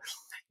how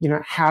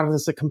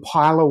does the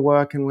compiler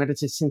work and where does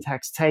the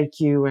syntax take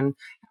you and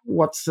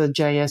what's the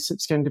JS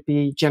that's going to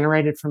be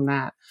generated from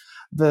that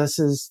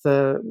versus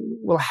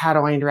how do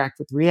I interact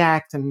with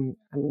React and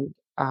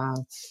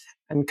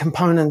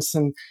components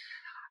and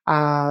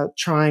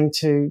trying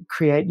to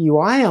create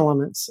UI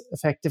elements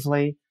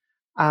effectively.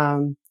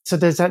 So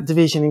there's that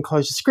division in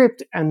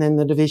ClojureScript, and then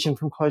the division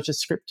from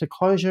ClojureScript to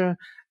Clojure,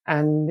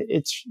 and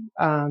it's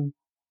and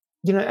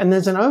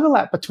there's an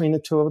overlap between the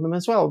two of them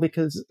as well,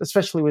 because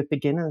especially with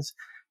beginners,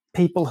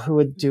 people who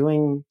are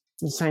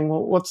saying,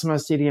 well, what's the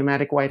most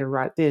idiomatic way to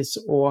write this?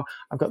 Or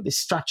I've got this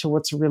structure.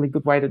 What's a really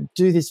good way to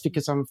do this?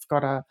 Because I've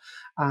got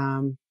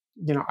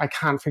I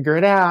can't figure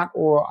it out,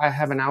 or I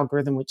have an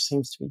algorithm which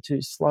seems to be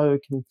too slow.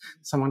 Can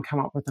someone come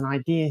up with an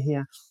idea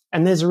here?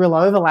 And there's a real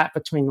overlap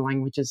between the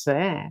languages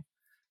there.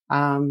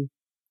 And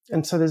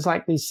so there's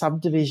like these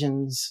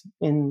subdivisions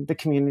in the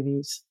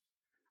communities.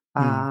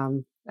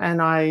 And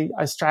I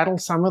straddle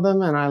some of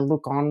them and I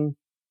look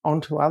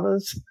onto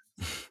others.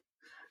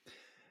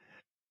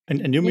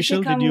 And you,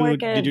 Michelle,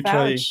 did you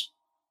try?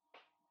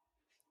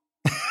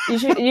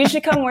 You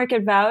should come work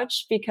at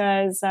Vouch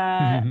because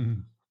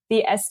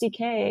the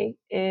SDK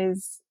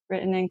is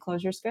written in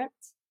ClojureScript,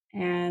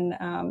 and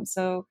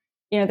so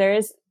there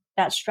is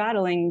that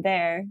straddling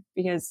there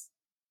because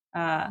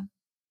the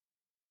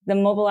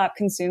mobile app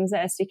consumes the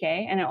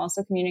SDK and it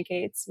also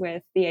communicates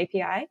with the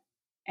API,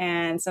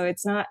 and so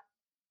it's that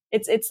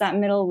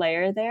middle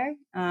layer there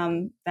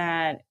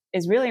that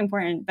is really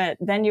important. But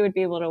then you would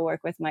be able to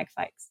work with Mike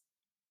Fikes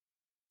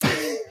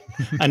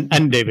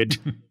and David.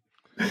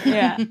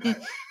 Yeah.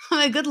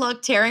 Good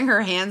luck tearing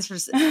her hands from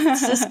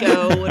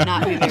Cisco. Would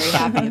not be very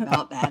happy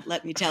about that.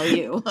 Let me tell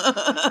you.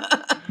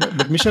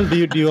 But Michelle, do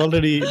you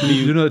already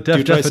You know, do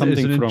you try Def is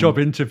something a from job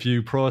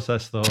interview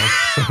process, though,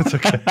 so it's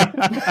okay.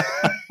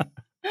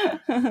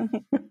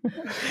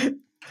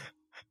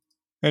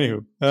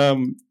 Anywho,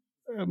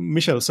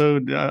 Michelle, so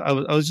I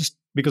was just,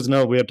 because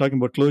now we are talking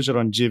about Clojure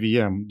on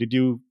JVM. Did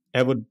you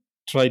ever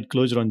tried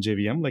Clojure on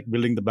JVM, like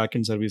building the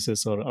backend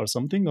services or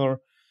something, or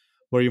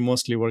were you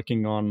mostly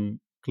working on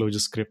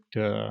Clojure script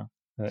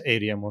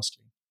area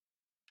mostly?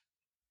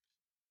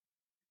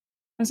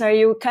 I'm sorry,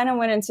 you kind of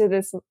went into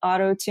this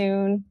auto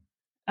tune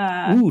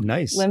Ooh,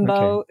 nice.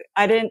 limbo. Okay.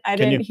 I didn't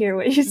you- hear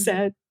what you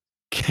said.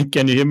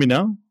 Can you hear me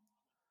now?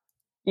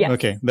 Yes.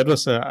 Okay, that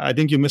was. I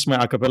think you missed my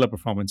a cappella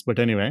performance, but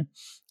anyway,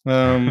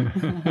 I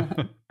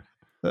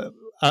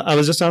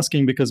was just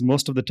asking because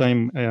most of the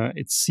time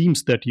it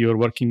seems that you're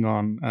working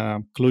on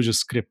Clojure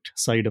script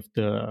side of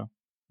the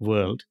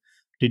world.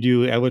 Did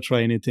you ever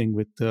try anything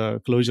with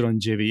Clojure on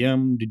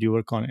JVM? Did you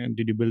work on?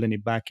 Did you build any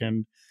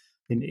backend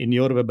in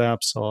your web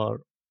apps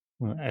or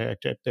at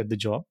the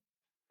job?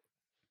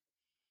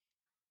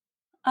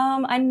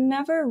 I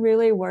never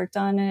really worked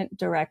on it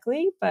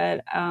directly,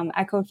 but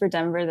at Code for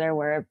Denver, there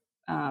were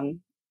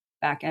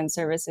backend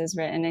services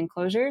written in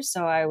Clojure,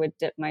 so I would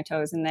dip my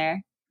toes in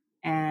there.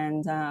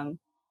 And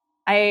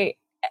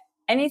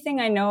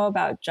anything I know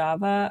about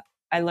Java,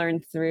 I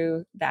learned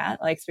through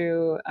that, like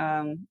through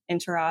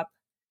interop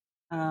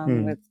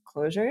with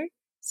Clojure.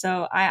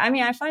 So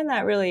I find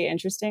that really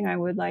interesting. I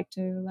would like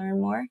to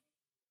learn more.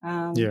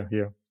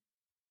 Yeah.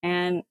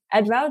 And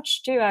at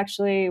Vouch too,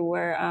 actually,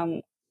 where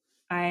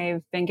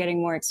I've been getting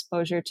more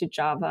exposure to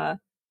Java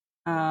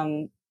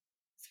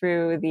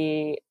through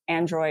the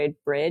Android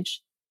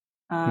bridge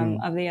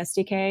of the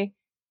SDK,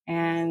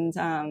 and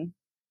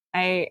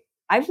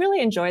I've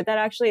really enjoyed that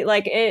actually.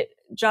 Like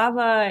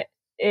Java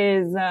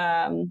is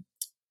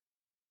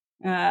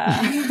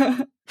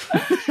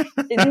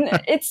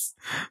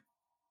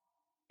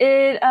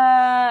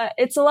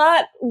it's a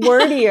lot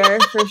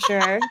wordier for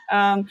sure,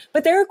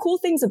 but there are cool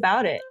things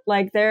about it.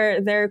 Like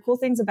there are cool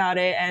things about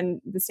it,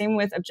 and the same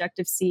with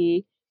Objective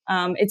C.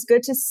 It's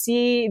good to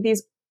see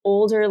these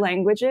older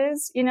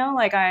languages,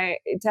 like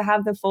to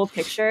have the full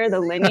picture, the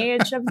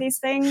lineage of these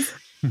things.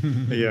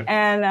 Yeah.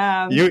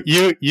 And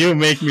you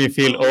make me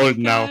feel old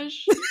now.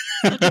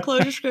 Like a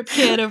ClojureScript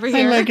kid over I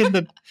here. like it,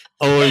 the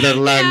older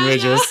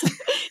languages. Yeah.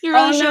 You're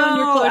really showing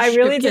your ClojureScript I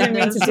really didn't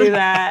mean to do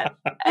that.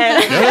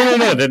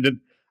 No.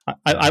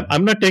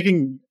 I'm not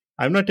taking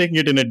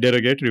it in a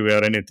derogatory way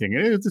or anything.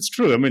 It's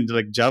true. I mean,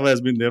 like Java has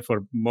been there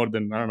for more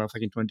than, I don't know,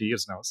 fucking 20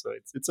 years now. So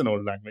it's an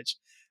old language.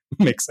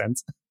 Makes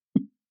sense.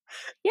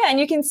 Yeah, and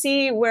you can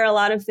see where a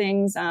lot of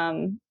things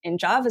in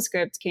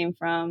JavaScript came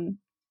from,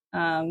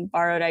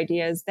 borrowed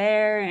ideas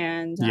there,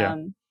 and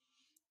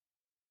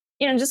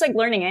just like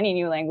learning any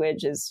new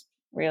language is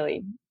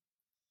really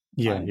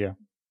fun.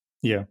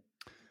 Yeah.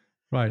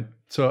 Right.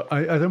 So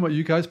I don't know about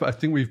you guys, but I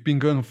think we've been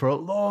going for a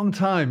long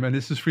time, and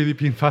this has really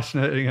been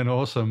fascinating and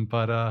awesome.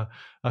 But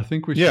I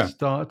think we should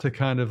start to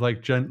kind of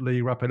like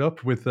gently wrap it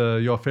up with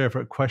your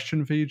favorite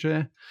question,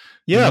 VJ.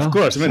 Yeah, of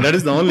course. I mean, that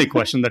is the only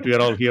question that we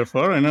are all here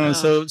for.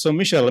 So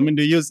Michelle, I mean,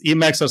 do you use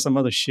Emacs or some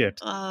other shit?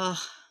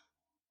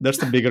 That's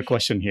the bigger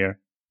question here.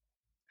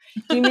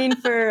 You mean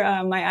for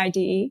my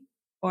IDE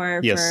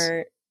or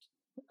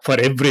for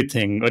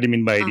everything? What do you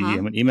mean by IDE?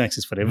 I mean, Emacs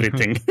is for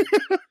everything.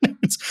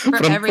 It's from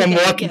walking the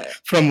dog,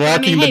 from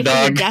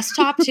your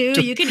desktop too.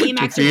 You can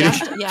Emacs your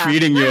desktop. Yeah.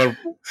 Feeding your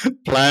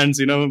plants,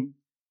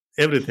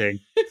 everything.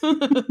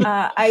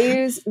 I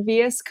use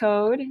VS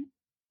Code,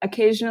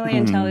 occasionally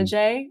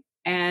IntelliJ,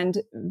 and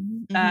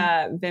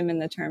Vim in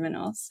the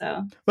terminal.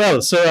 So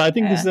I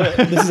think this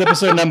is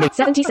episode number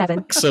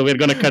 77. So we're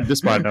gonna cut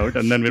this part out,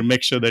 and then we'll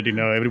make sure that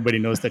everybody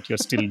knows that you're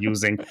still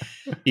using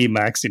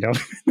Emacs.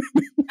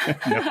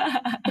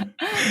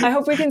 I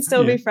hope we can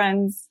still be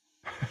friends.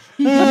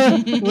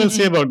 We'll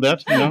see about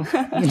that.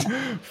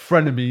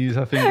 Frenemies,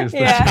 I think, is the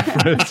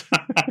difference.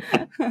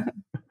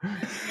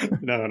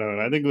 No.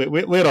 I think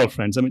we're all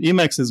friends. I mean,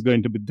 Emacs is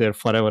going to be there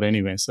forever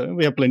anyway, so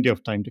we have plenty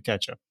of time to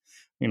catch up.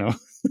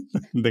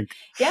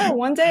 Yeah,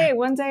 one day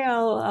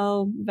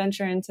I'll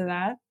venture into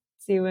that,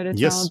 see what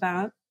it's all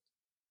about.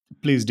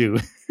 Please do.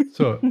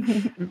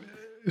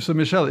 So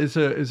Michelle, is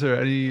there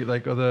any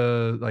like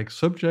other like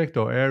subject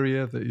or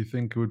area that you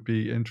think would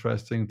be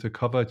interesting to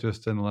cover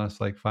just in the last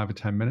like 5 or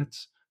 10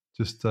 minutes?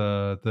 Just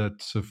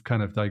that's of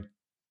kind of like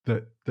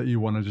that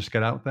you want to just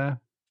get out there?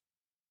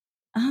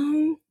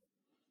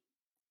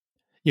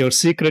 Your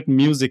secret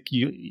music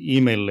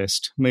mailing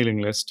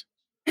list.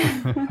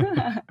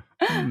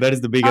 That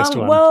is the biggest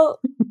one. Well,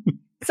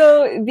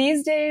 so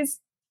these days,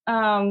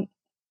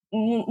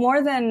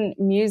 more than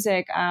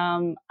music,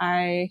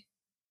 I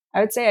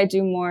would say I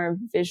do more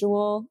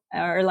visual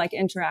or like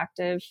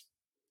interactive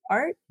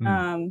art,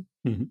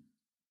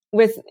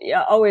 with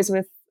always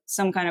with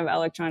some kind of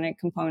electronic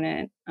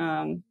component.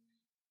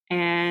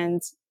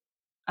 And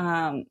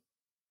I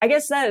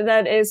guess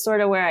that is sort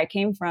of where I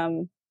came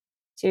from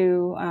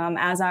too.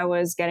 As I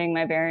was getting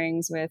my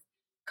bearings with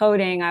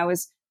coding, I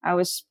was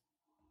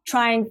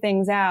trying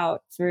things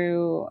out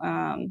through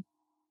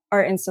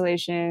art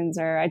installations,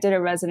 or I did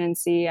a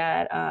residency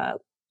at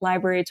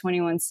Library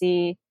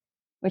 21C,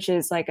 which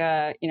is like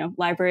a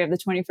library of the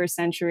 21st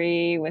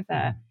century with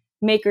a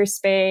maker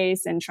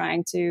space, and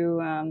trying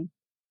to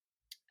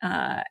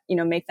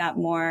make that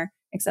more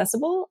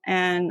accessible.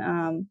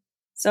 And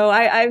so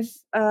I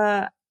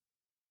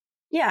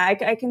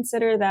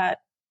consider that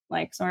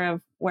like sort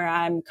of where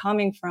I'm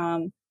coming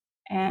from,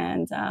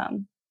 and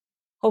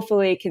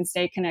hopefully can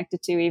stay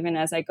connected to even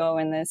as I go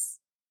in this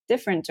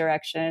different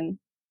direction.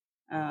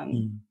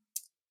 And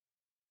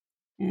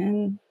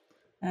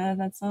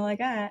that's all I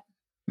got.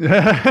 Oh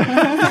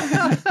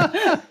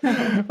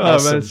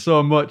man, it's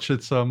so much.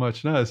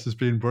 No, this has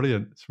been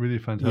brilliant. It's really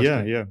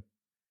fantastic. Yeah.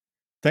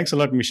 Thanks a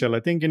lot, Michelle. I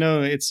think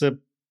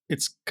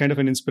it's kind of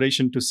an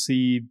inspiration to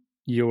see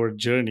your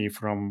journey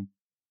from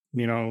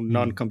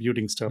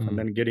non-computing stuff and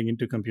then getting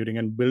into computing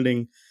and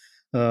building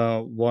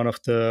one of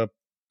the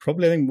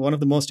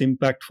most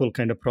impactful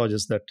kind of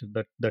projects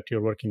that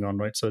you're working on,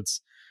 right? So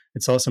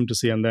it's awesome to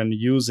see, and then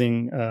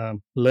using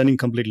learning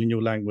completely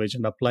new language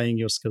and applying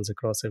your skills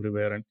across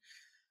everywhere,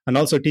 and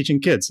also teaching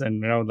kids.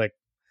 And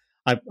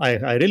I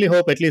really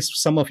hope at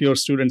least some of your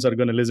students are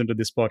going to listen to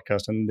this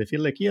podcast and they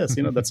feel like, yes,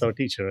 that's our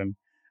teacher, and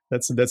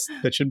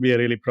that should be a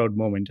really proud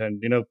moment.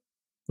 And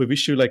we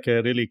wish you like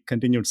a really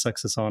continued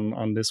success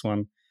on this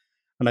one.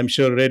 And I'm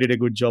sure Ray did a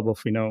good job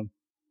of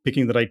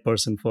picking the right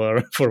person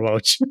for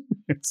Vouch.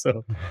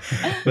 So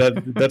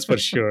that's for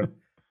sure.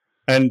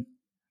 And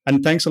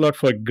thanks a lot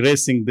for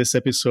gracing this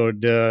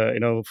episode.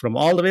 From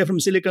all the way from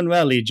Silicon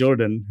Valley,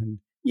 Jordan. And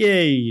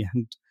yay!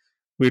 And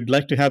we'd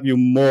like to have you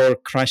more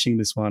crashing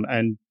this one,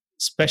 and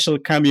special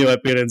cameo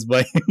appearance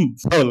by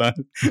Paula,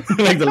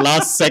 like the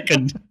last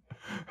second.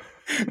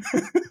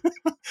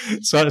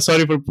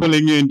 Sorry for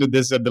pulling you into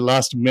this at the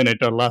last minute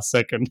or last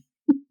second.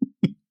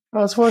 I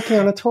was working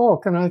on a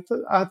talk, and I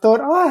thought,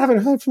 I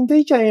haven't heard from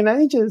DJ in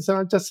ages, and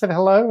I just said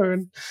hello,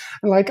 and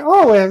like,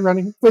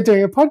 we're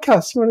doing a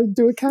podcast. You want to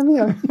do a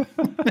cameo?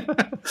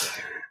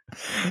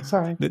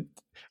 Sorry.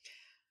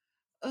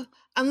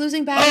 I'm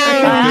losing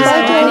battery.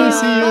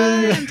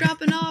 Bye. I'm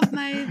dropping off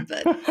my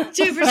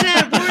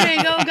 2%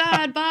 warning. Oh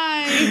God,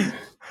 bye.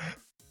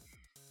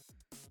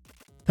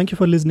 Thank you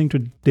for listening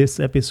to this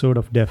episode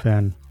of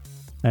DefN.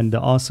 And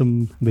the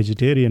awesome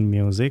vegetarian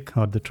music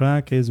or the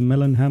track is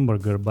Melon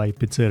Hamburger by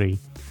Pizzeri.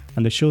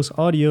 And the show's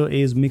audio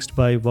is mixed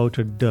by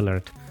Wouter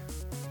Dullert.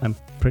 I'm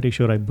pretty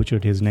sure I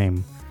butchered his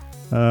name.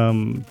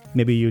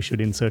 Maybe you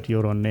should insert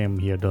your own name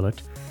here,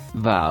 Dullert.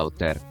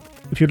 Wouter.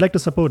 If you'd like to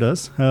support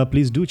us,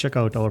 please do check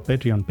out our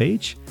Patreon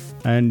page,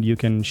 and you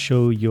can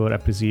show your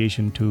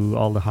appreciation to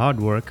all the hard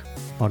work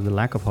or the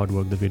lack of hard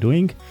work that we're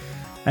doing.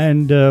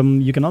 And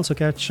you can also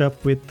catch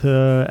up with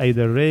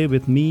either Ray,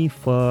 with me,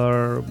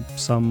 for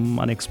some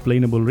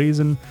unexplainable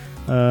reason.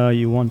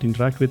 You want to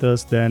interact with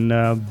us, then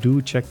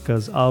do check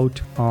us out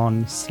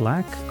on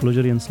Slack,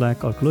 Clojurian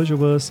Slack or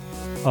Clojureverse,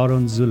 or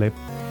on Zulip,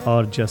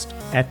 or just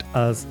at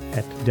us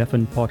at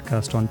DefN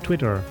Podcast on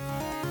Twitter.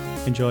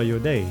 Enjoy your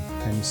day,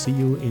 and see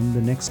you in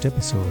the next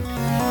episode.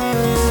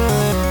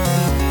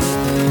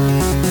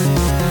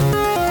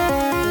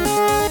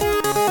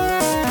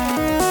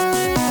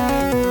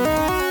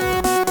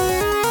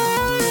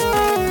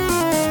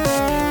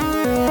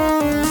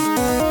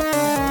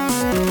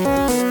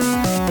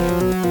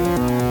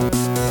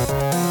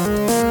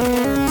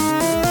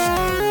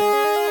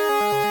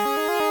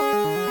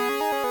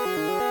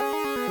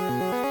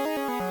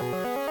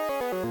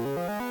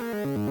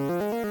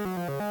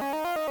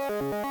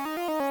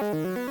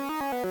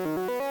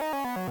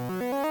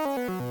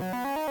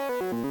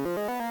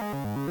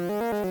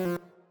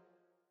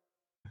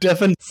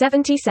 DefN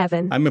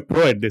 77. I'm a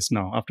pro at this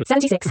now after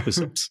 76.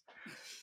 episodes.